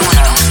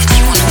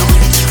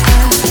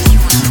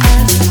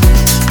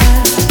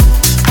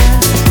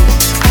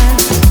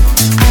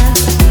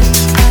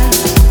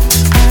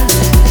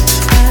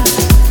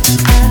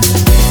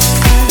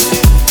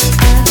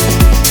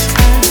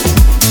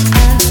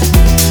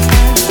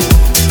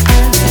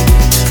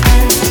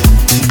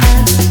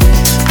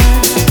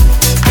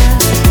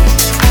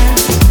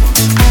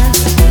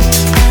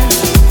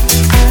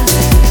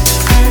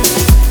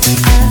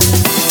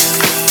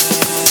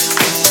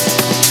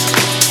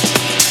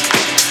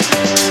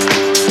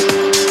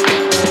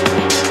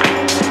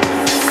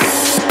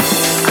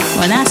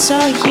 When I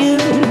saw you,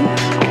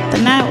 the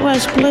night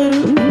was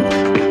blue.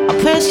 I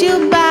passed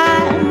you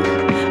by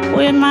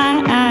with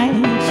my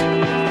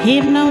eyes,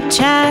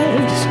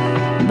 hypnotized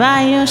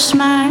by your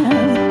smile,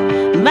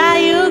 by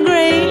your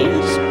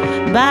grace,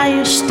 by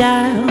your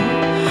style.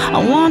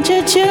 I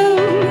wanted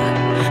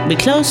to be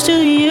close to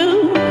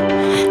you,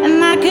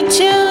 and I could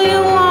tell you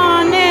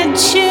wanted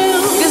to.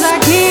 'Cause I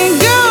can't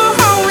go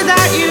home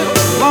without you,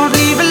 won't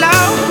leave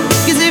alone.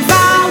 'Cause if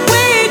I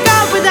wake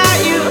up without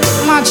you,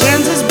 my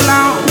chance is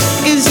blown.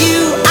 Is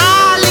you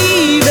are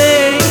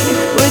leaving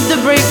with the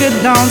break of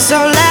dawn. So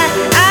let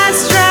us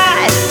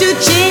try to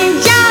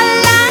change our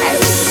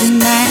lives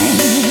tonight.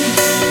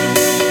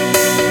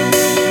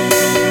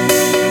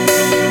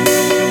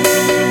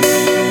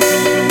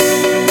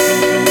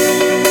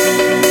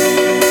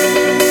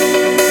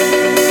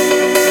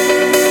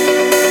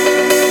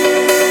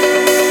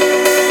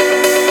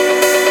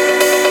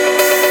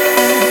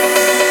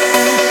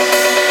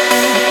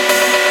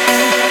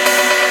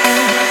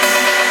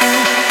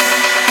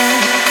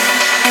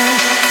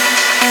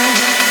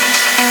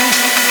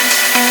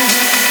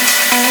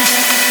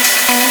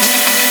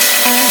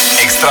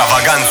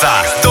 Extravaganza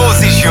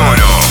 21.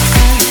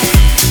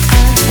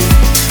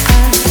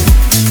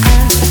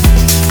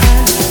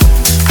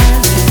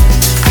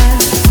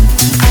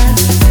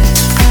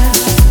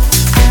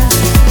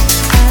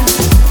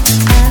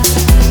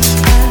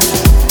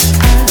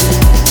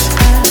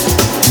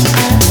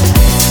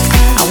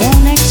 I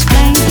won't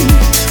explain,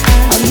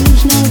 I'll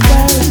use no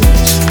words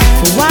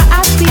for what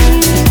I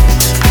feel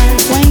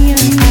when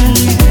you're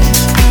near.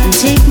 And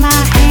take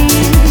my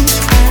hand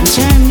and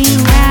turn me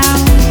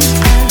round.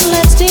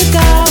 Let's take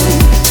off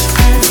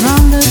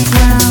from the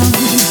ground.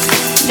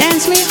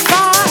 Dance me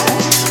far,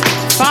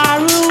 far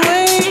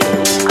away.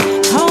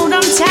 Hold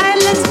on tight,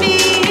 let's be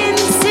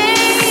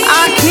insane.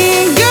 I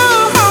can't go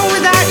home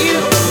without you,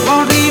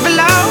 won't leave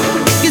alone.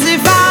 'Cause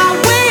if I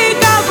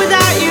wake up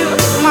without you,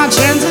 my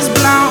chance is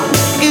blown.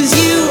 'Cause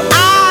you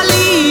are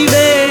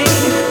leaving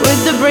with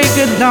the break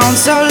of dawn.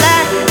 So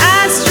let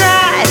us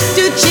try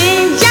to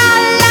change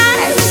our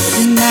lives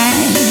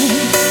tonight.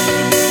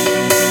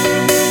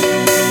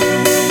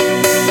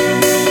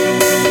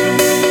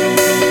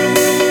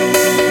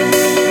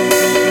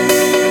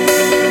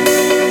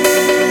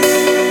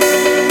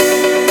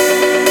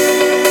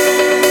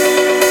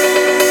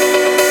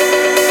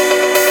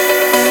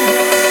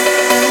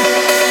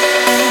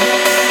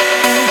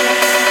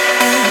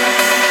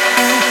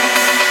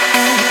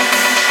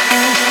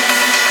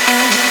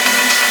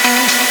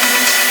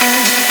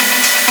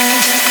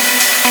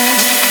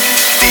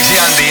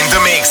 djandi in the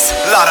mix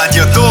la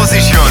Radio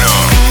 21.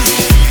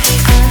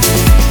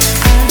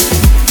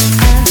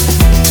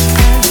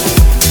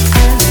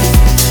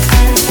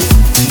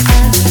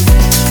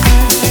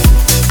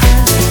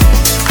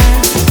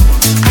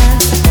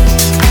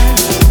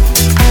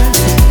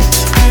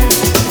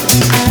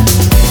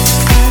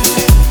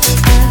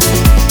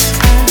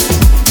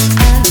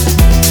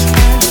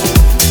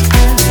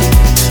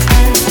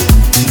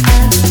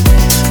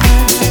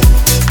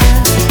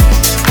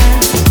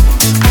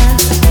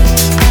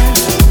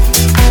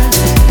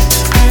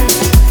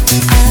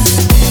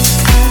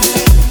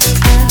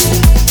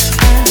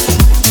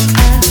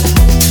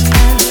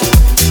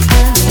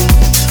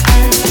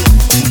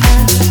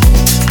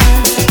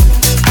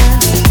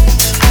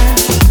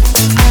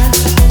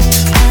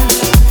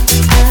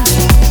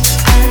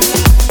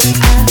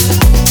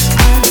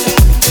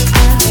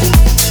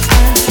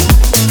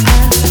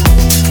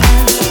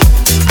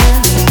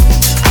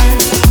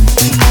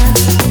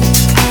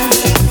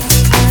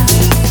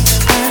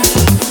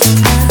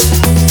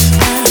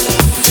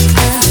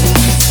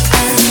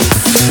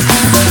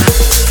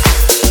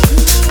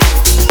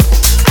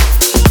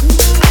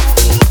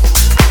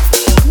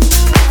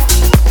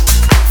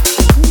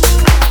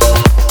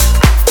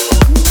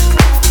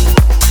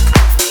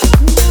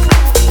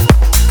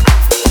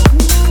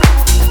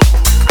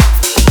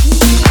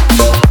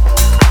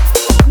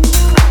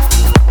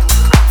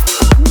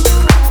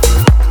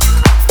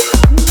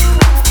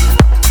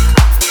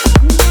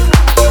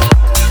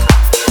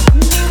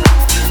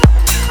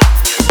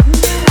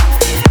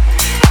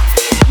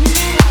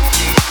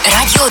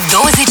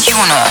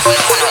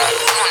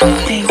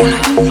 Radio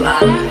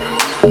 21.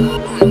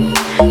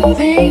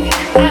 Think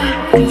I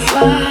can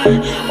fly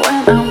when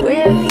I'm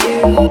with you.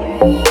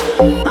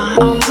 My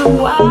arms are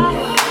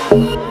wide,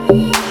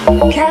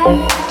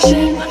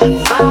 catching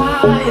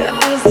fire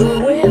as the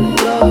wind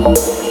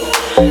blows.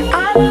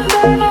 I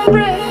never know.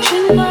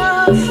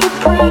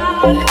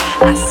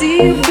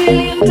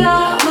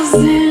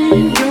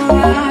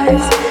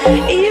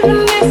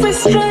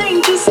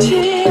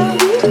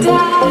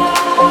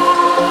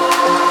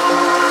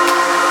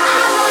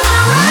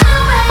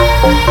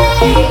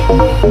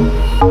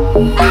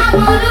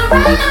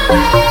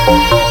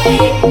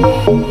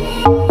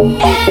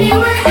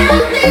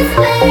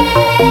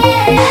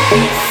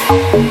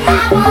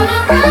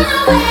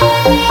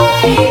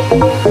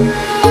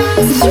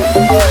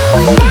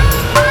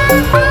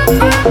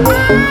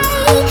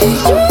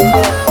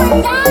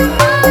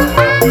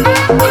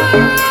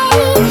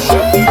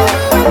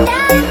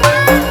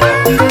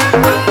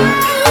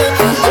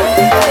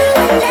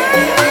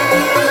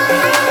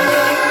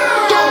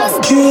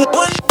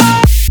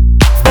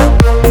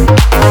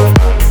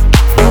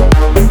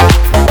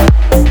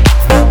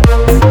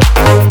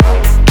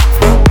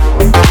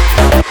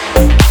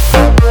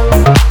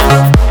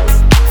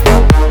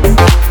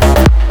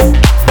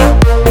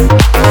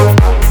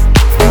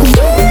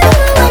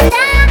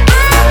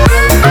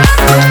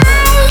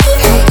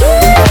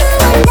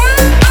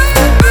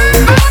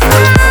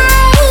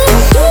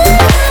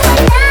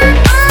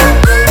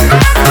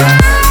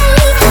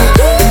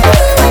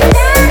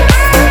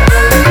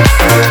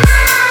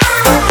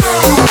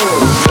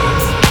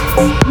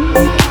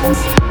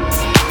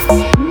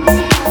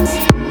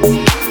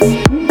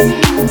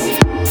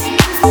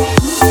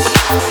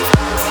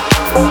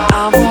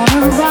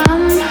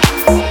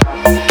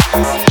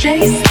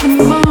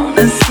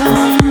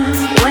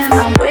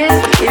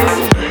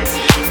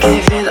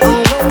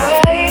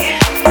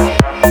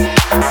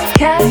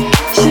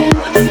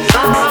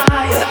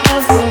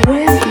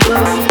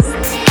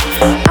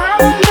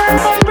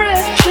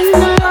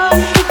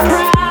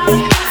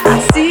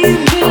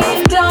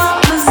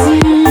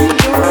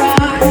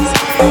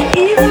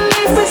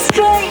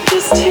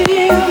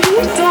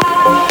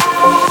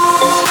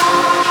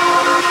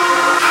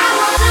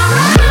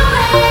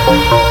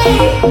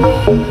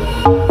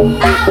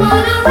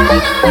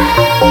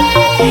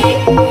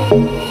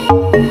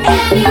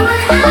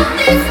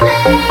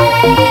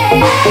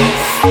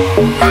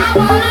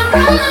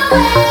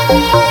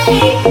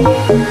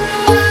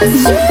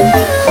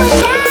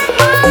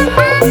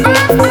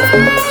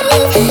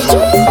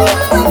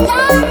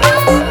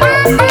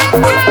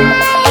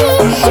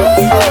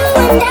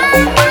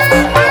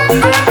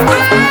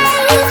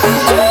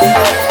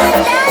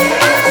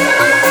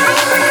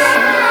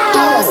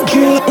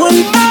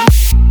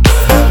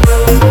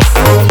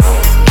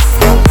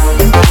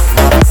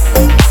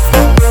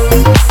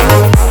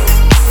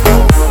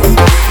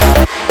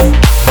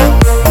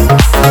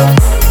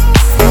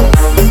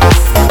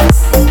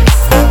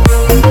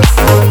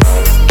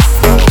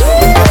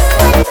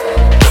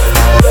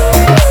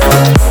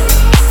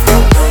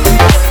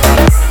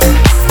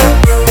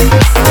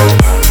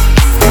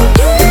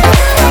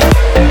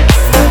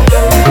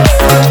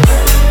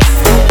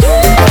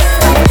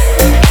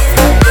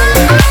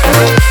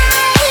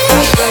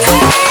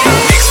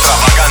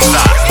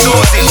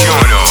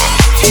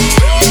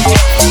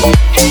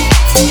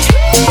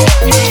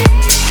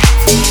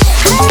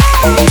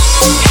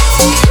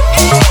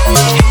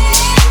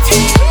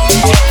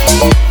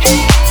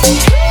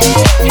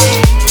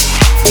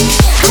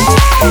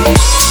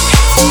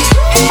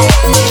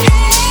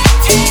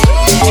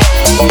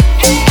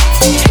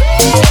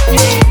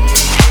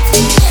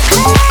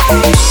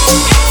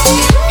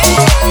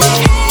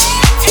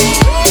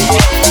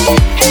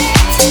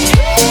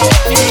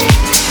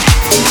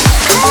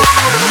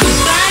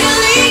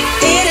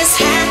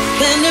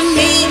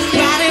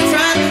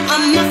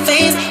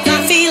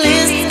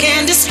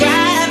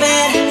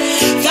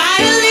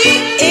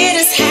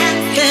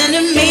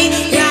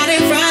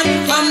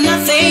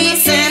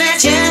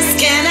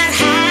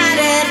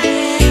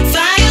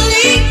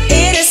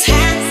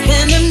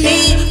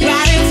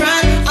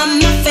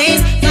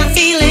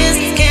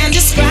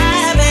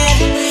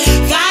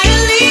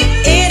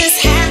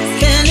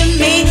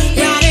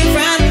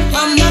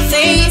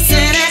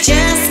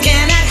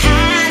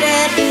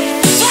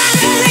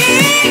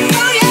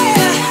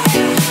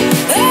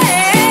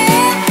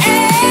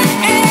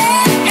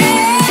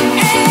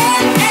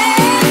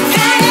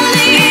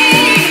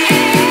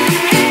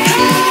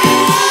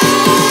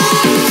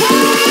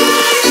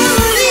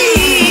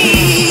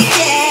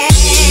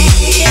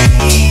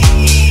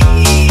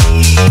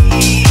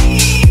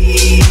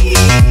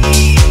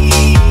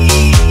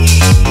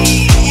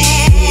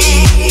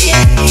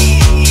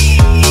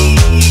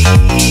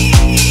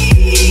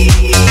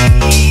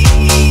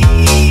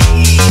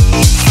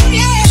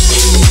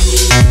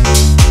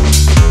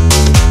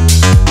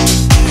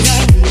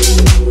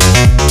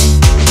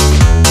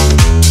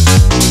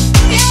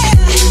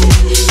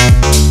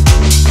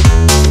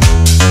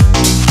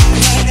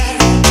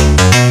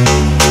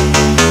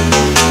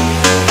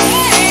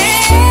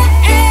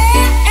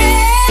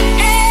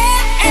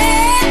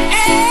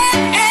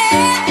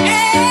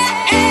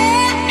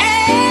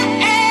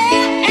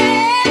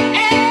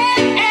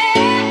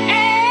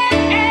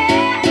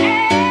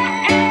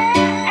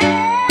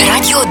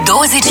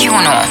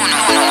 21.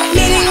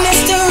 Meeting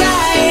Mr.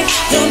 Right,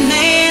 the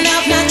man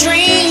of my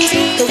dreams,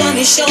 the one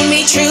You show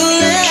me true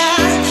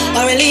love,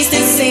 or at least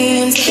it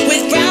seems.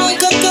 With brown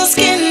cocoa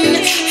skin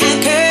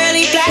and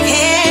curly black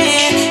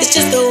hair, it's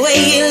just the way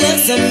he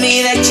looks at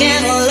me, that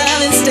gentle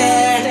loving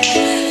stare.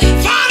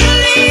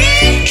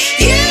 Finally,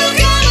 you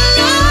come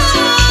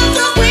along.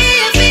 The way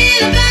I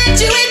feel about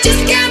you, it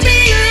just can't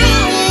be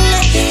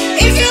wrong.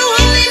 If you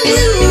only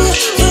knew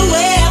the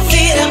way I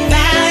feel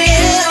about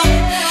you,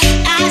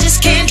 I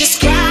just can't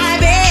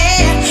describe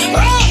it.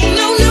 Oh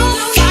no, no,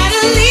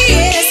 finally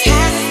it has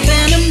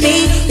happened to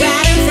me,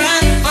 right in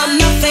front of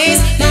my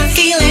face. My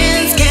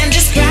feelings can't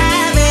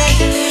describe it.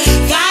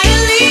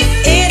 Finally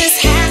it has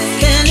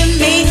happened to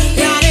me,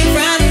 right in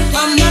front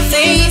of my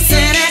face,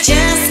 and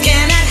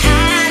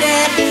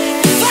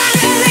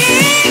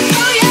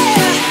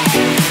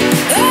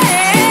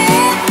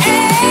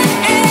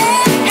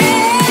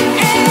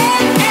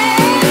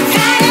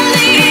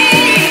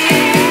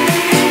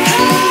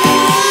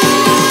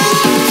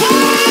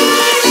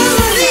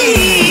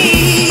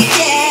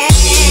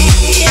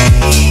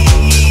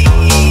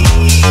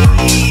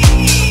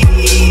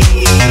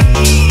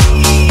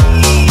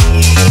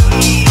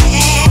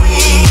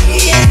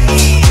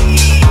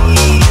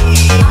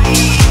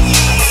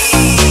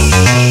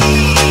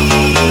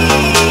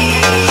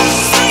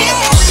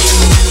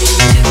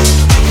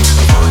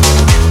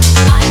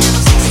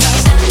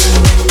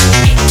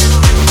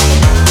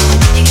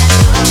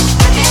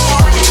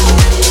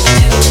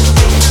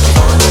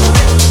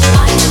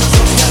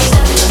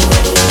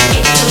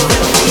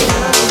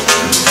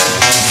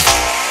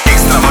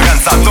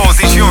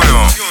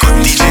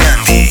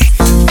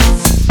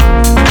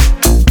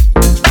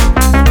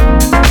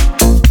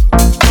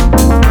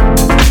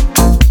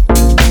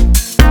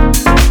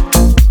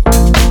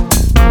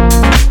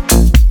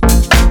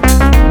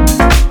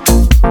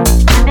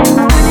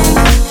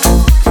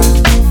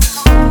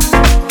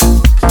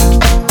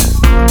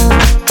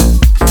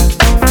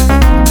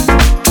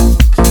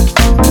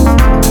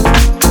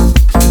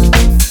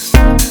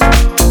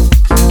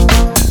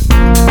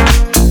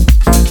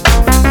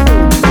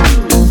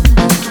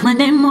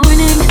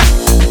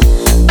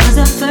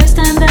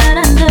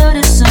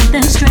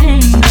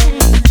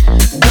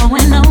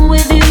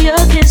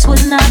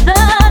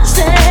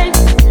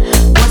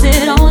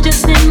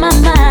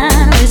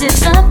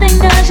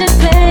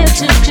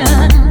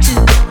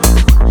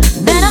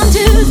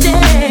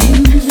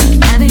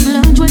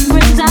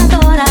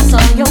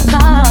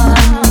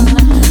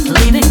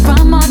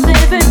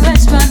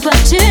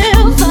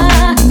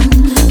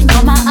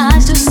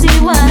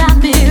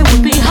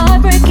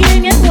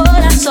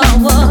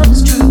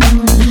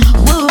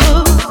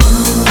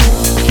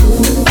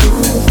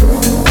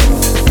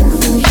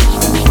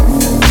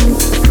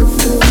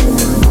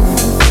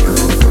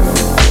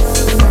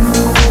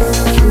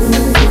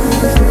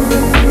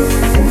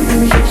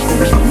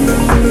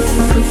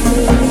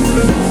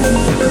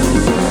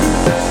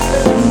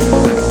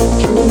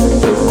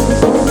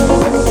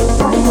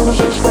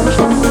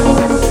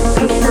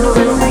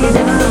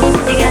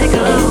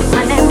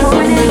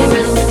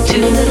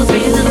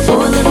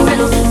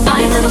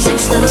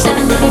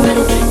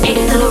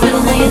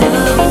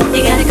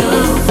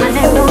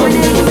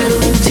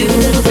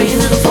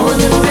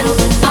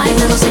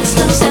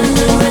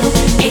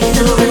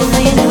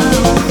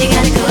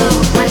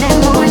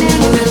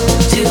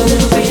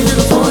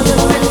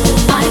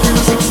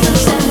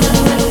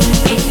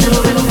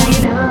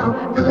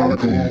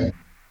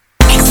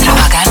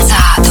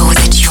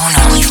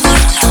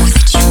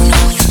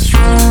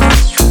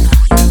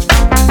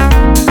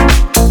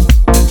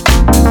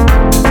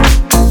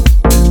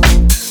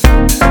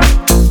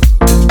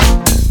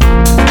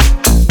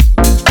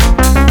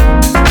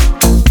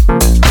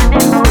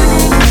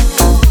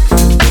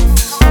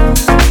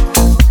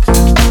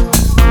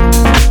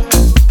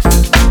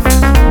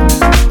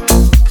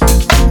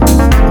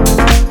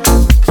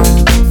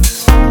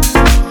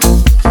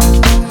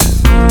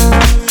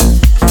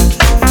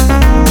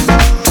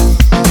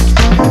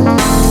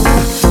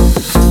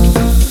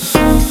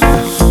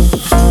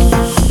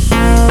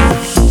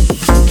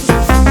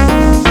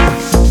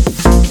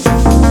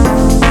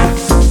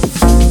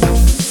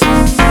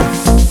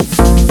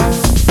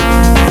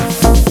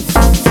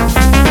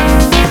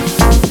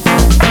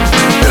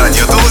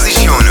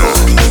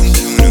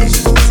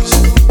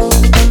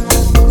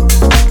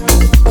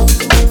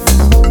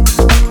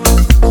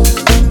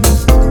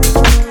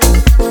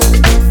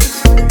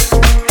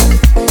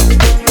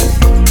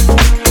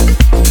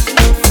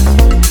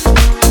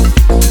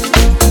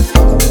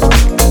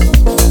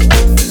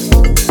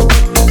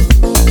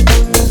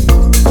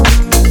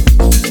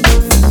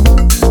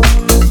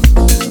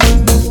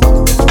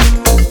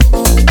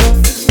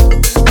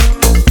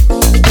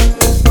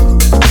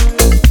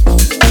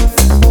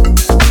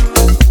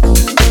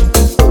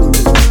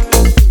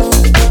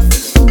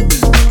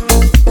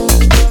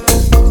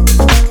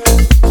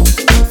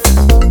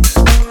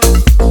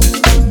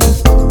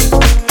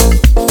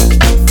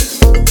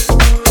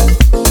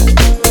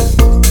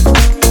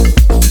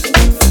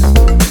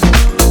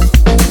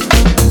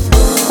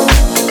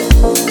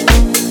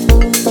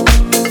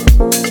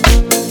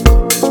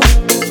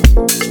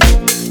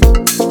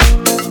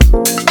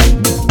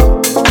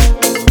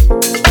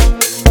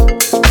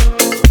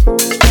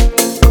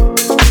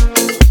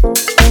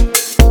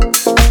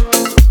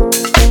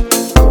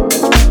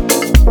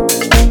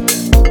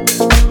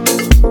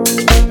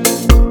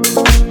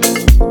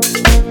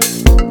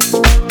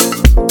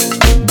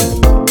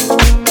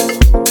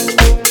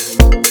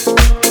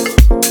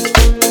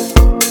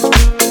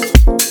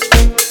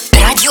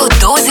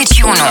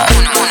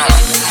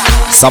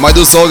S-a mai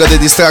dus o oră de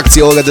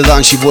distracție, o oră de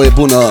dans și voie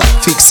bună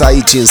fix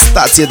aici în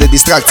stație de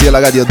distracție la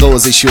Radio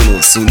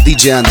 21. Sunt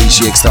DJ ANDI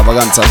și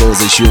Extravaganța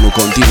 21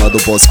 continuă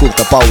după o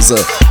scurtă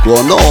pauză cu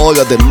o nouă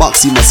oră de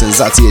maximă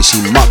senzație și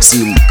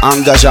maxim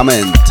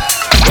angajament.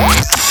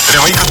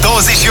 Rămâi cu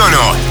 21.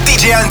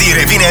 DJ ANDI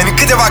revine în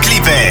câteva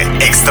clipe.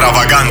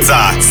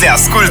 Extravaganța se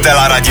ascultă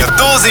la Radio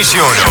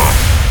 21.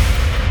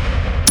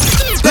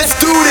 Let's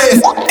do this!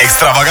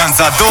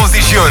 Extravaganța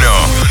 21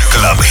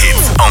 Club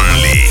Hits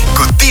Only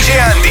cu DJ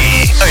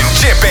ANDI.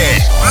 Începe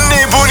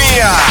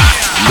nebunia!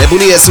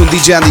 Nebunie, sunt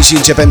DJ ANDI și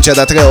începem cea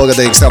de-a treia oră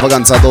de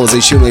Extravaganța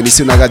 21,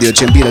 emisiunea radio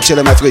ce îmbină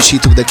cele mai fresh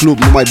hit-uri de club,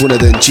 numai bune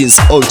de încins,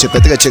 orice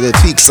petrecere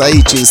fix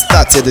aici în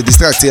stație de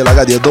distracție la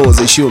Radio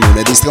 21.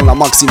 Ne distrăm la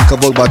maxim că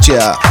vorba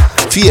aceea,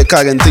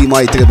 fiecare 1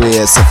 mai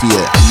trebuie să fie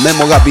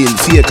memorabil,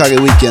 fiecare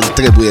weekend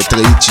trebuie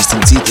trăit și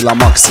simțit la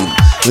maxim.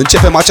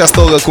 Începem această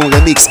oră cu un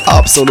remix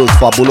absolut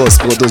fabulos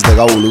produs de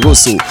Raul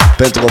Rusu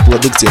pentru o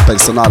producție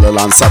personală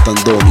lansată în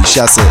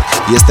 2006.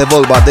 Este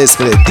vorba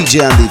despre DJ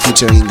ANDI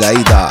featuring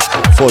Aida,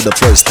 For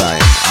the First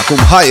Time. Acum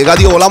hai,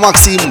 radio la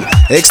maxim,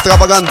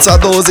 Extravaganța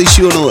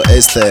 21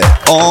 este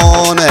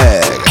on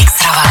air.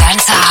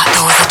 Extravaganța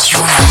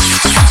 21.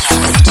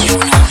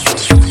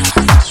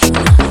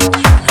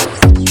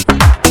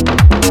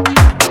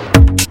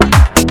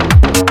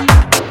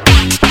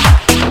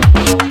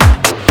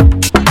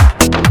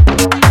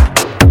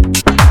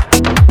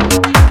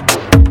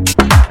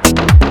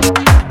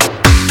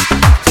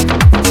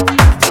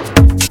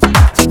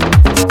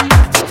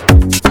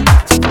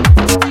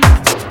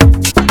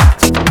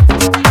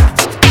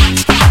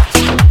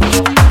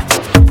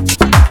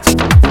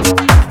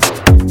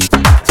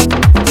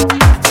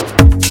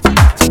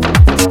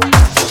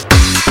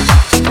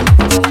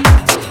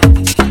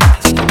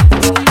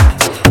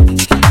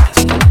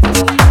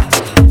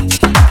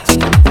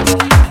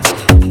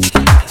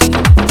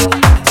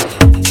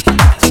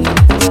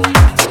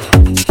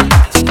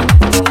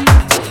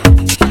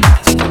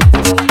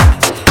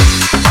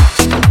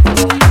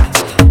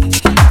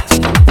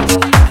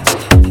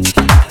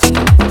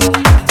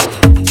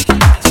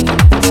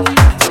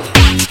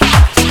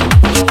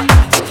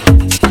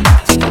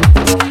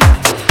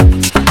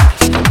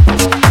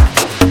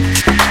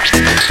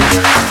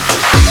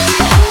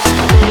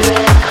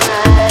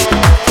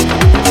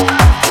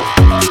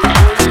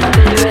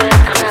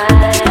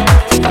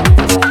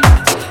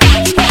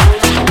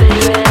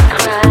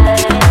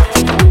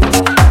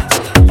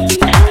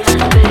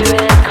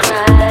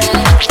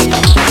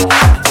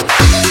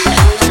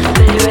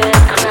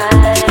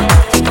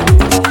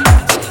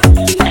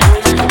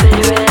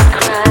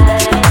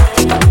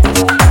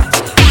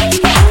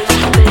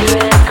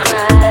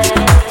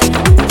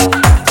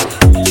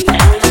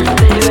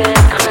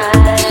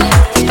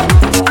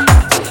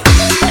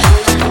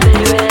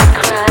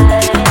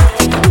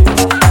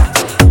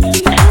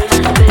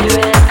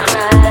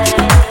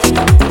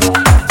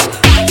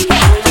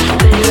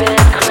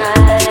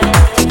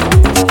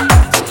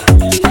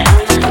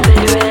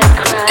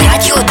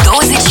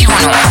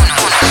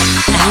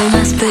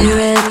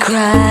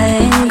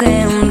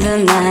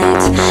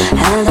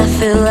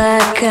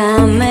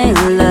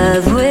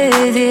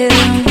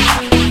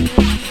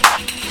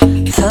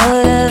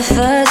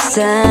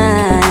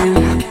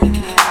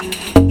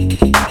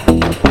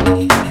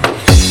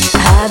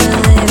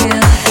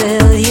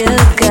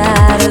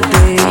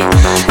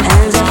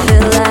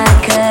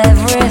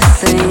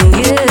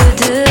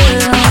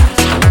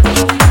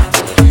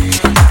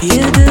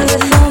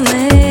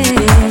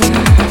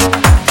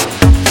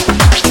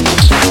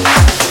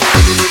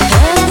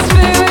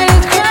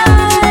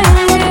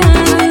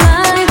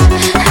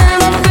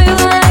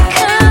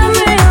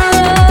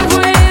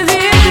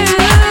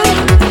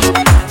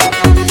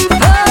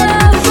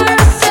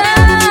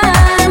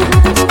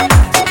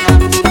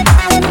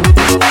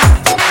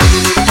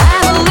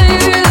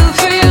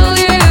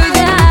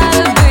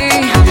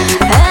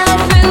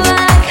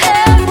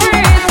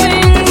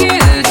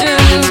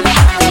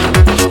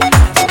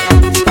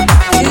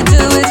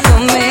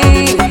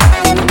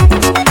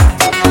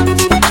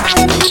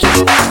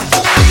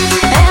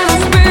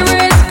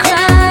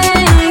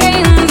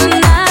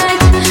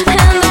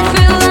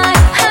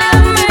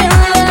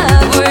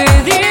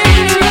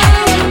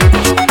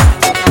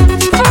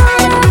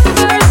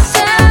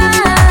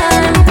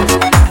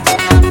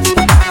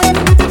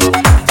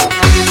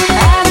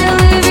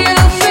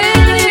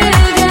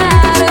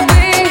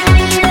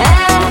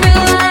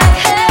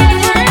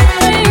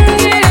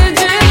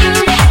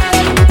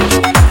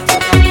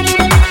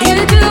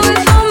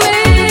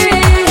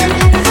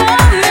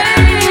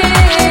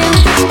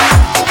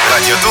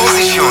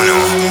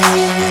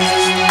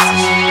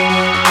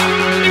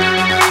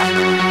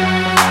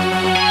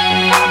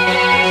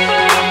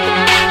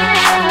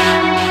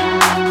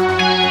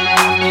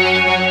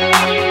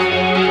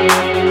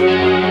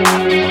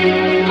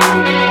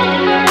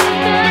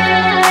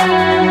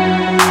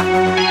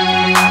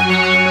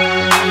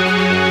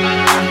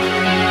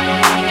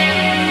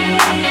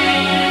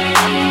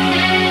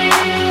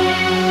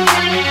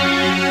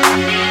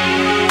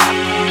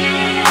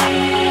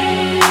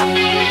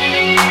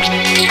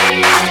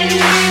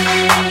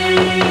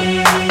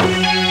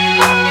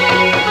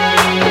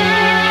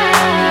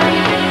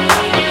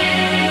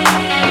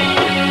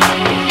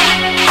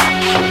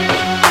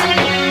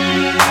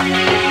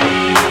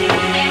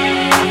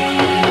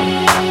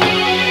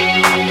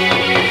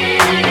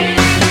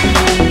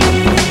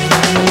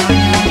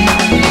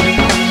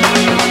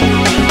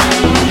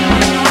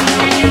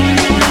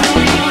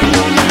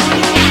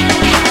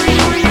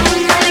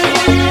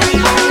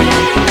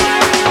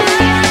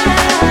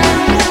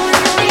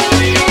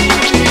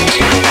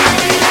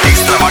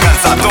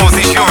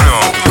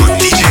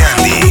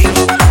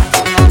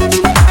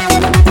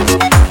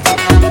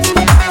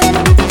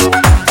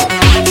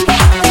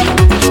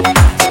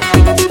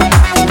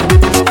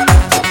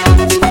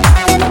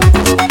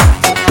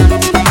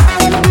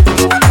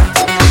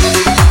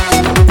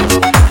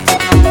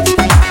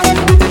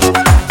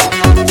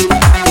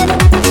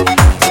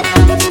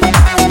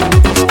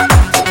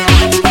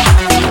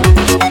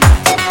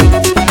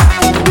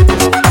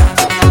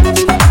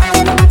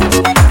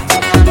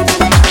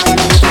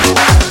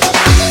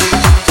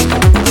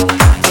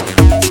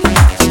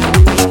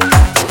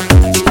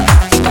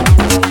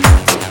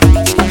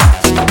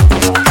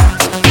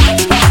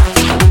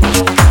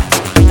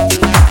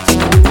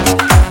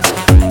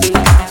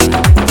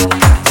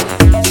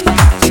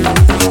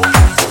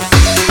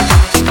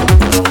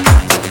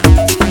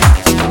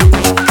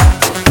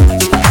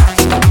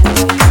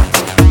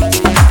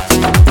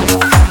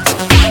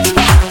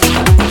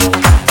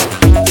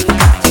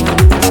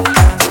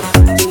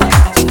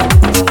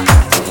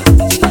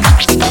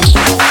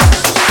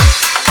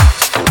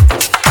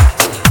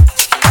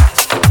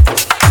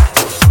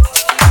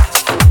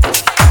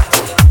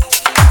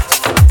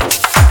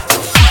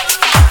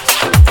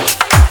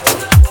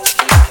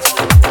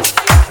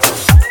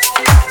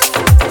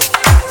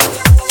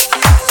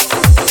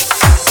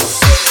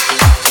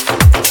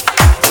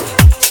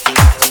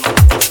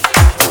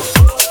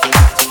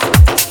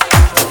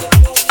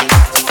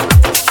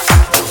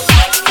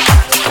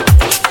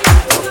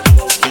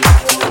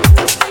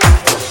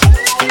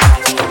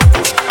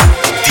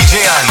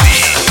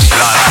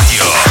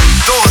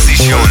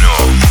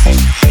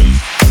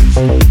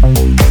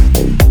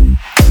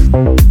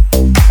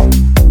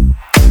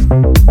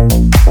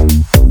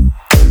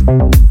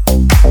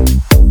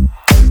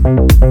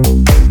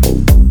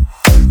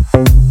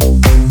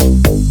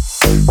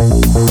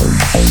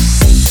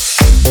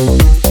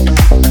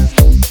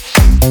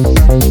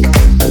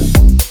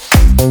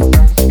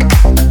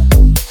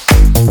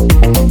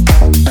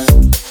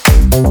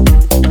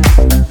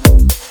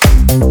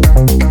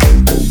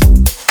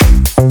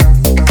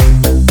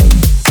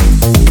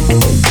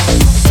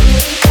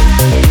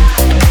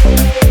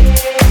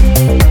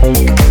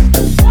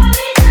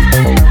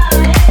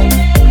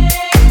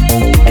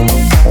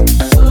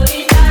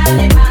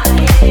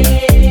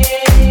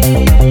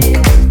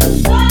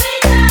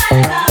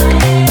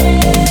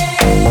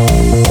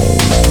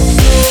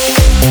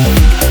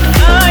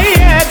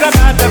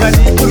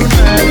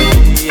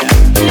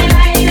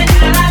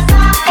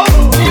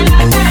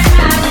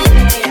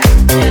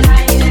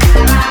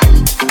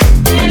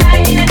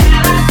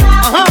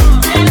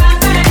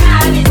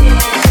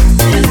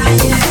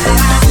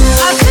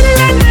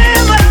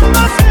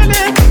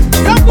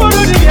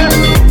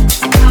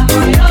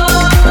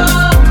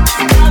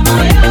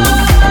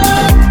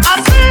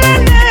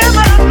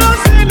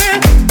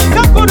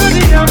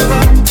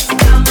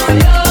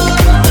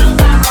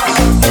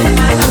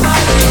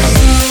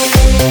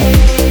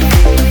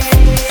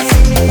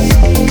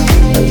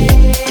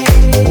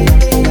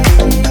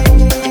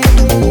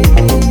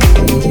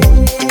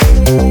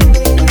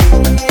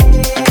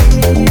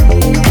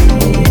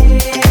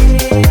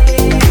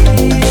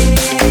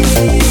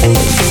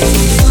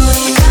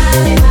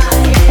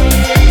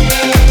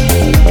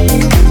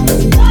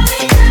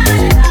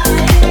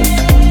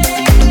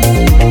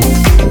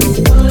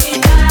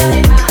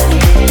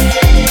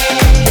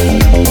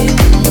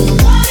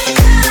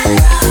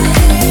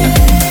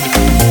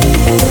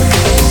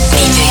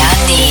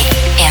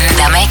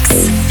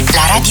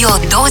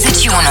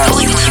 21.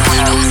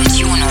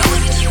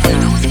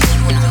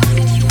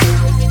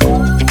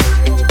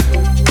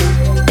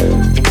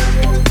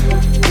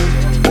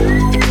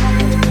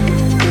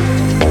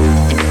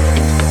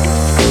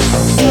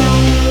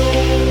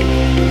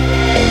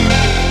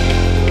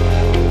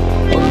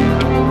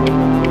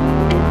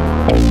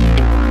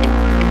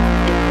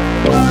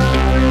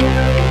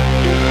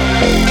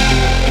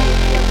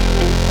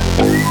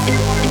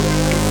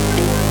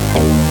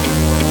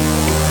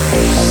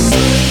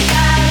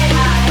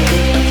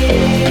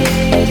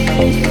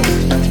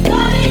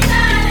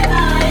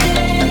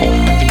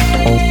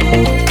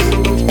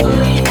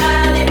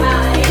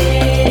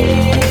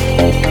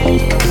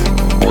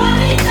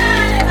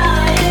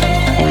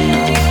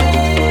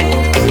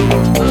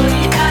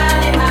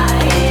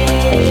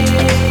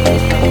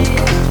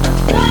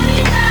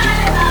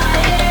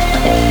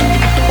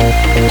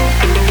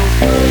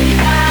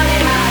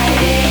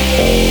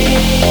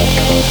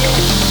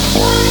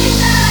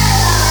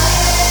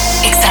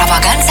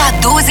 Extravaganța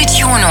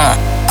 21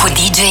 cu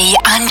DJ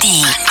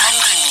ANDI.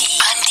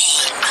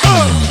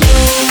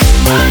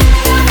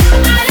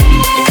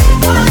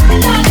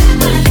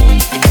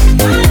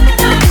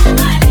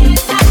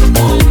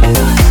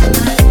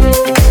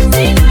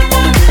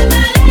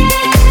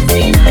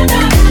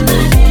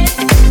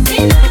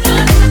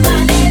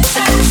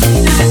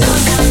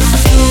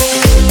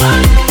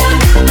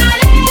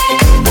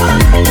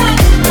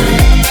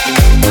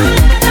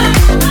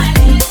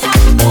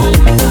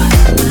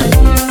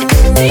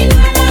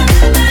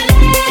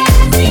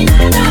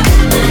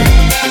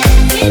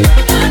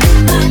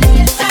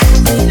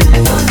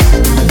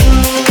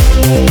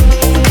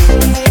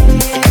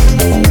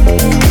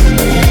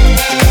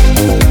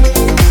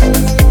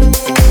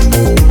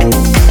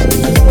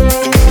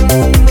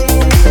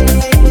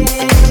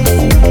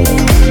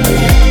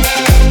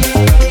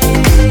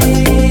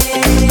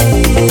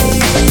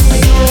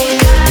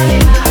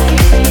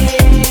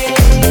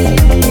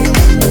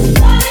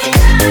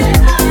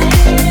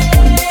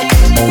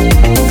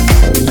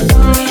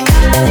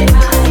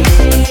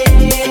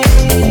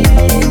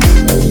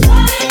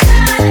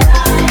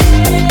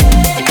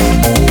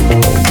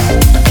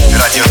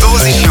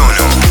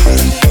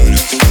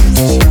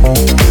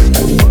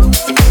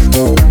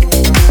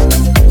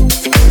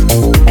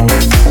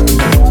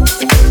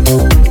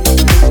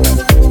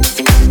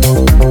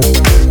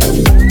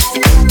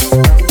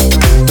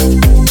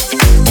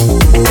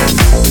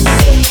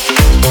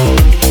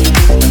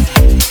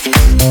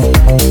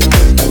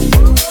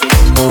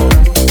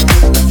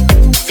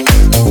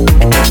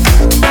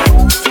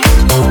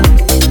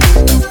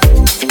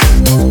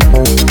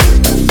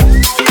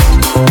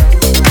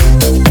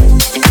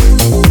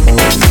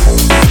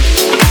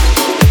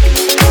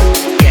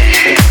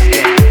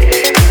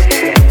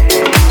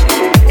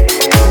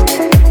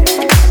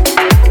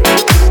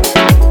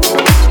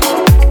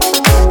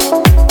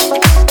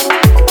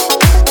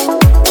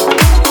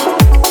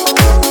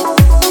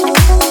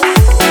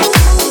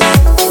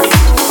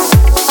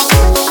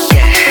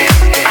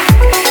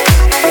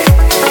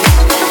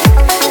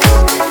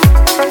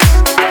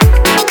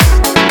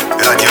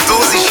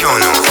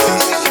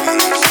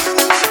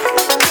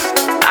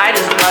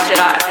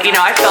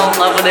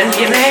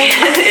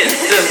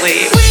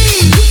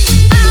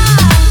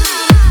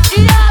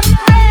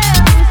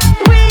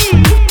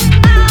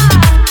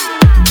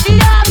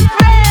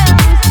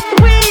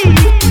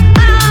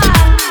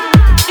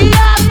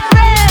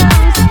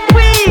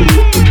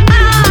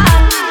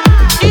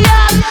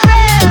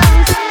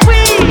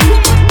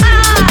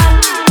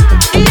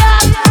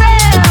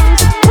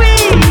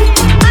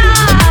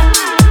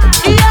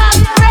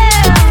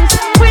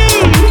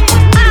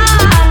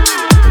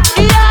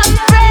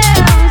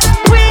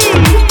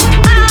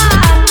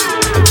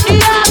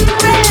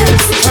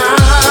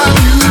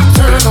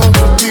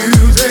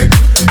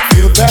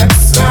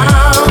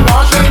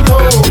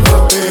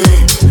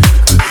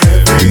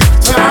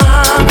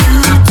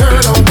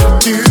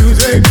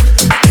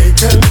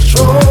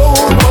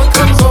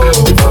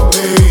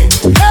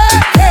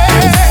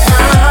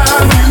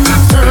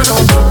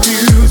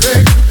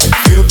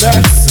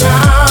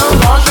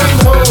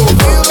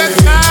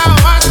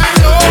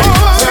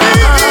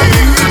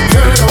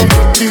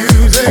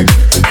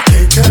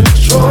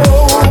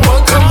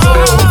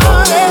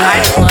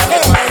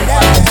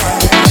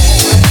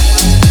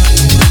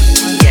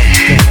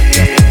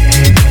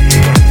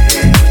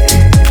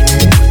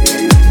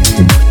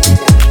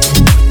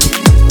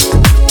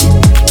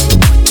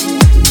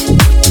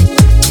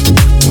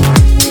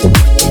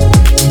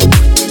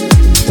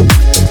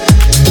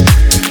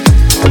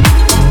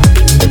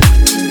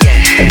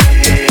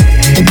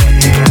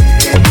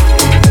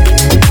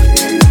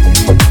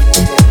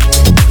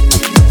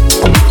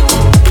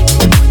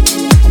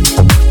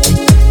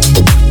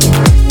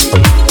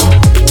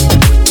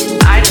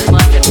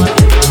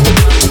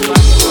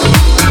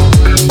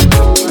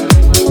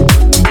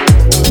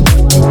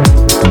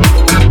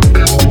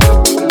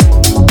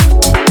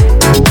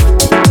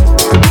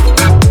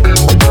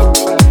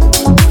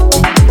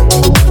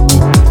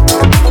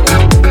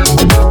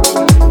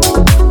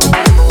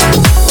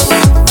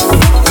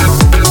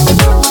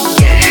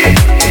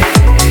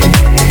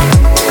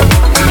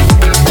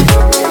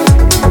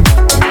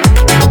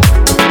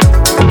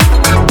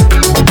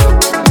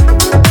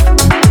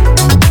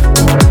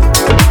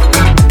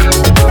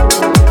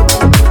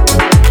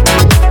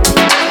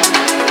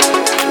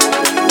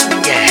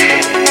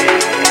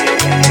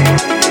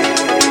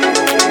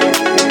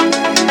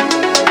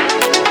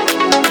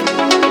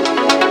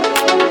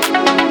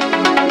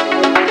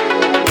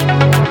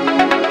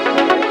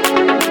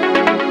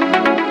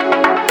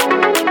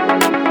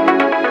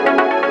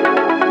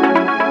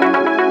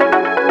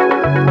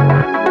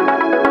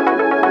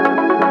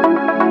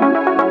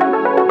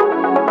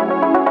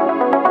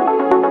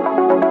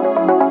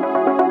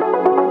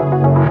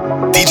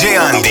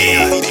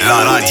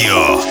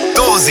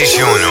 21.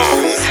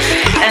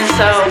 And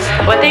so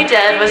what they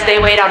did was they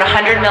weighed out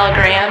 100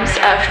 milligrams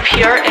of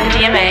pure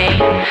MDMA,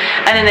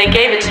 and then they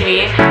gave it to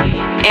me.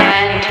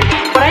 And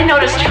what I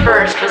noticed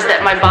first was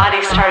that my body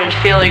started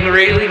feeling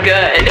really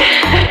good.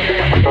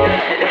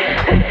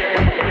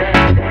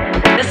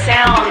 The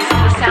sounds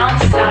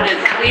sounded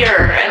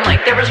clearer, and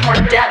like there was more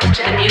depth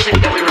to the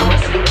music that we were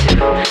listening to.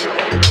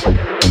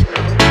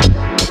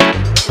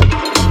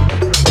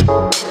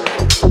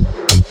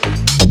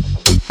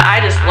 I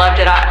just loved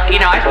it.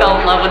 I fell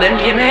in love with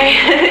MDMA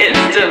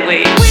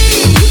instantly.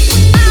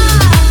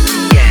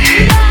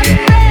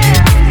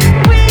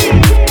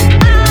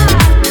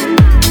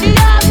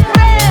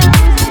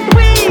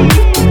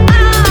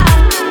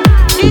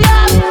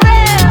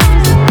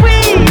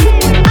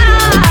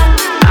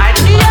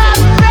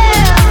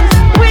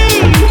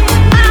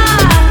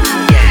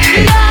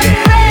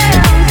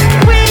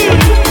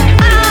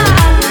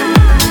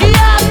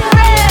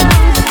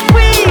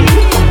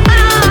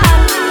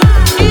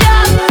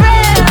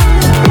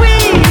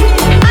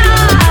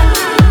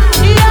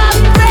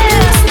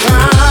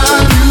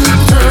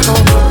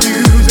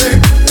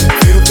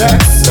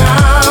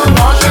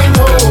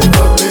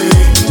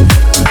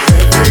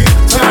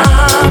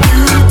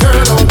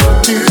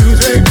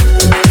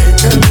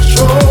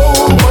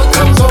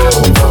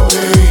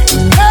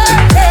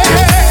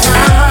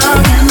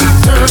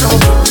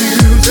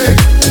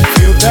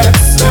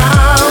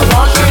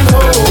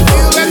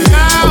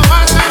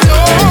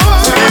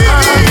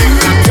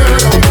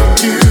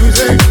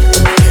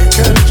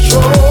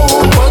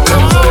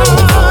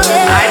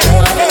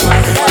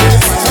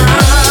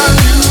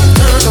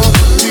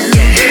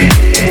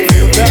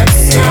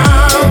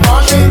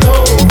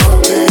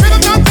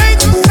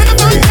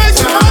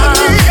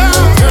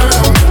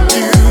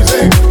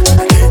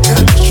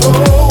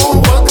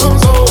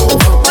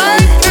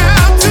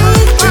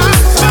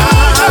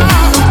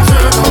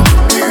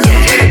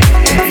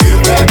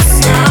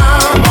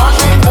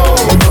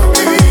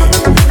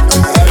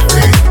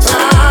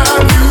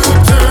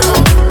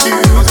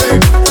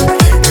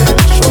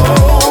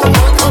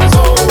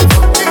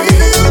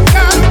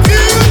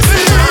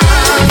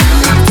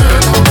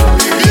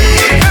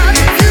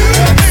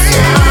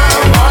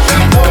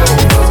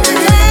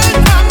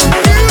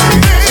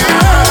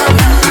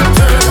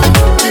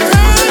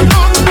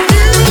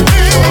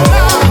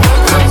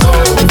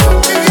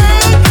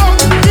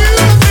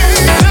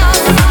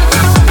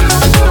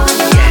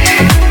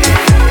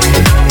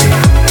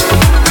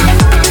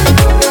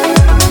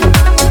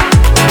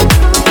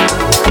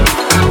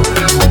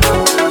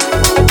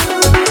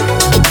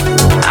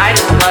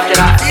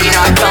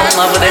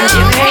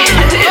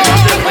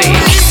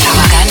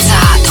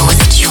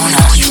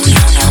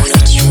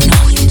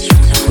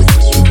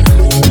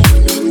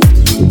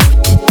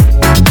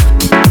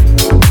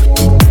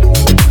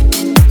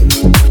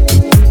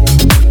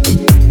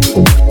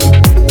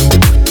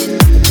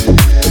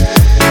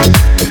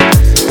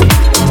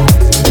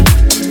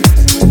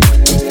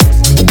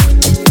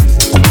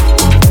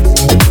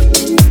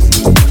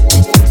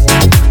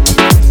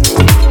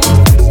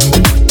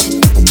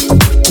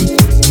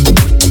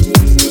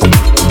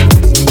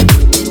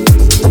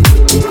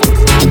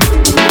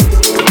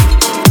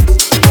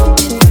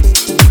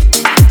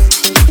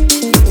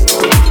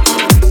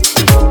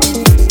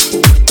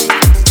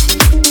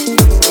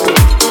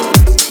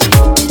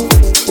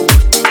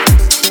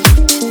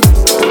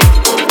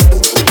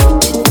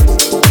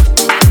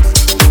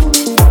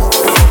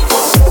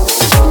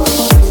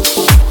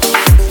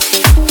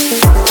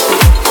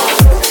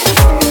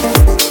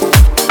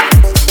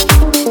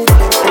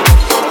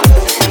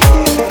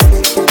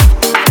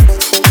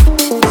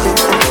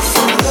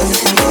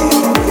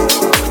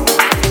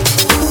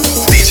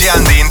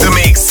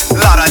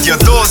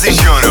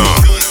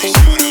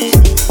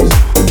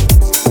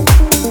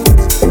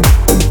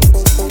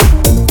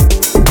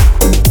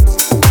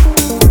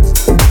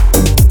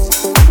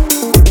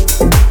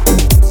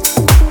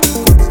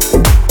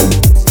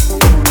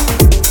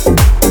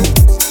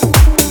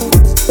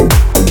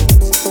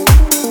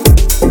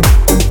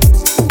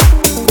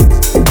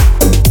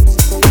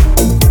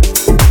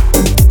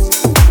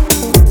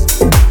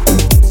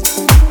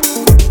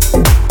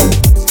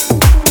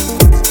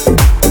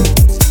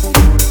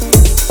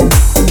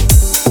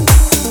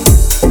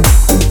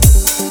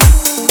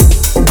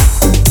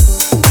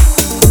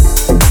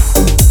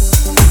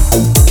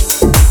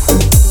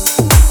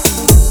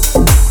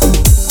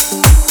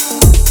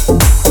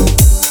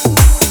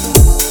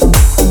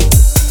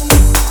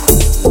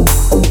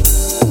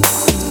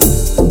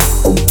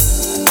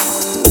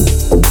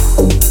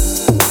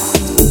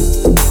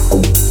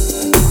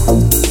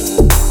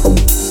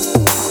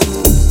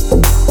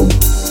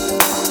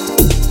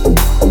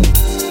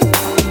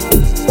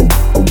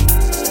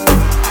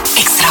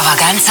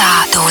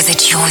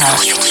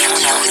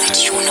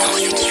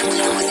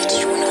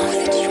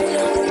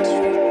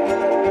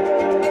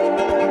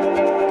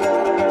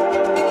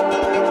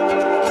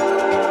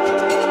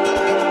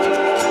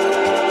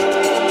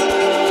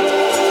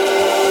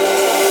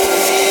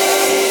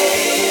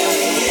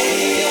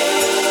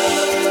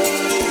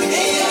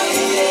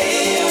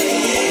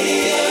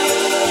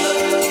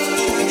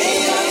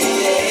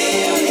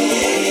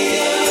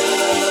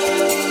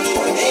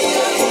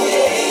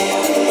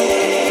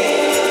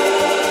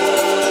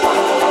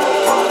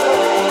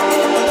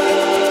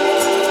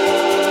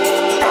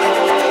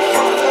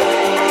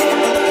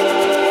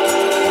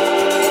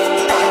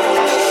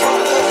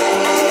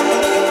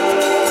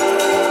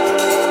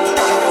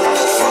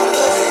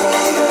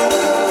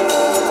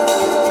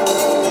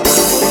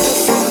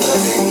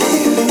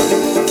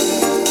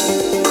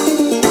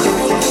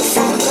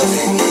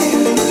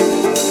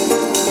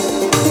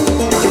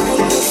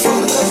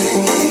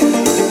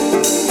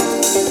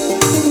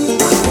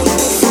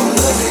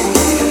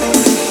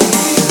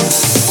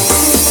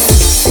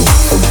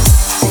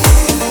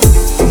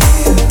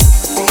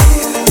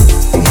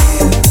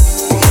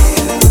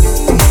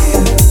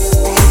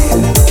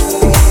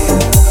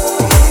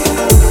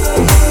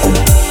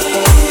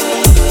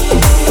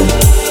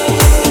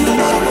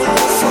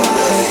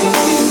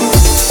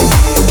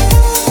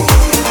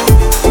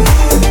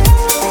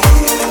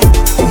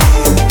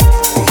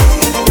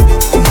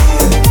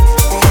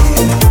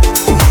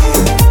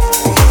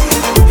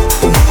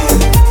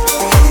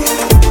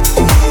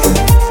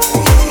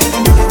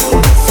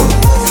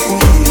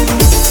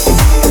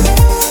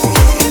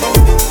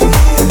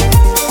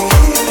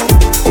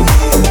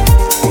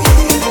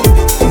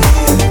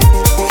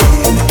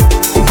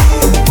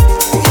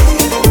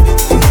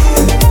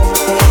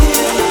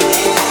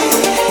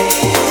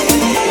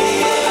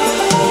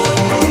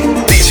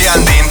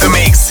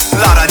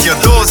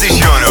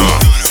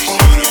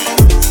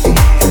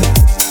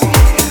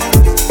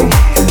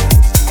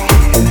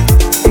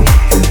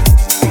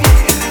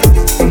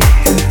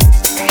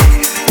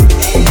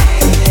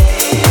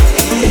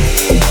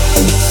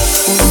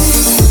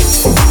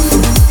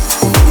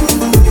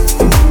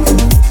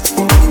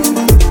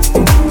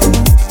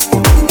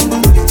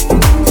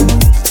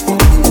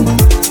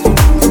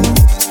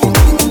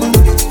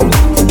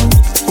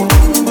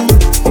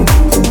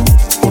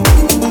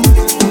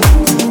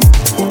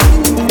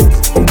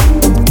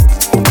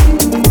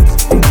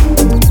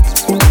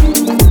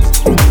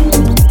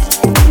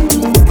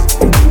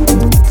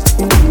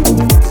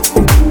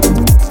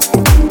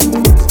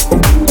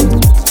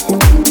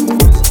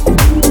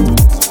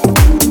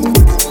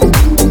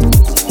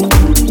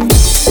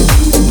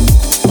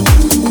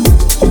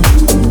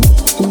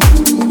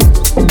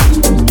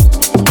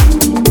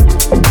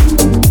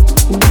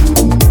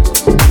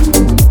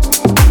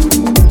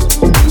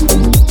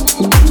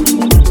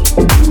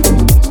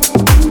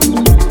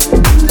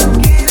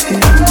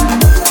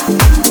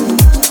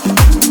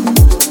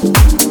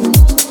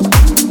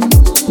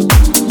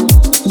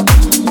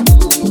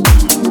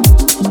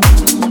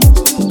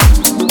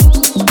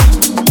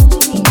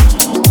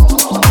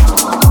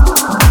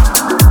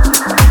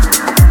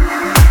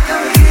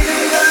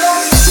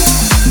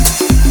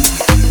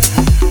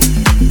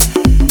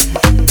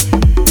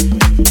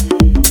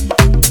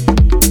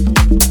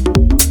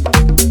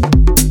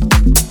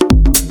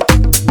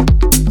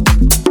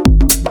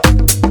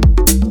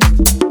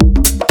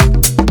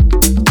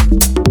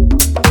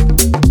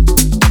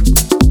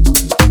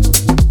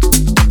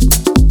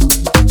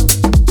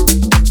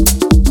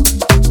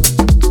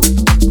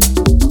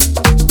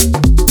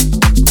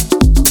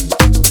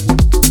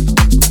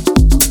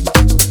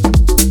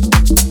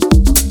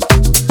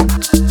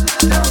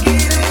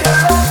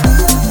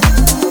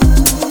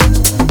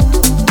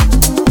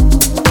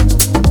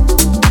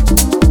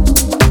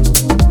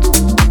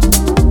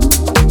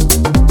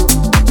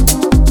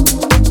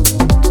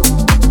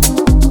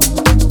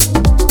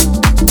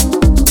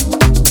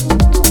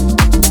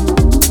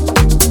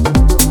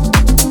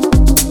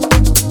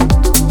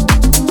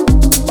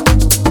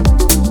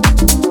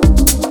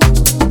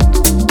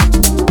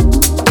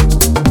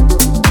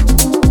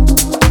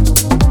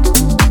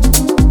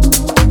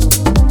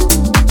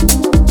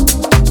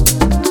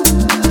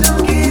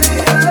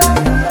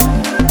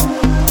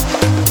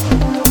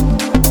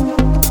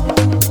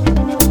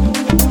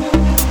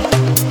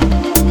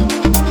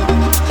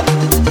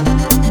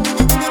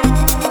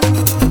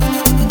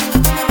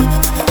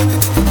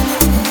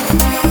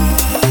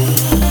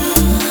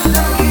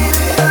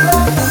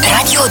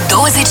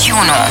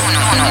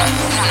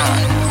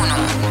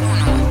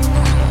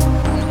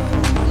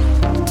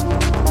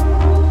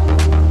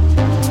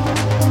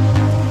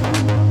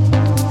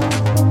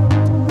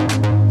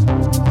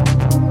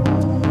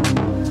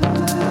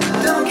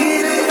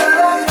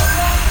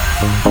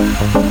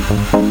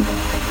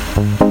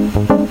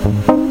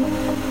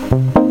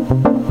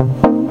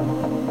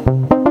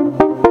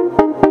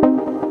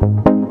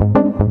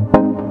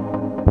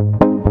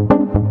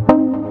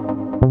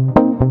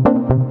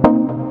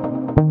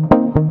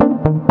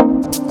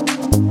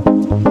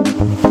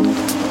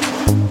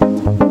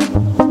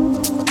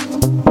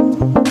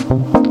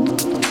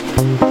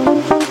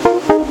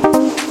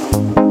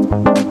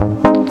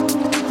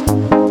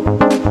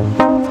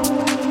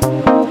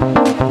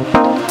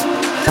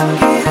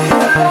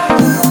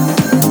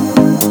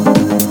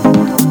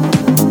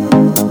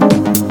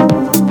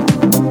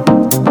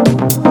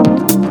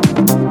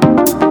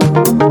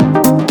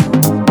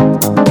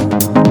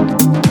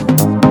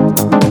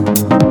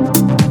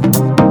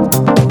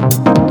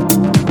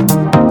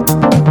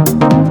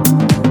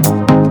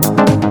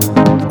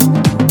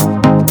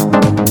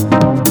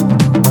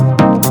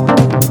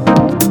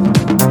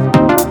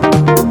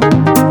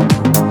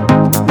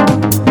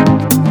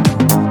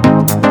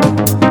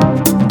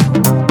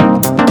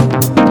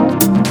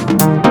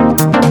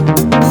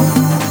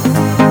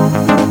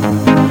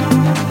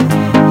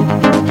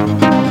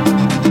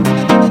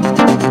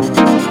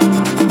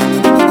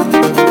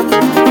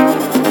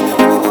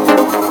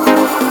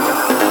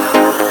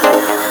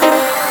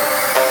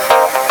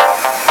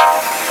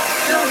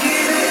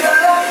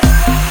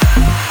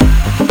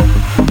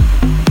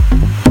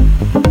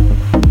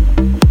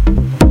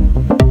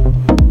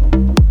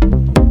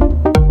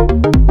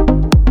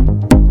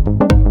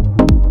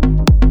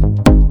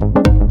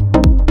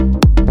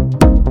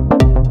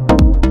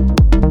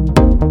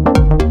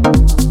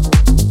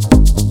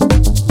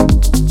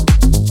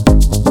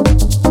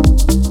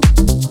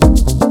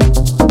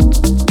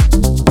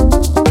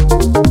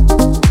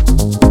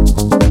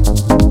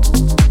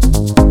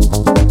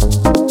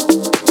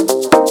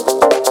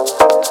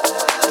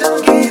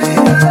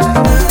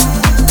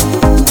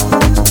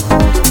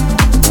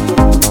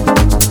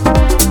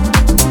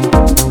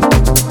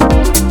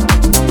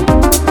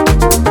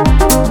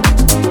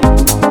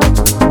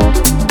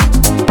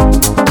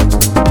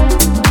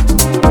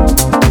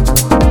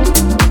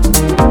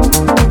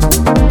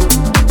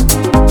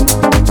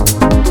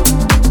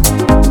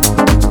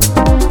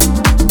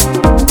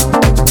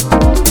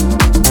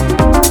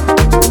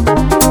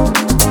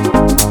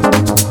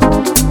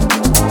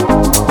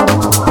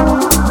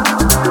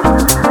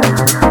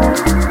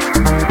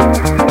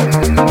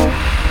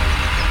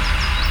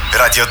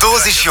 Radio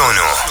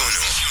 21.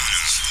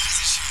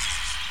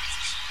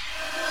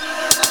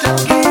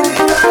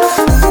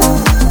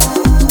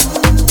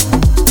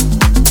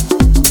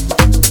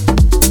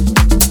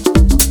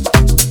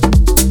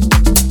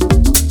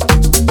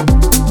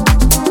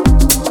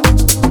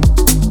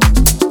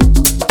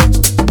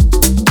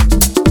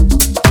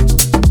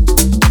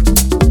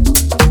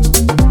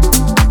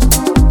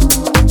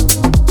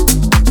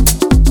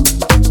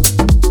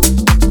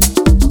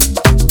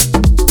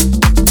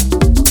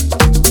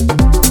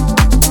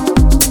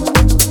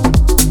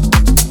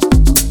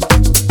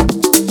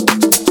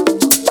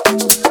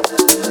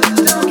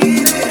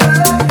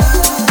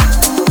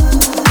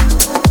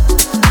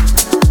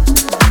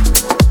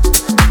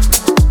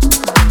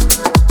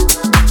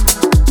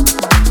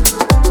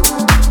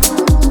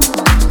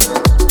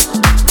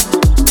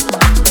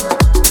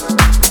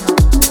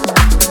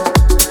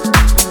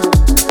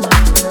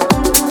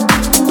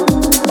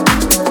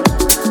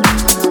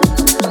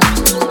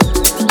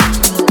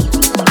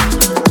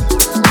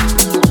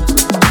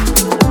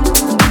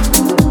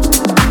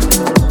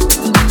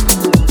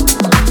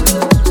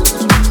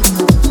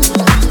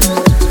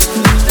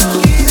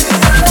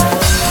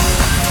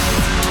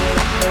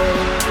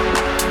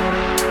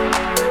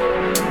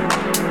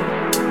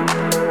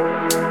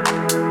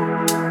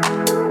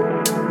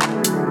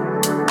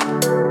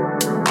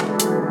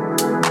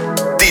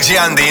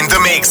 ANDI in the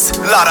mix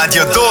la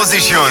Radio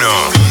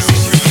 21.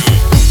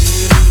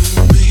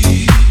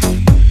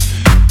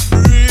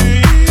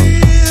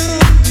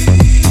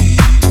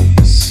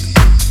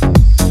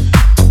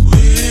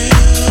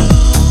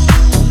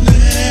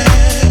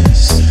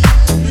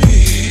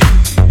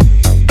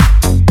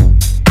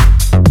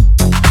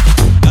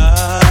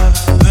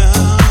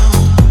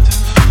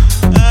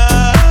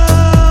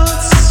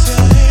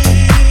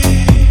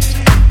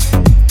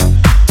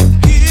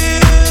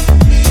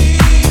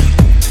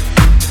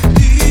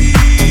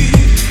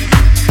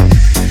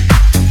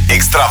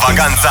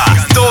 Extravaganza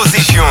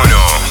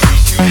 21.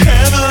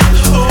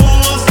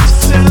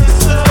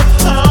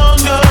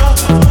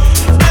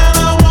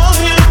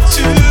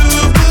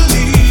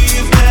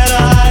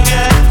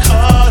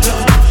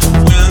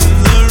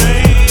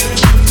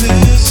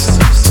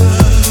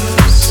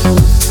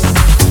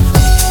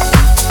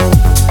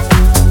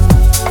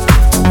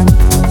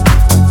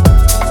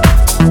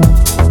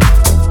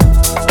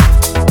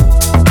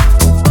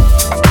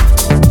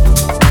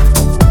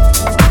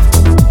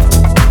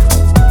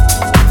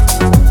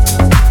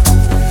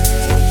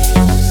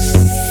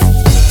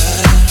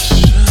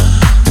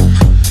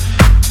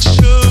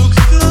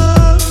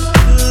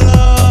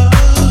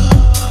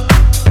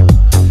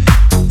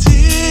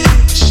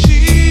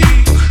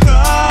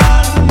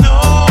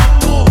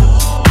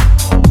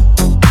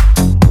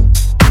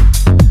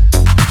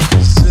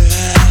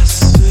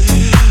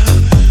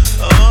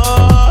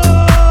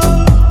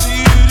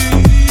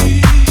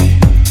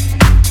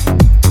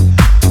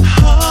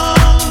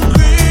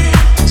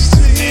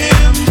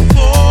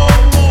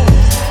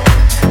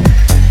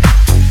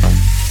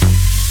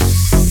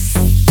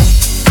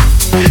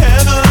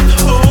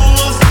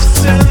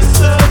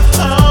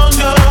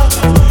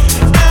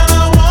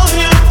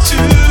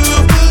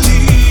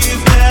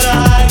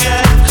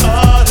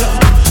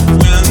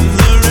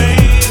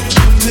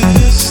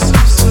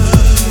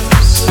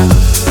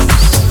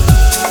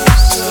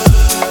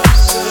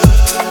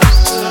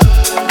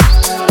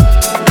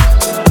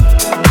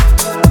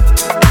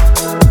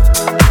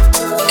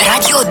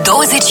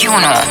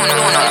 21.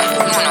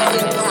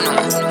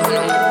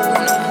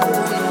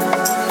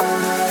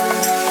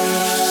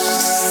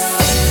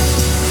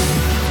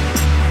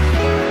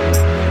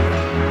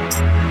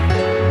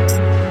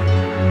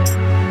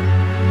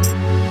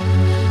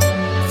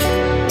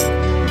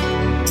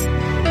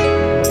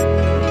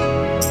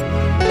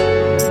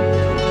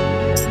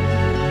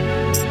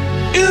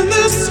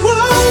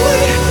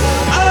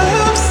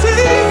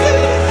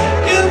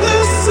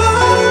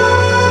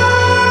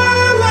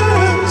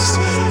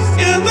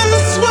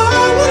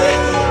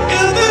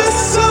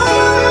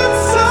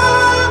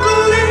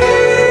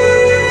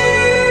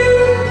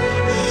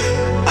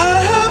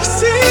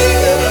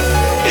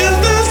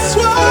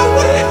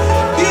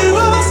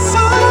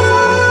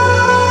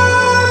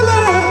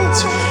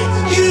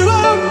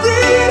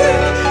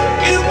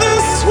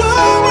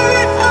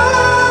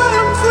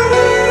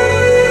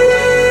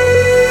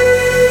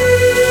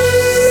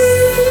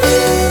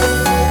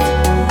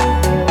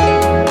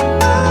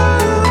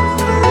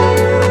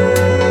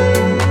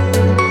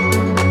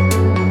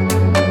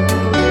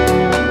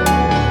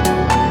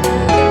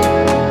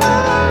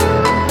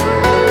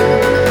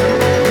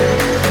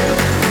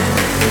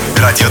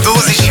 Radio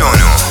 21.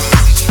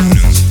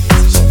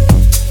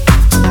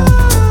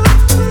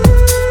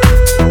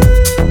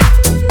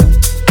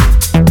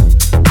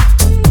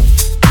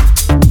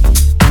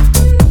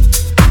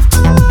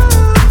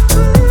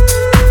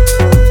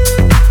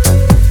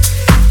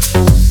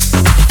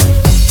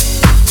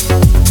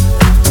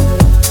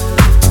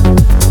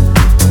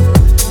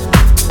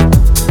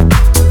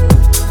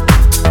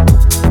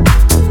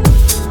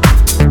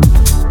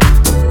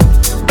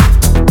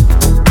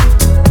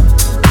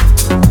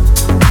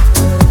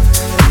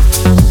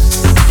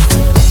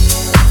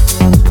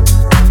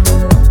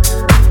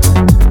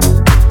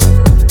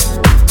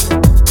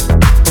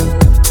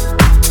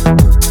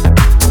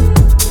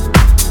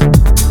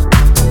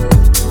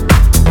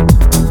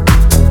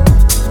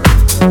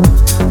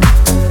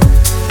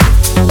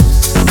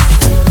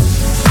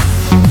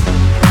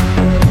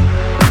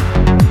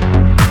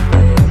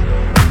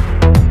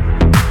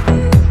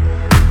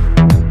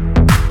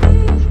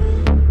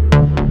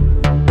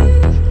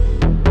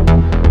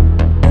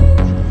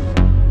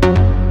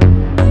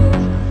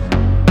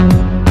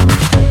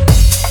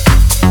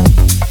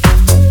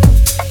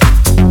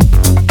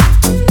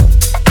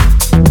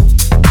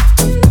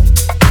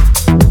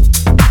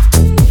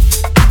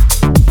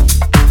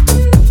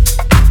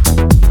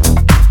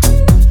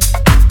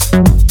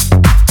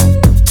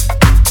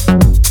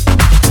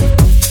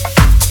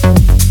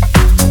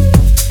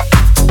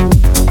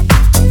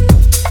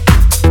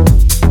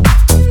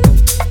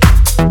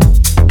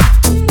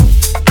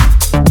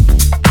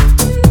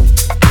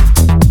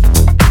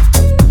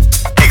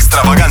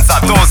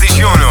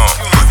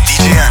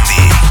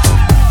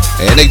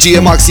 Energie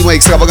maximă,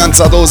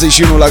 Extravaganța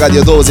 21 la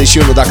Radio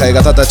 21. Dacă ai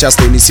ratat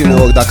această emisiune,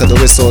 ori dacă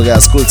dorești să o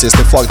reasculti,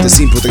 este foarte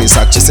simplu, trebuie să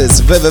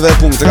accesezi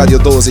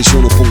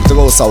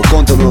www.radio21.ro sau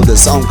contul meu de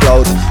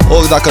SoundCloud,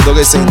 ori dacă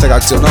dorești să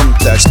interacționăm,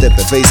 te aștept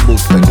pe Facebook,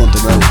 pe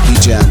contul meu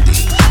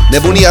djandi.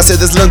 Nebunia se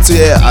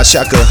dezlănțuie, așa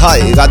că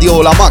hai,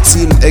 radio la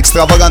maxim,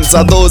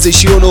 Extravaganța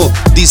 21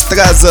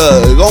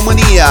 distrează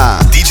România.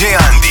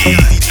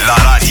 djandi la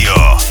Radio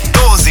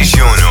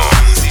 21.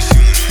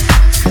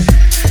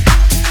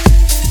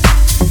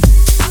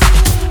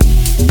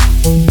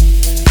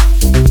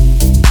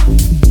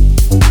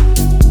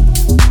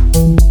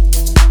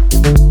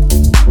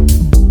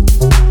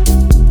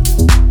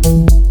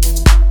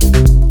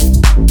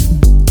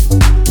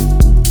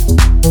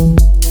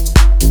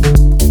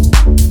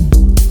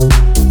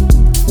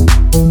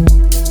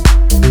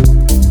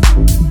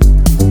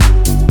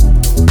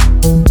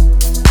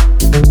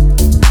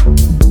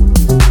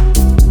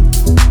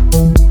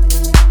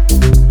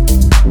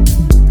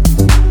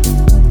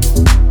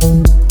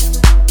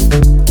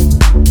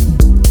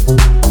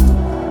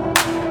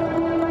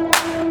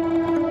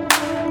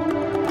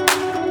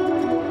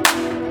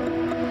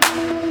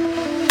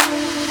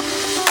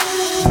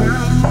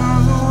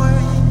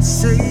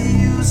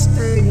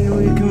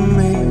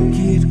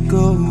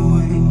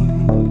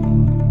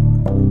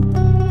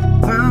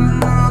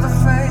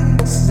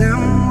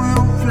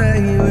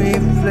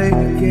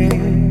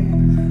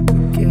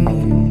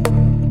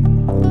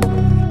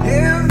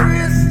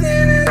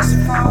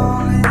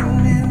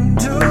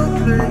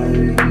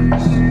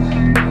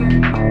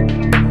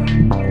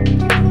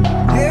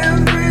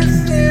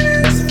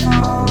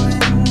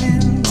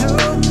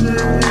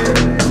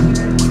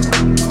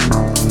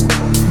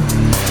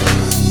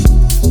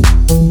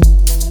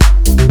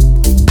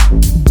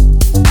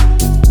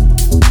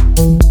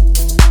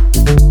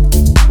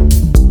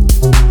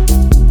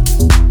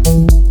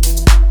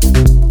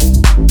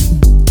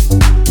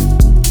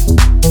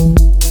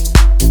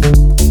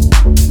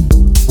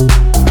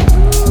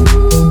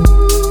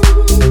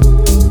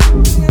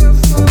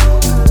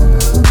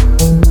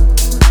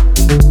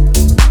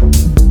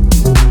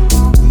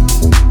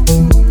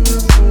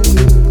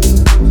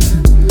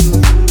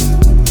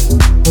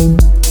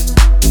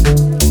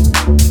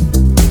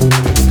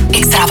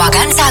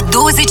 Extravaganța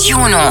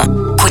 21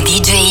 cu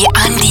DJ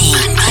ANDI.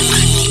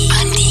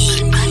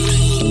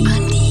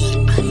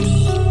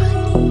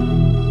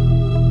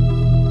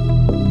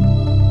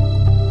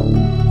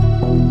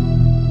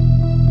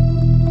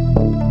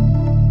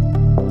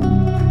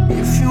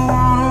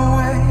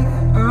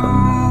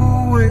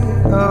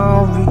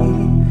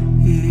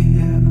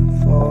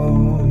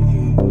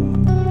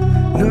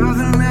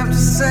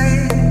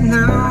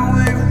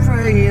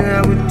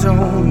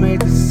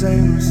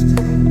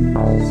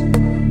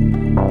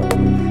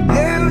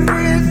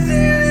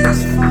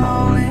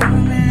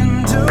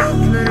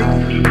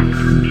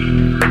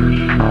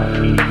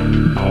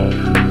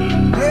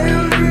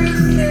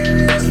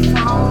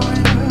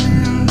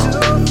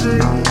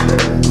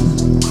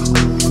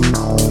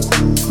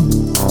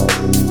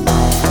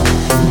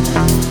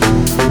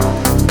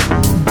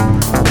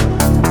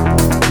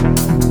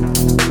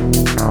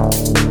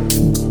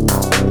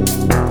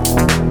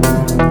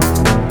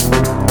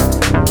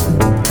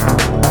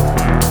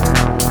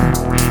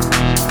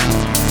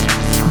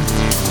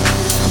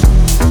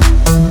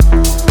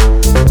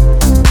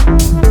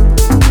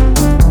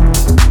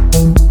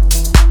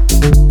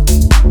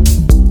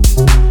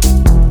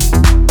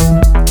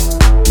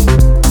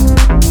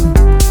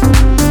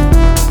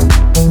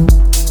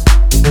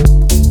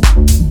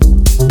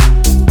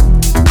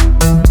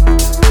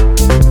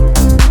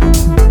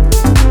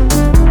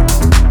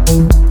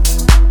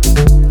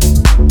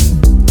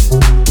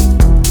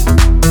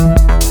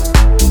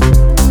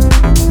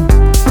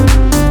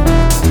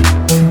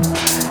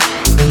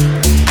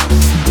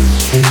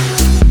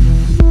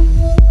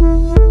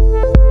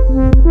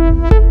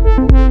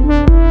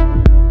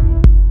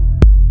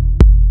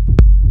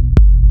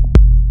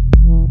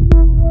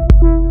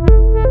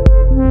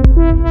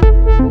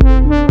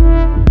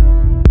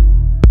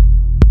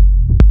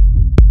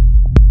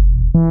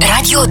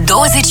 Radio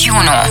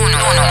 21.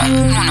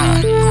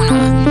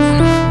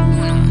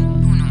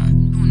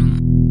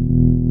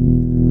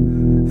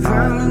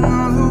 Find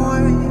another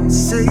way,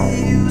 say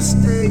you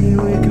stay,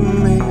 we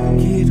can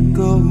make it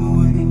go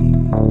away.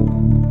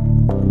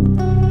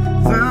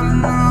 Find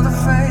another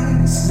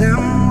face and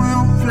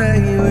we'll play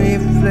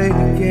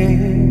the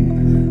game.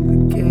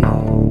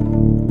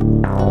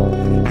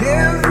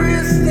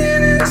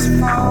 Everything is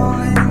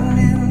falling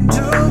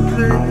into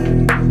place.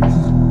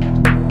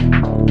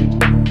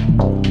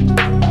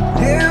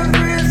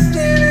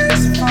 Everything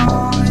is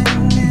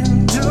falling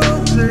into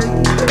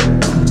place.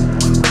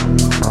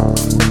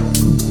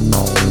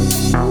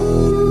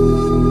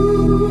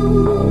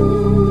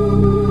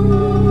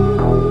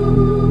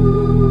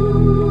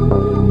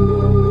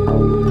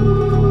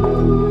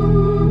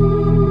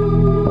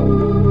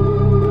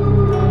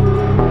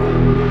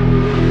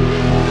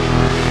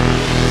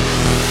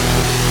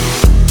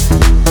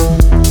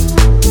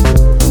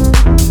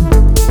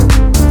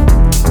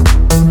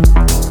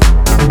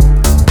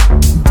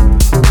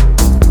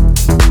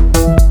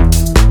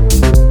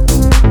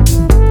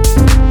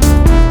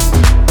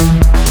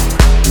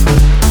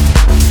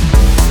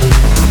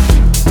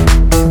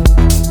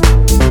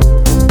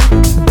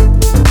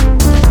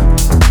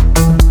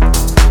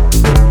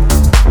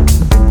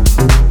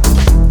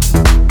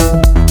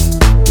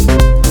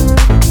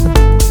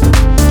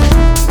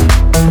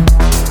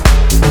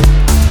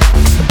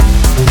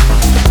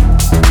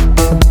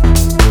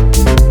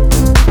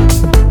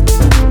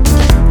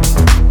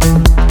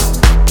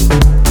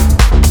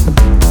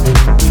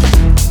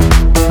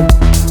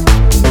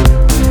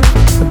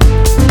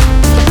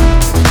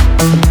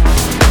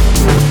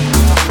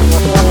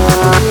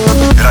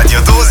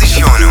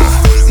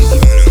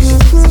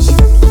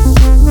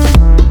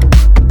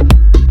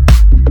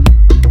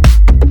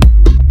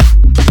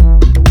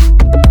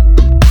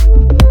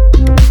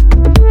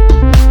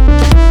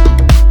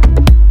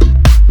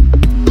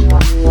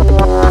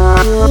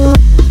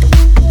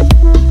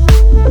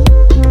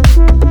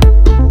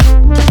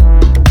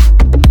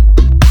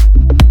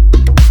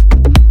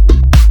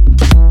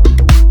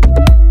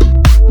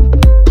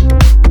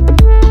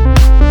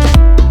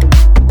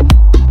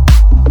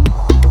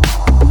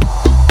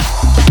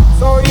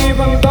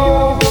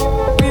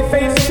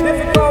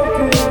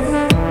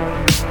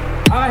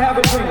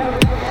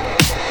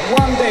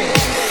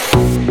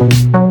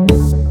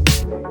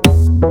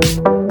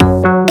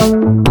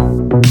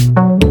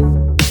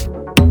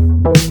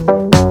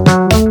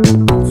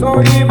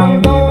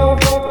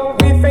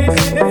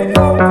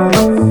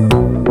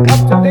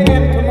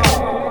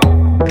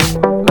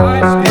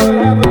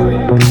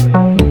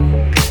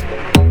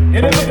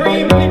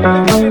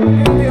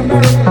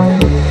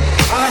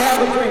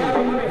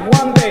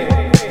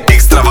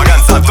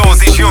 Extravaganza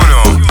 21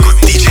 con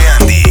DJ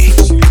Andy.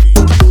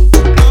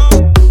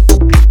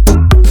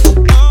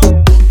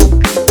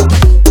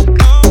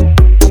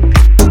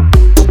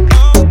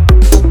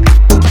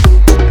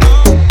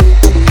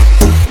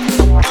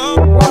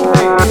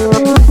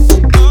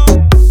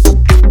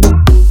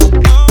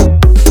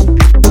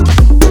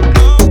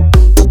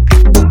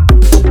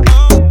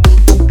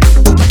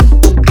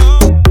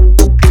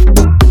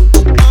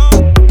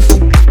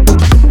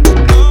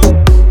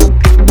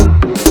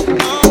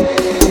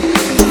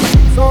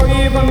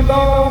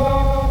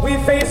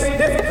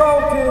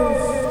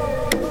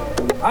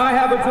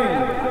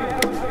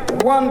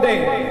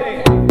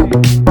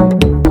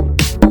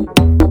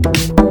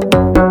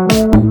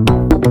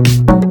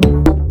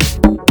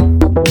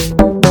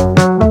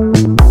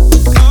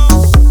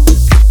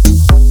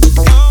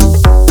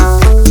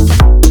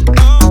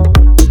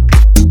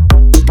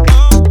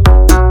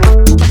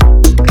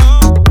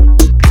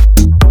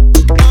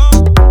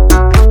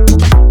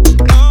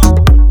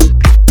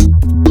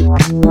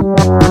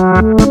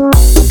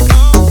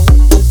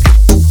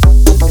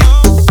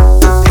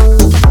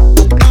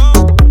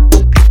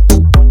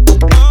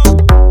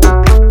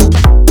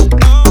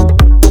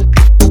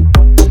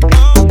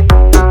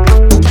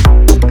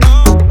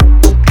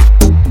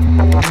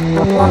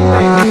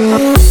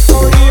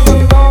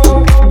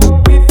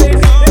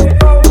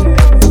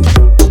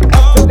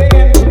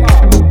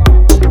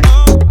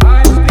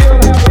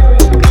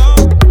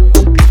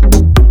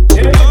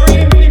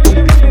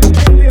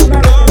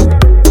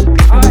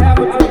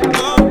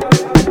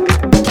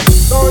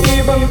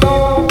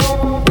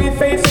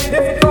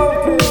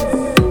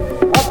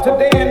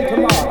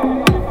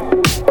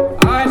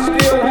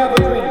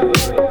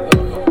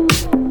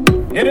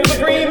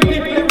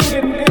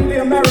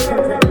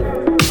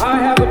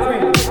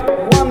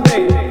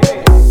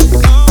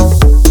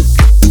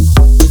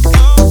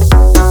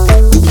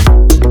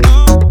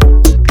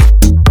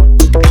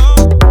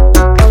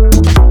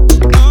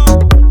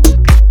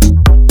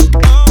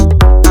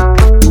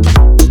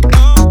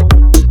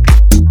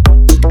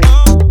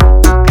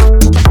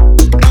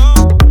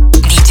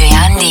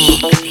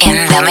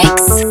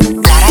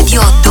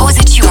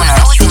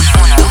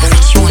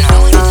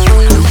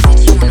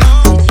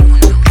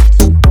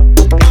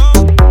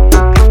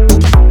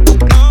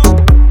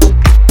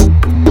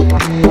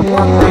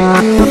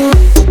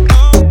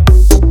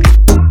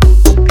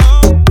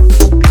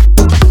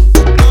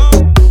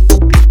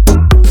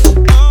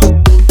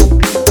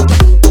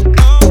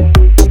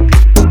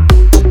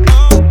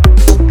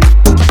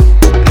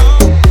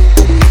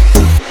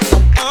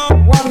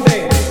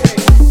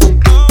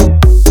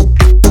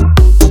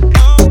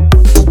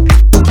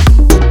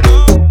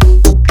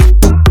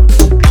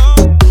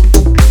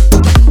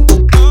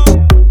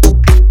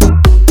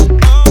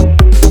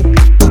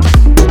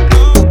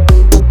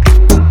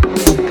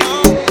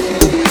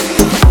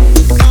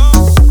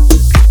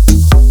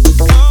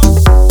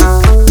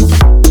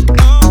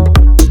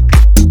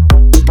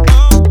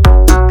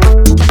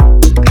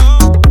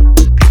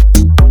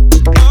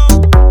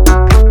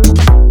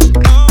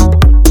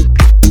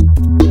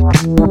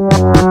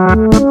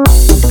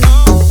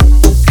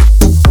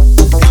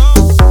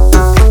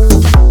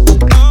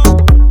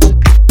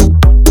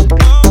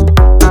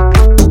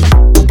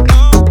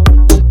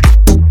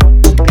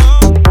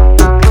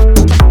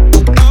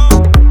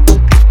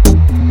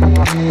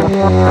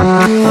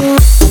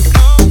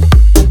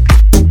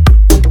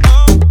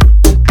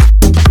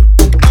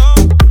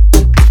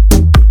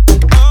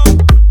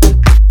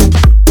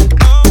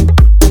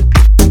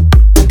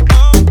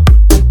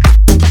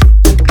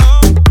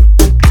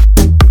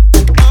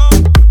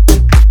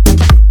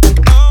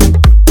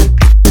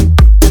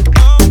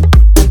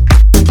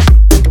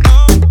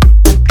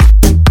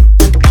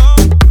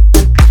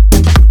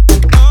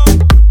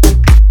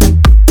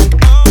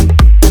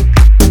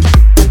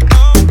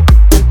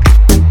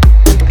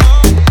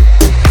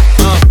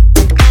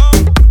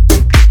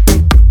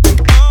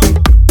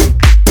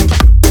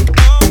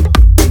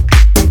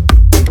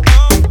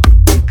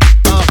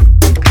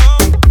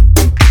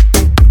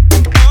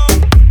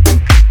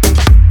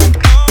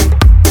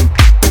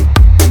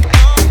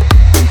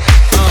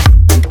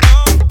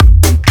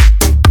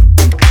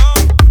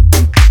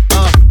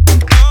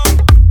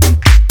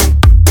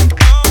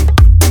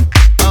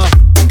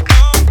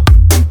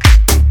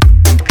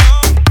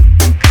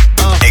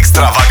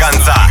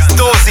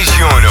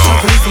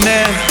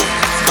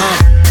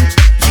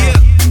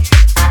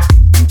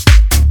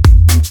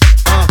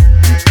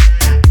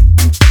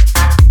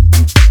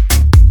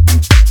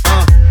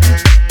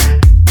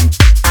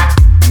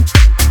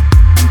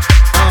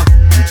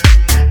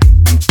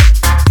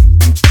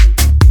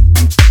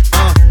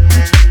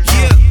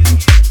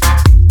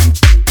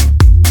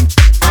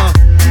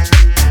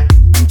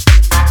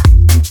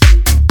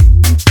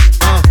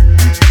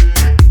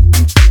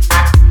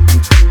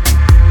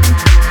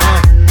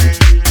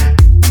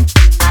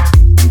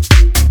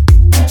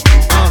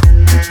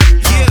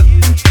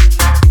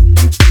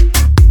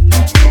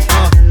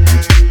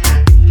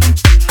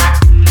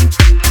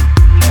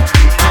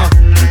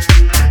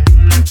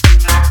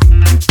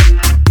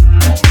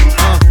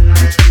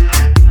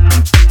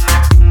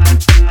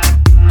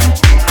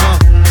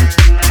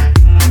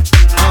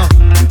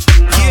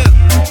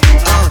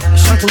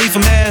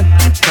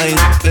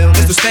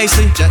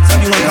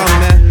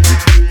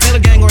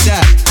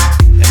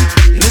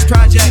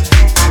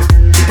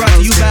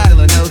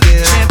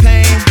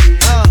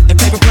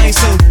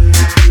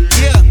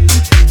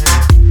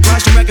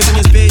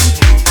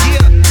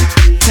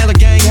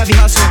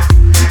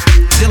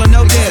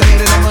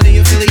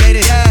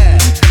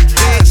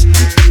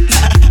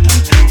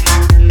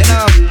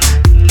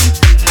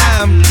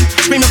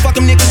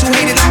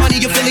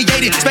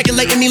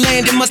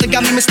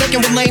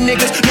 fucking with lame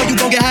niggas. Know you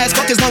gon' get high as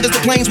fuck as long as the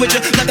plane's with you.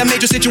 Left that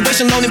major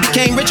situation alone and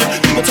became richer.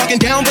 People talking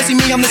down, but see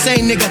me, I'm the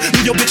same nigga.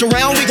 Leave your bitch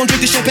around, we gon'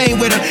 drink the champagne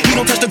with her. He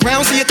don't touch the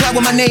ground, see a cloud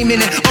with my name in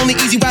it. Only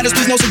easy riders,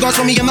 please no cigars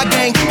for me and my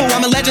gang. Oh,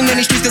 I'm a legend in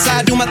these streets, cause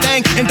I do my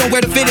thing. And don't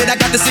wear to fit it, I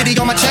got the city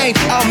on my chain.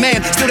 Oh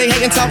man, still they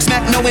hate and talk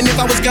smack, knowing if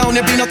I was gone,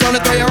 there'd be no throne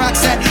to throw your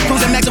rocks at.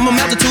 Cruising maximum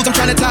altitudes, I'm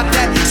trying to top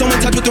that. So in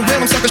touch with the real,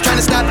 I'm suckers trying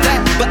to stop that.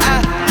 But I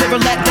never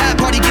let that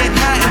party get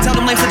high and tell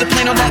them lanes to the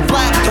plane on that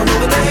flat. Don't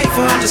know what they hate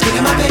for, I'm just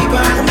getting my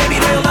paper. Or maybe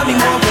they'll love me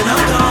more when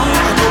I'm gone.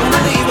 I don't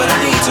wanna leave, but I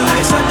need to.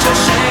 It's such a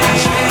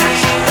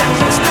shame. Never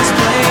miss this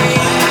plane.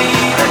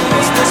 Never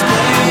miss this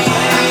plane.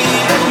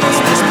 Never miss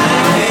this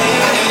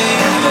plane.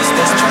 Never miss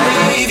this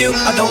train.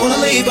 I don't wanna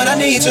leave, but I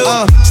need to.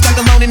 Stuck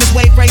alone in this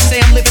wave race.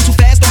 Say I'm living too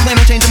fast, don't plan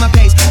on changing my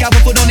pace. Got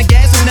one foot on the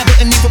gas, there's never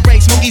a need for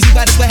brakes. Smoke easy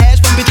riders with hash,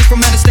 from bitches from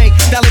out of state.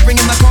 Valley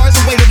bringing my cars,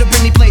 a waiter to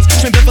bring me plates.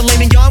 Shrimp and filet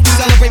mignon, we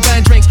celebrate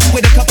buying drinks.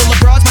 With a couple of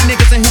broads, my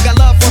niggas and who got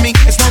love for me.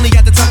 It's lonely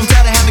at the top, I'm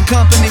tired of having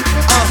company.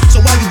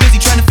 So while you busy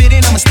trying to fit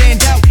in, I'ma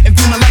stand out and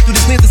view my life through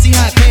this lens to see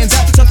how it pans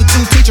out.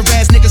 Substitute teacher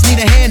ass niggas need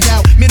a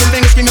handout. Middle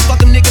finger screaming, fuck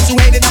them niggas who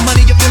hate it. I'm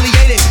money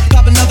affiliated.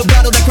 Pop another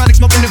bottle, that chronic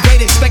smoking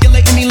degraded.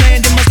 Speculating me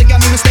land, it must've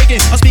got me mistaken.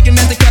 I'm speaking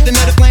as the captain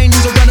of the plane,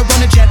 use a runner run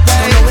a jet way.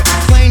 Don't know it.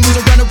 Plane use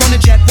a runner run a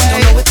jet way.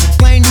 Don't know it.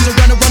 Plane use a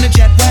runner run a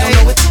jet way. Don't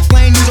know it.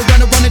 Plane use a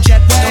runner run a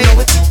jet way. Don't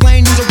know it.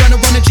 Plane use a runner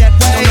run a jet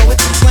way. Don't know it.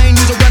 Plane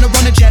use a runner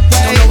run a jet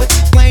way. Don't know it.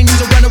 Plane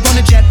use a runner run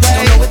a jet way. Don't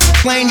know it.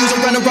 Plane use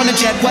a runner run a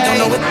jet way. Don't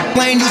know it.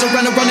 Plane use a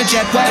runner run a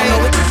jet way. Don't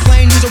know it. Plane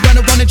use a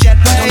runner run a jet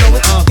way. Don't know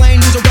it.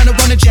 Plane use a runner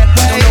run a jet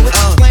way. Don't know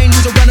it. Plane use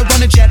a runner run a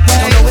jet way.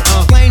 Don't know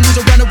it. Plane use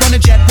a runner run a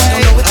jet way.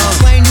 Don't know it.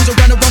 Plane use a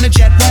runner run a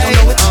jet way. Don't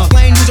know it.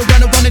 Plane use a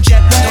runner run a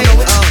jet way. Don't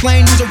know it.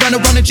 Plane use a runner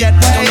run a jet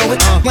way. Don't know it.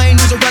 Plane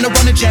use a runner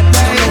run a jet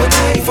way. Don't know what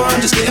they for,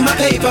 I'm just getting my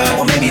paper.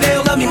 Or maybe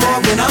they'll love me more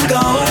when I'm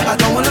gone. I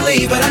don't wanna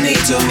leave, but I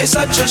need to. It's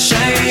such a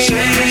shame.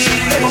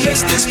 They gon'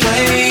 miss this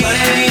plane.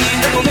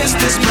 They gon' miss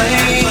this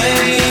plane.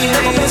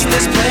 They gon' miss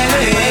this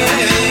plane.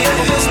 They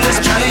gon' miss this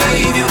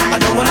train. I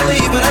don't wanna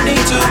leave, but I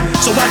need to.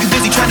 So while you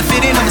busy trying to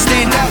fit in, I'ma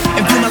stand out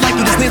and view my life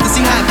through this lens to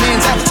see how it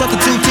pans out.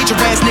 Substitute teacher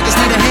ass niggas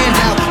need a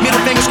handout.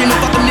 Middle finger screaming,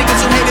 fuck them niggas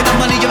who hate it. I'm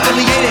money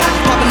affiliated.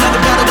 Pop another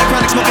bottle, that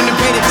chronic smoking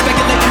degraded.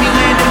 Speculating me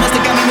land, it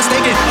must've got me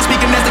mistaken. I'm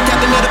speaking as the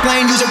captain of the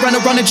plane, use a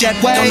runner run a jet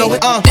way. Don't know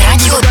it.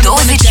 Radio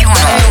 21.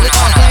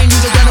 Plane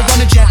use a runner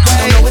run a jet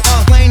way. Don't know it.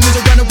 Plane use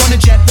a runner run a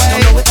jet way.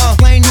 Don't know it.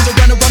 Plane use a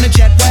runner run a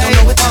jet way.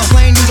 Don't know it.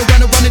 Plane use a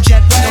runner run a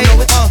jet way. Don't know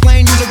it.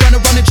 Plane use a runner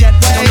run a jet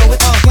way. Don't know it.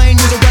 Plane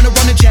use a runner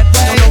run a jet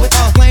way. Don't know it.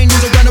 Plane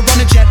use a runner run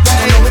a jet way.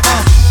 Don't know it.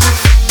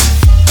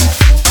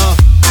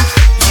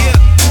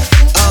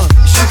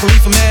 Sean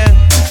Khalifa, man.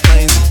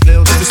 Planes,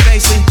 Bill, Mr.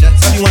 Spacey,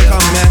 whatever you wanna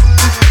call me, man.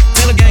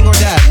 Taylor gang or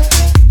die.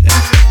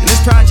 In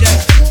this project,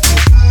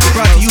 we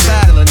brought to you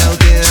by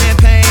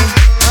Champagne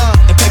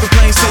and Paper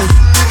Planes too.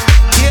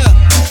 Yeah,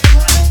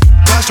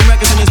 Boston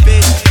Records in this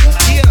bitch.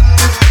 Yeah,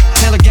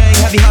 Taylor gang,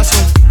 heavy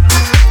hustle.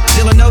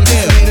 Deal or no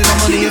deal, I'm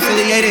money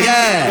affiliated.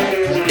 Yeah,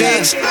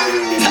 bitch.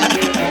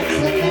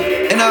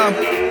 And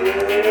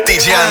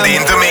DJ Andy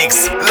in the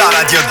mix, la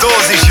Radio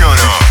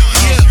 21.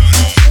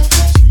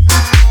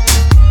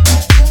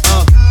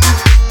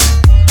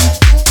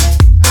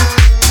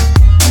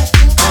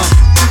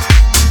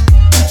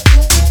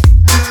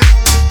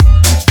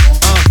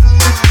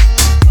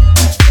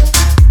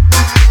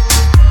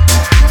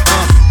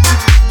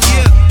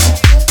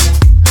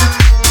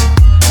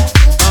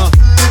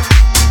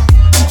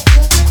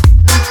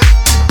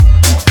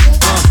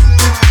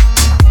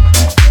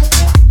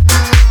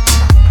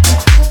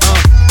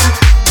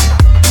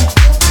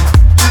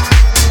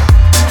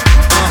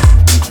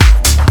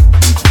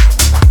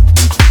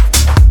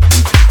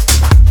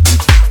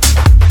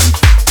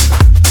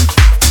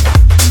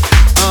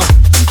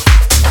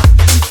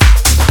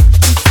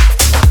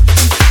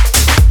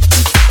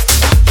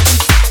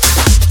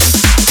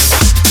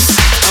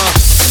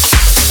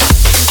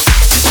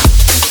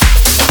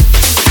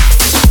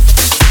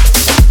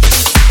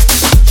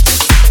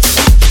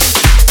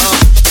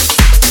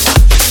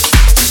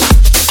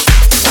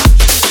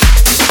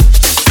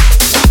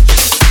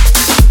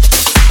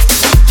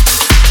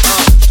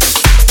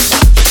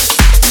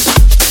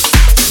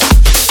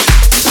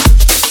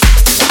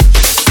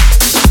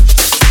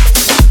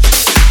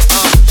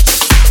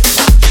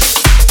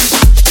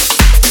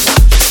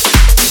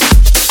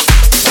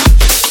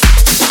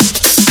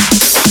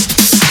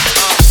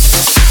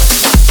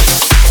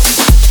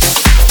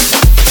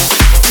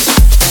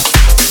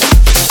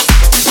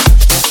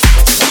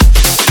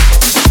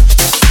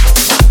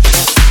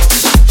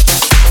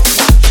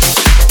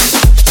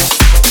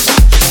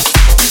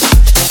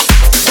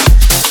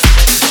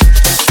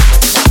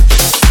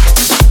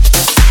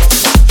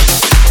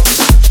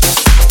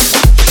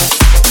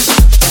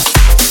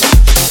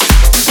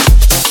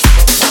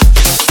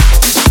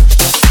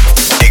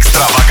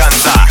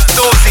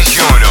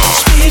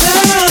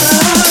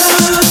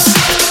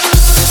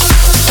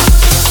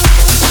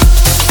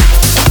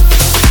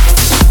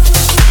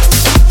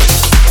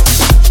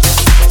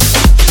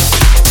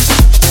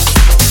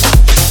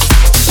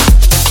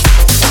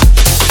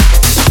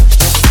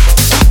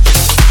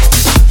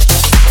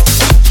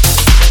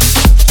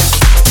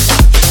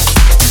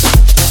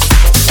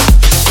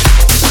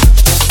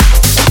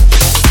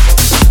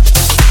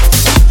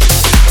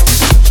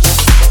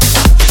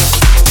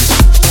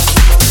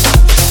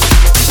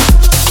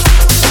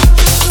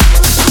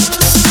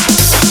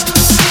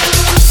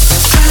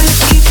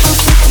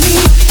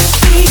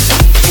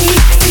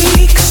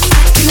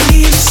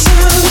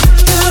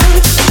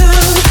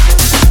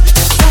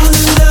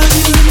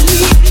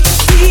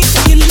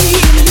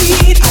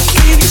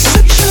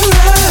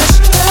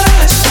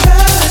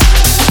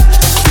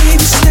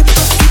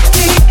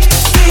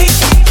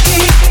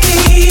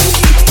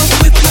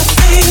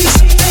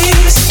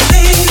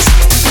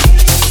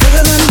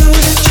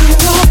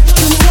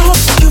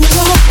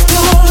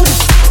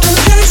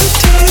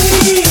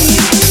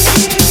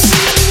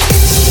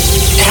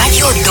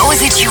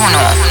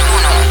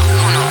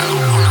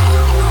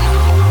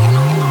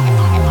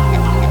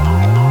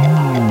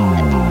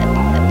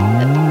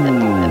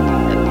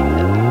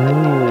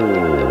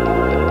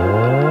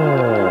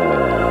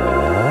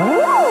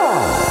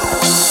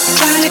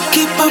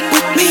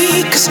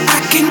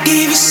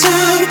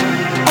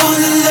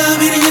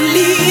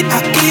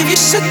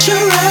 such a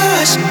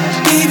rush.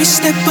 Baby,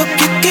 step up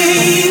your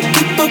game,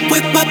 keep up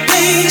with my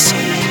pace.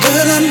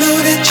 Girl, I know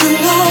that you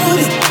want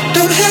it,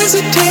 don't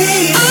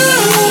hesitate.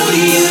 I want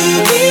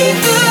you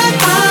behind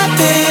my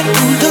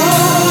bedroom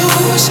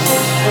doors.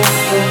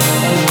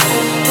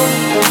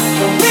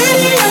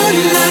 Ready or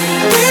not,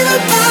 we're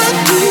about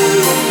to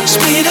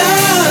speed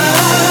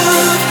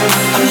up.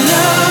 I'm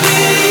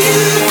loving you,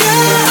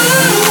 girl.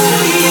 I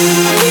want you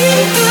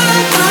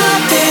behind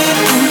my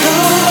bedroom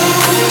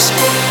doors.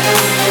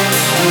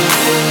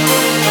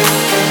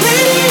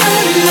 Ready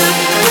or not,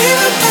 we're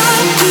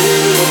about to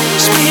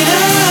speed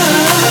up,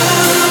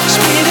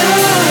 speed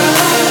up,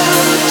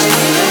 speed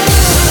up,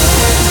 speed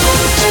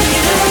up,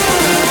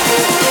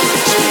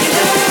 speed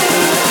up.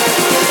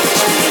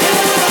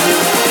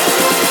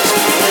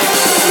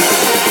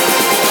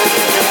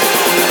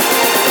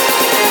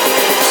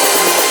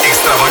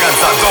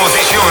 Extravaganza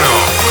 21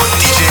 con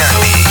DJ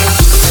Andy.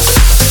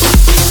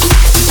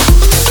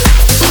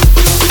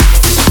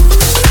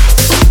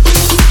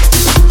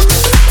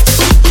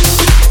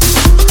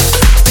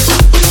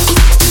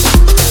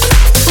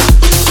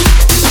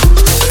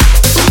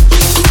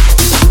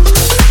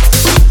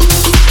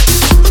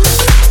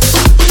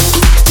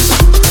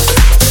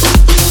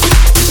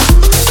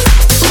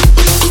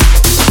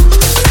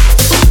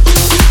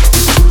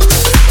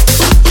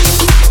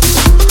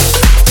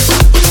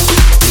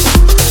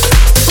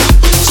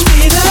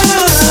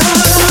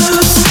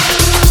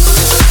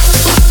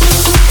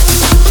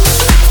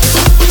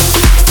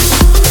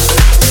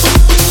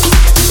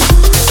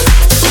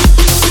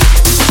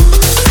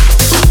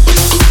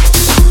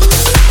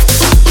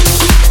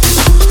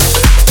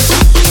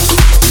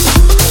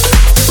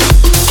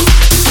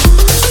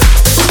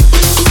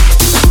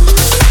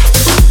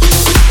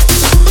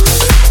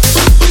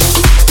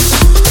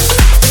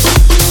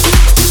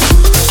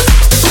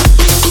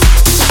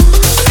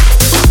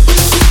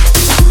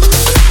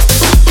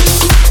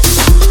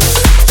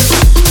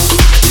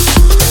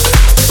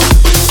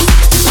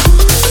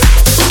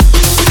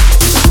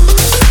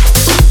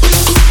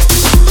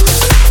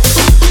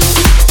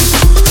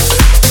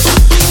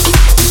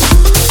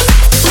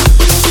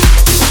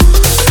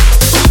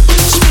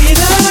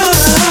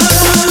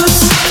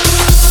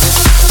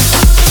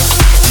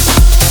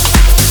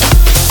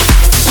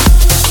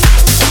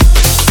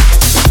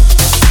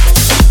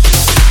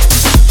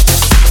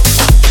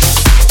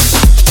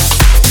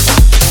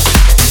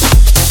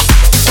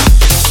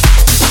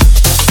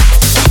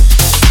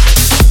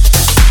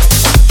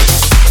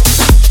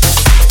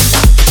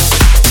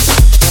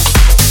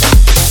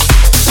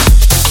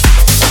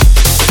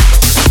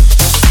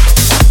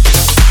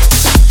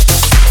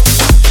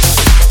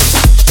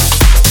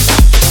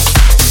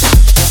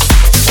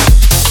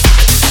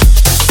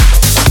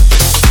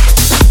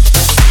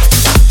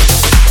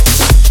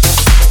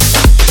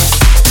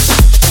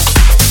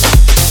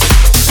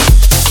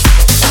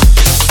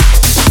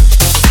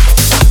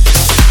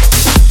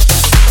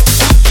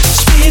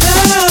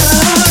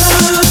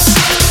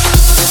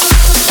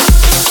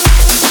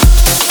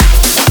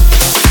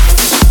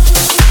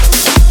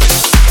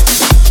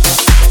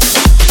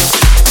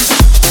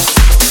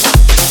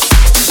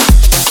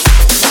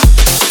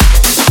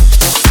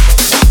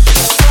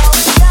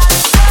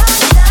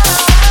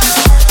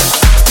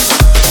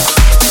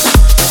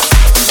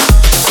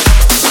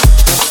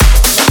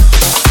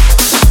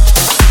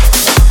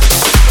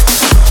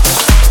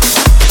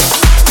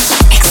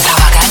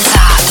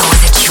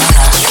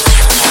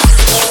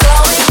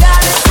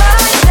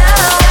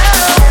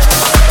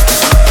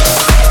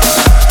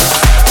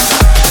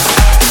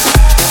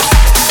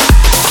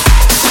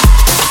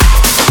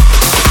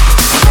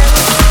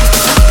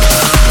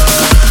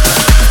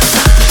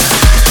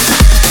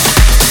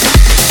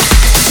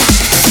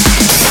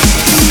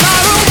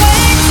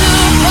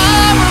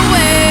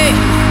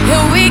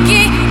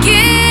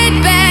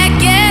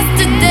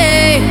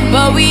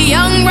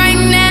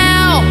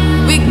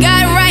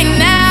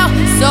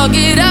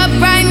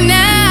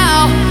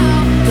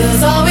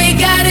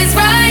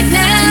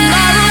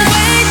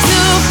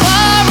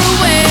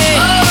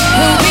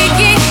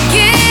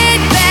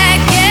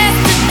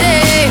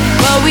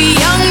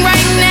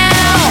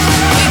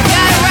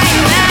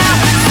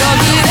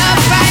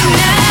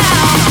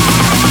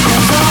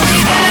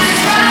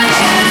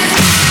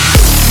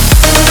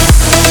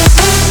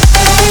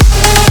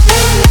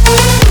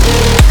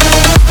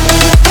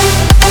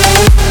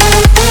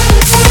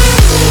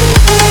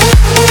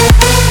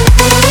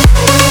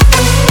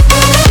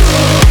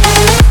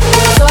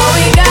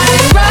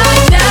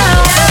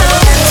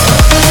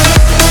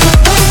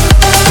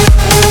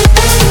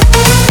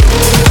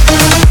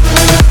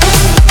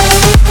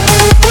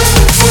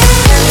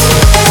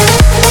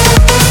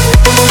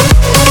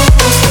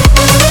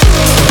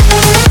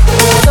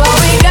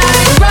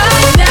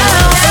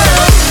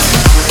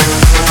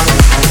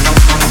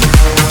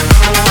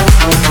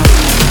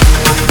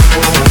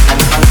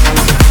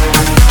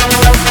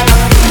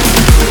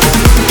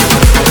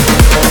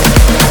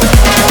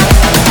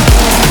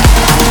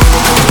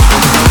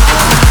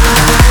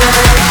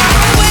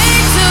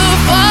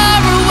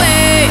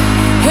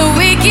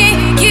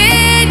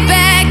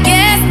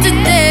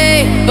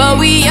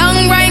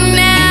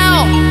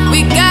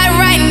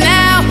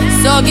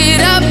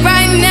 get up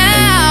right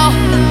now.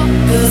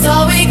 'Cause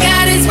all we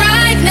got is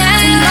right now.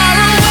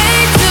 Tomorrow way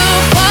too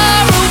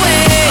far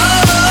away.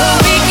 But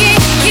we can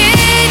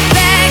get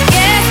back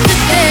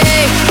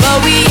yesterday. But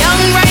we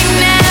young right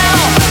now.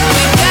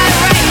 We got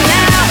right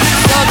now.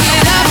 So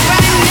get up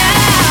right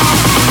now.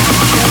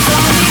 'Cause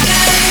all we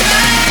got is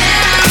right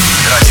now.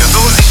 Radio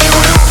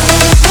 21.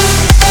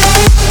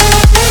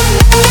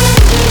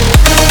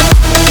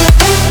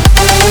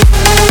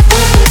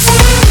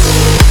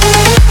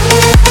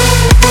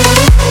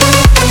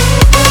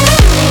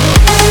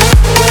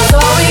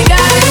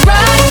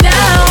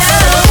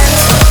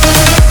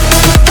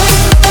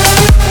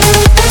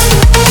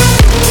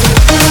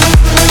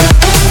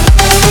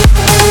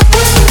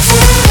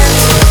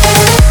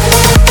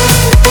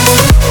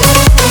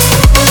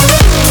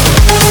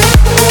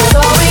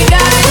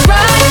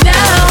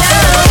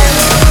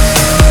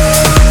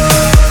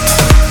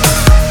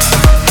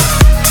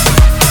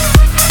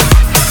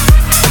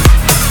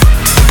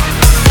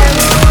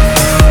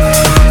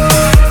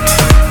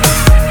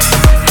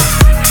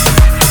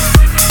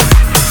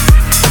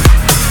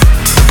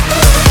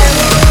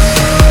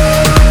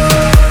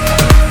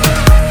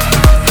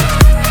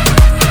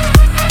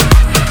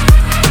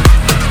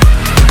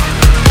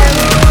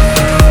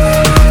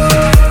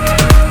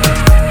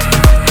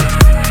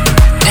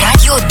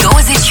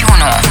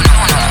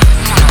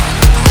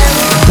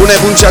 Pune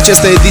bun și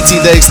aceste ediții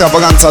de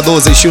Extravaganța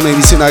 21,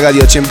 emisiunea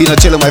radio ce îmbină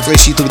cele mai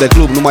fresh hit-uri de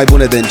club, numai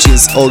bune de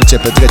încins, orice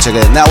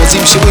petrecere. Ne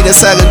auzim și mâine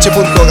seară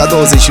începând cu ora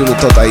 21,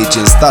 tot aici,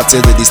 în stație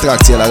de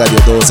distracție la Radio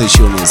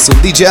 21.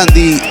 Sunt DJ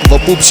Andy, vă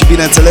pup și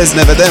bineînțeles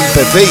ne vedem pe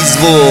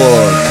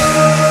Facebook.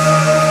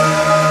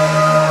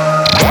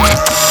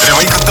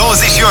 Rămâi cu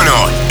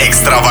 21.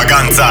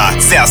 Extravaganța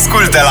se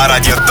ascultă la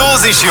Radio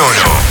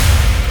 21.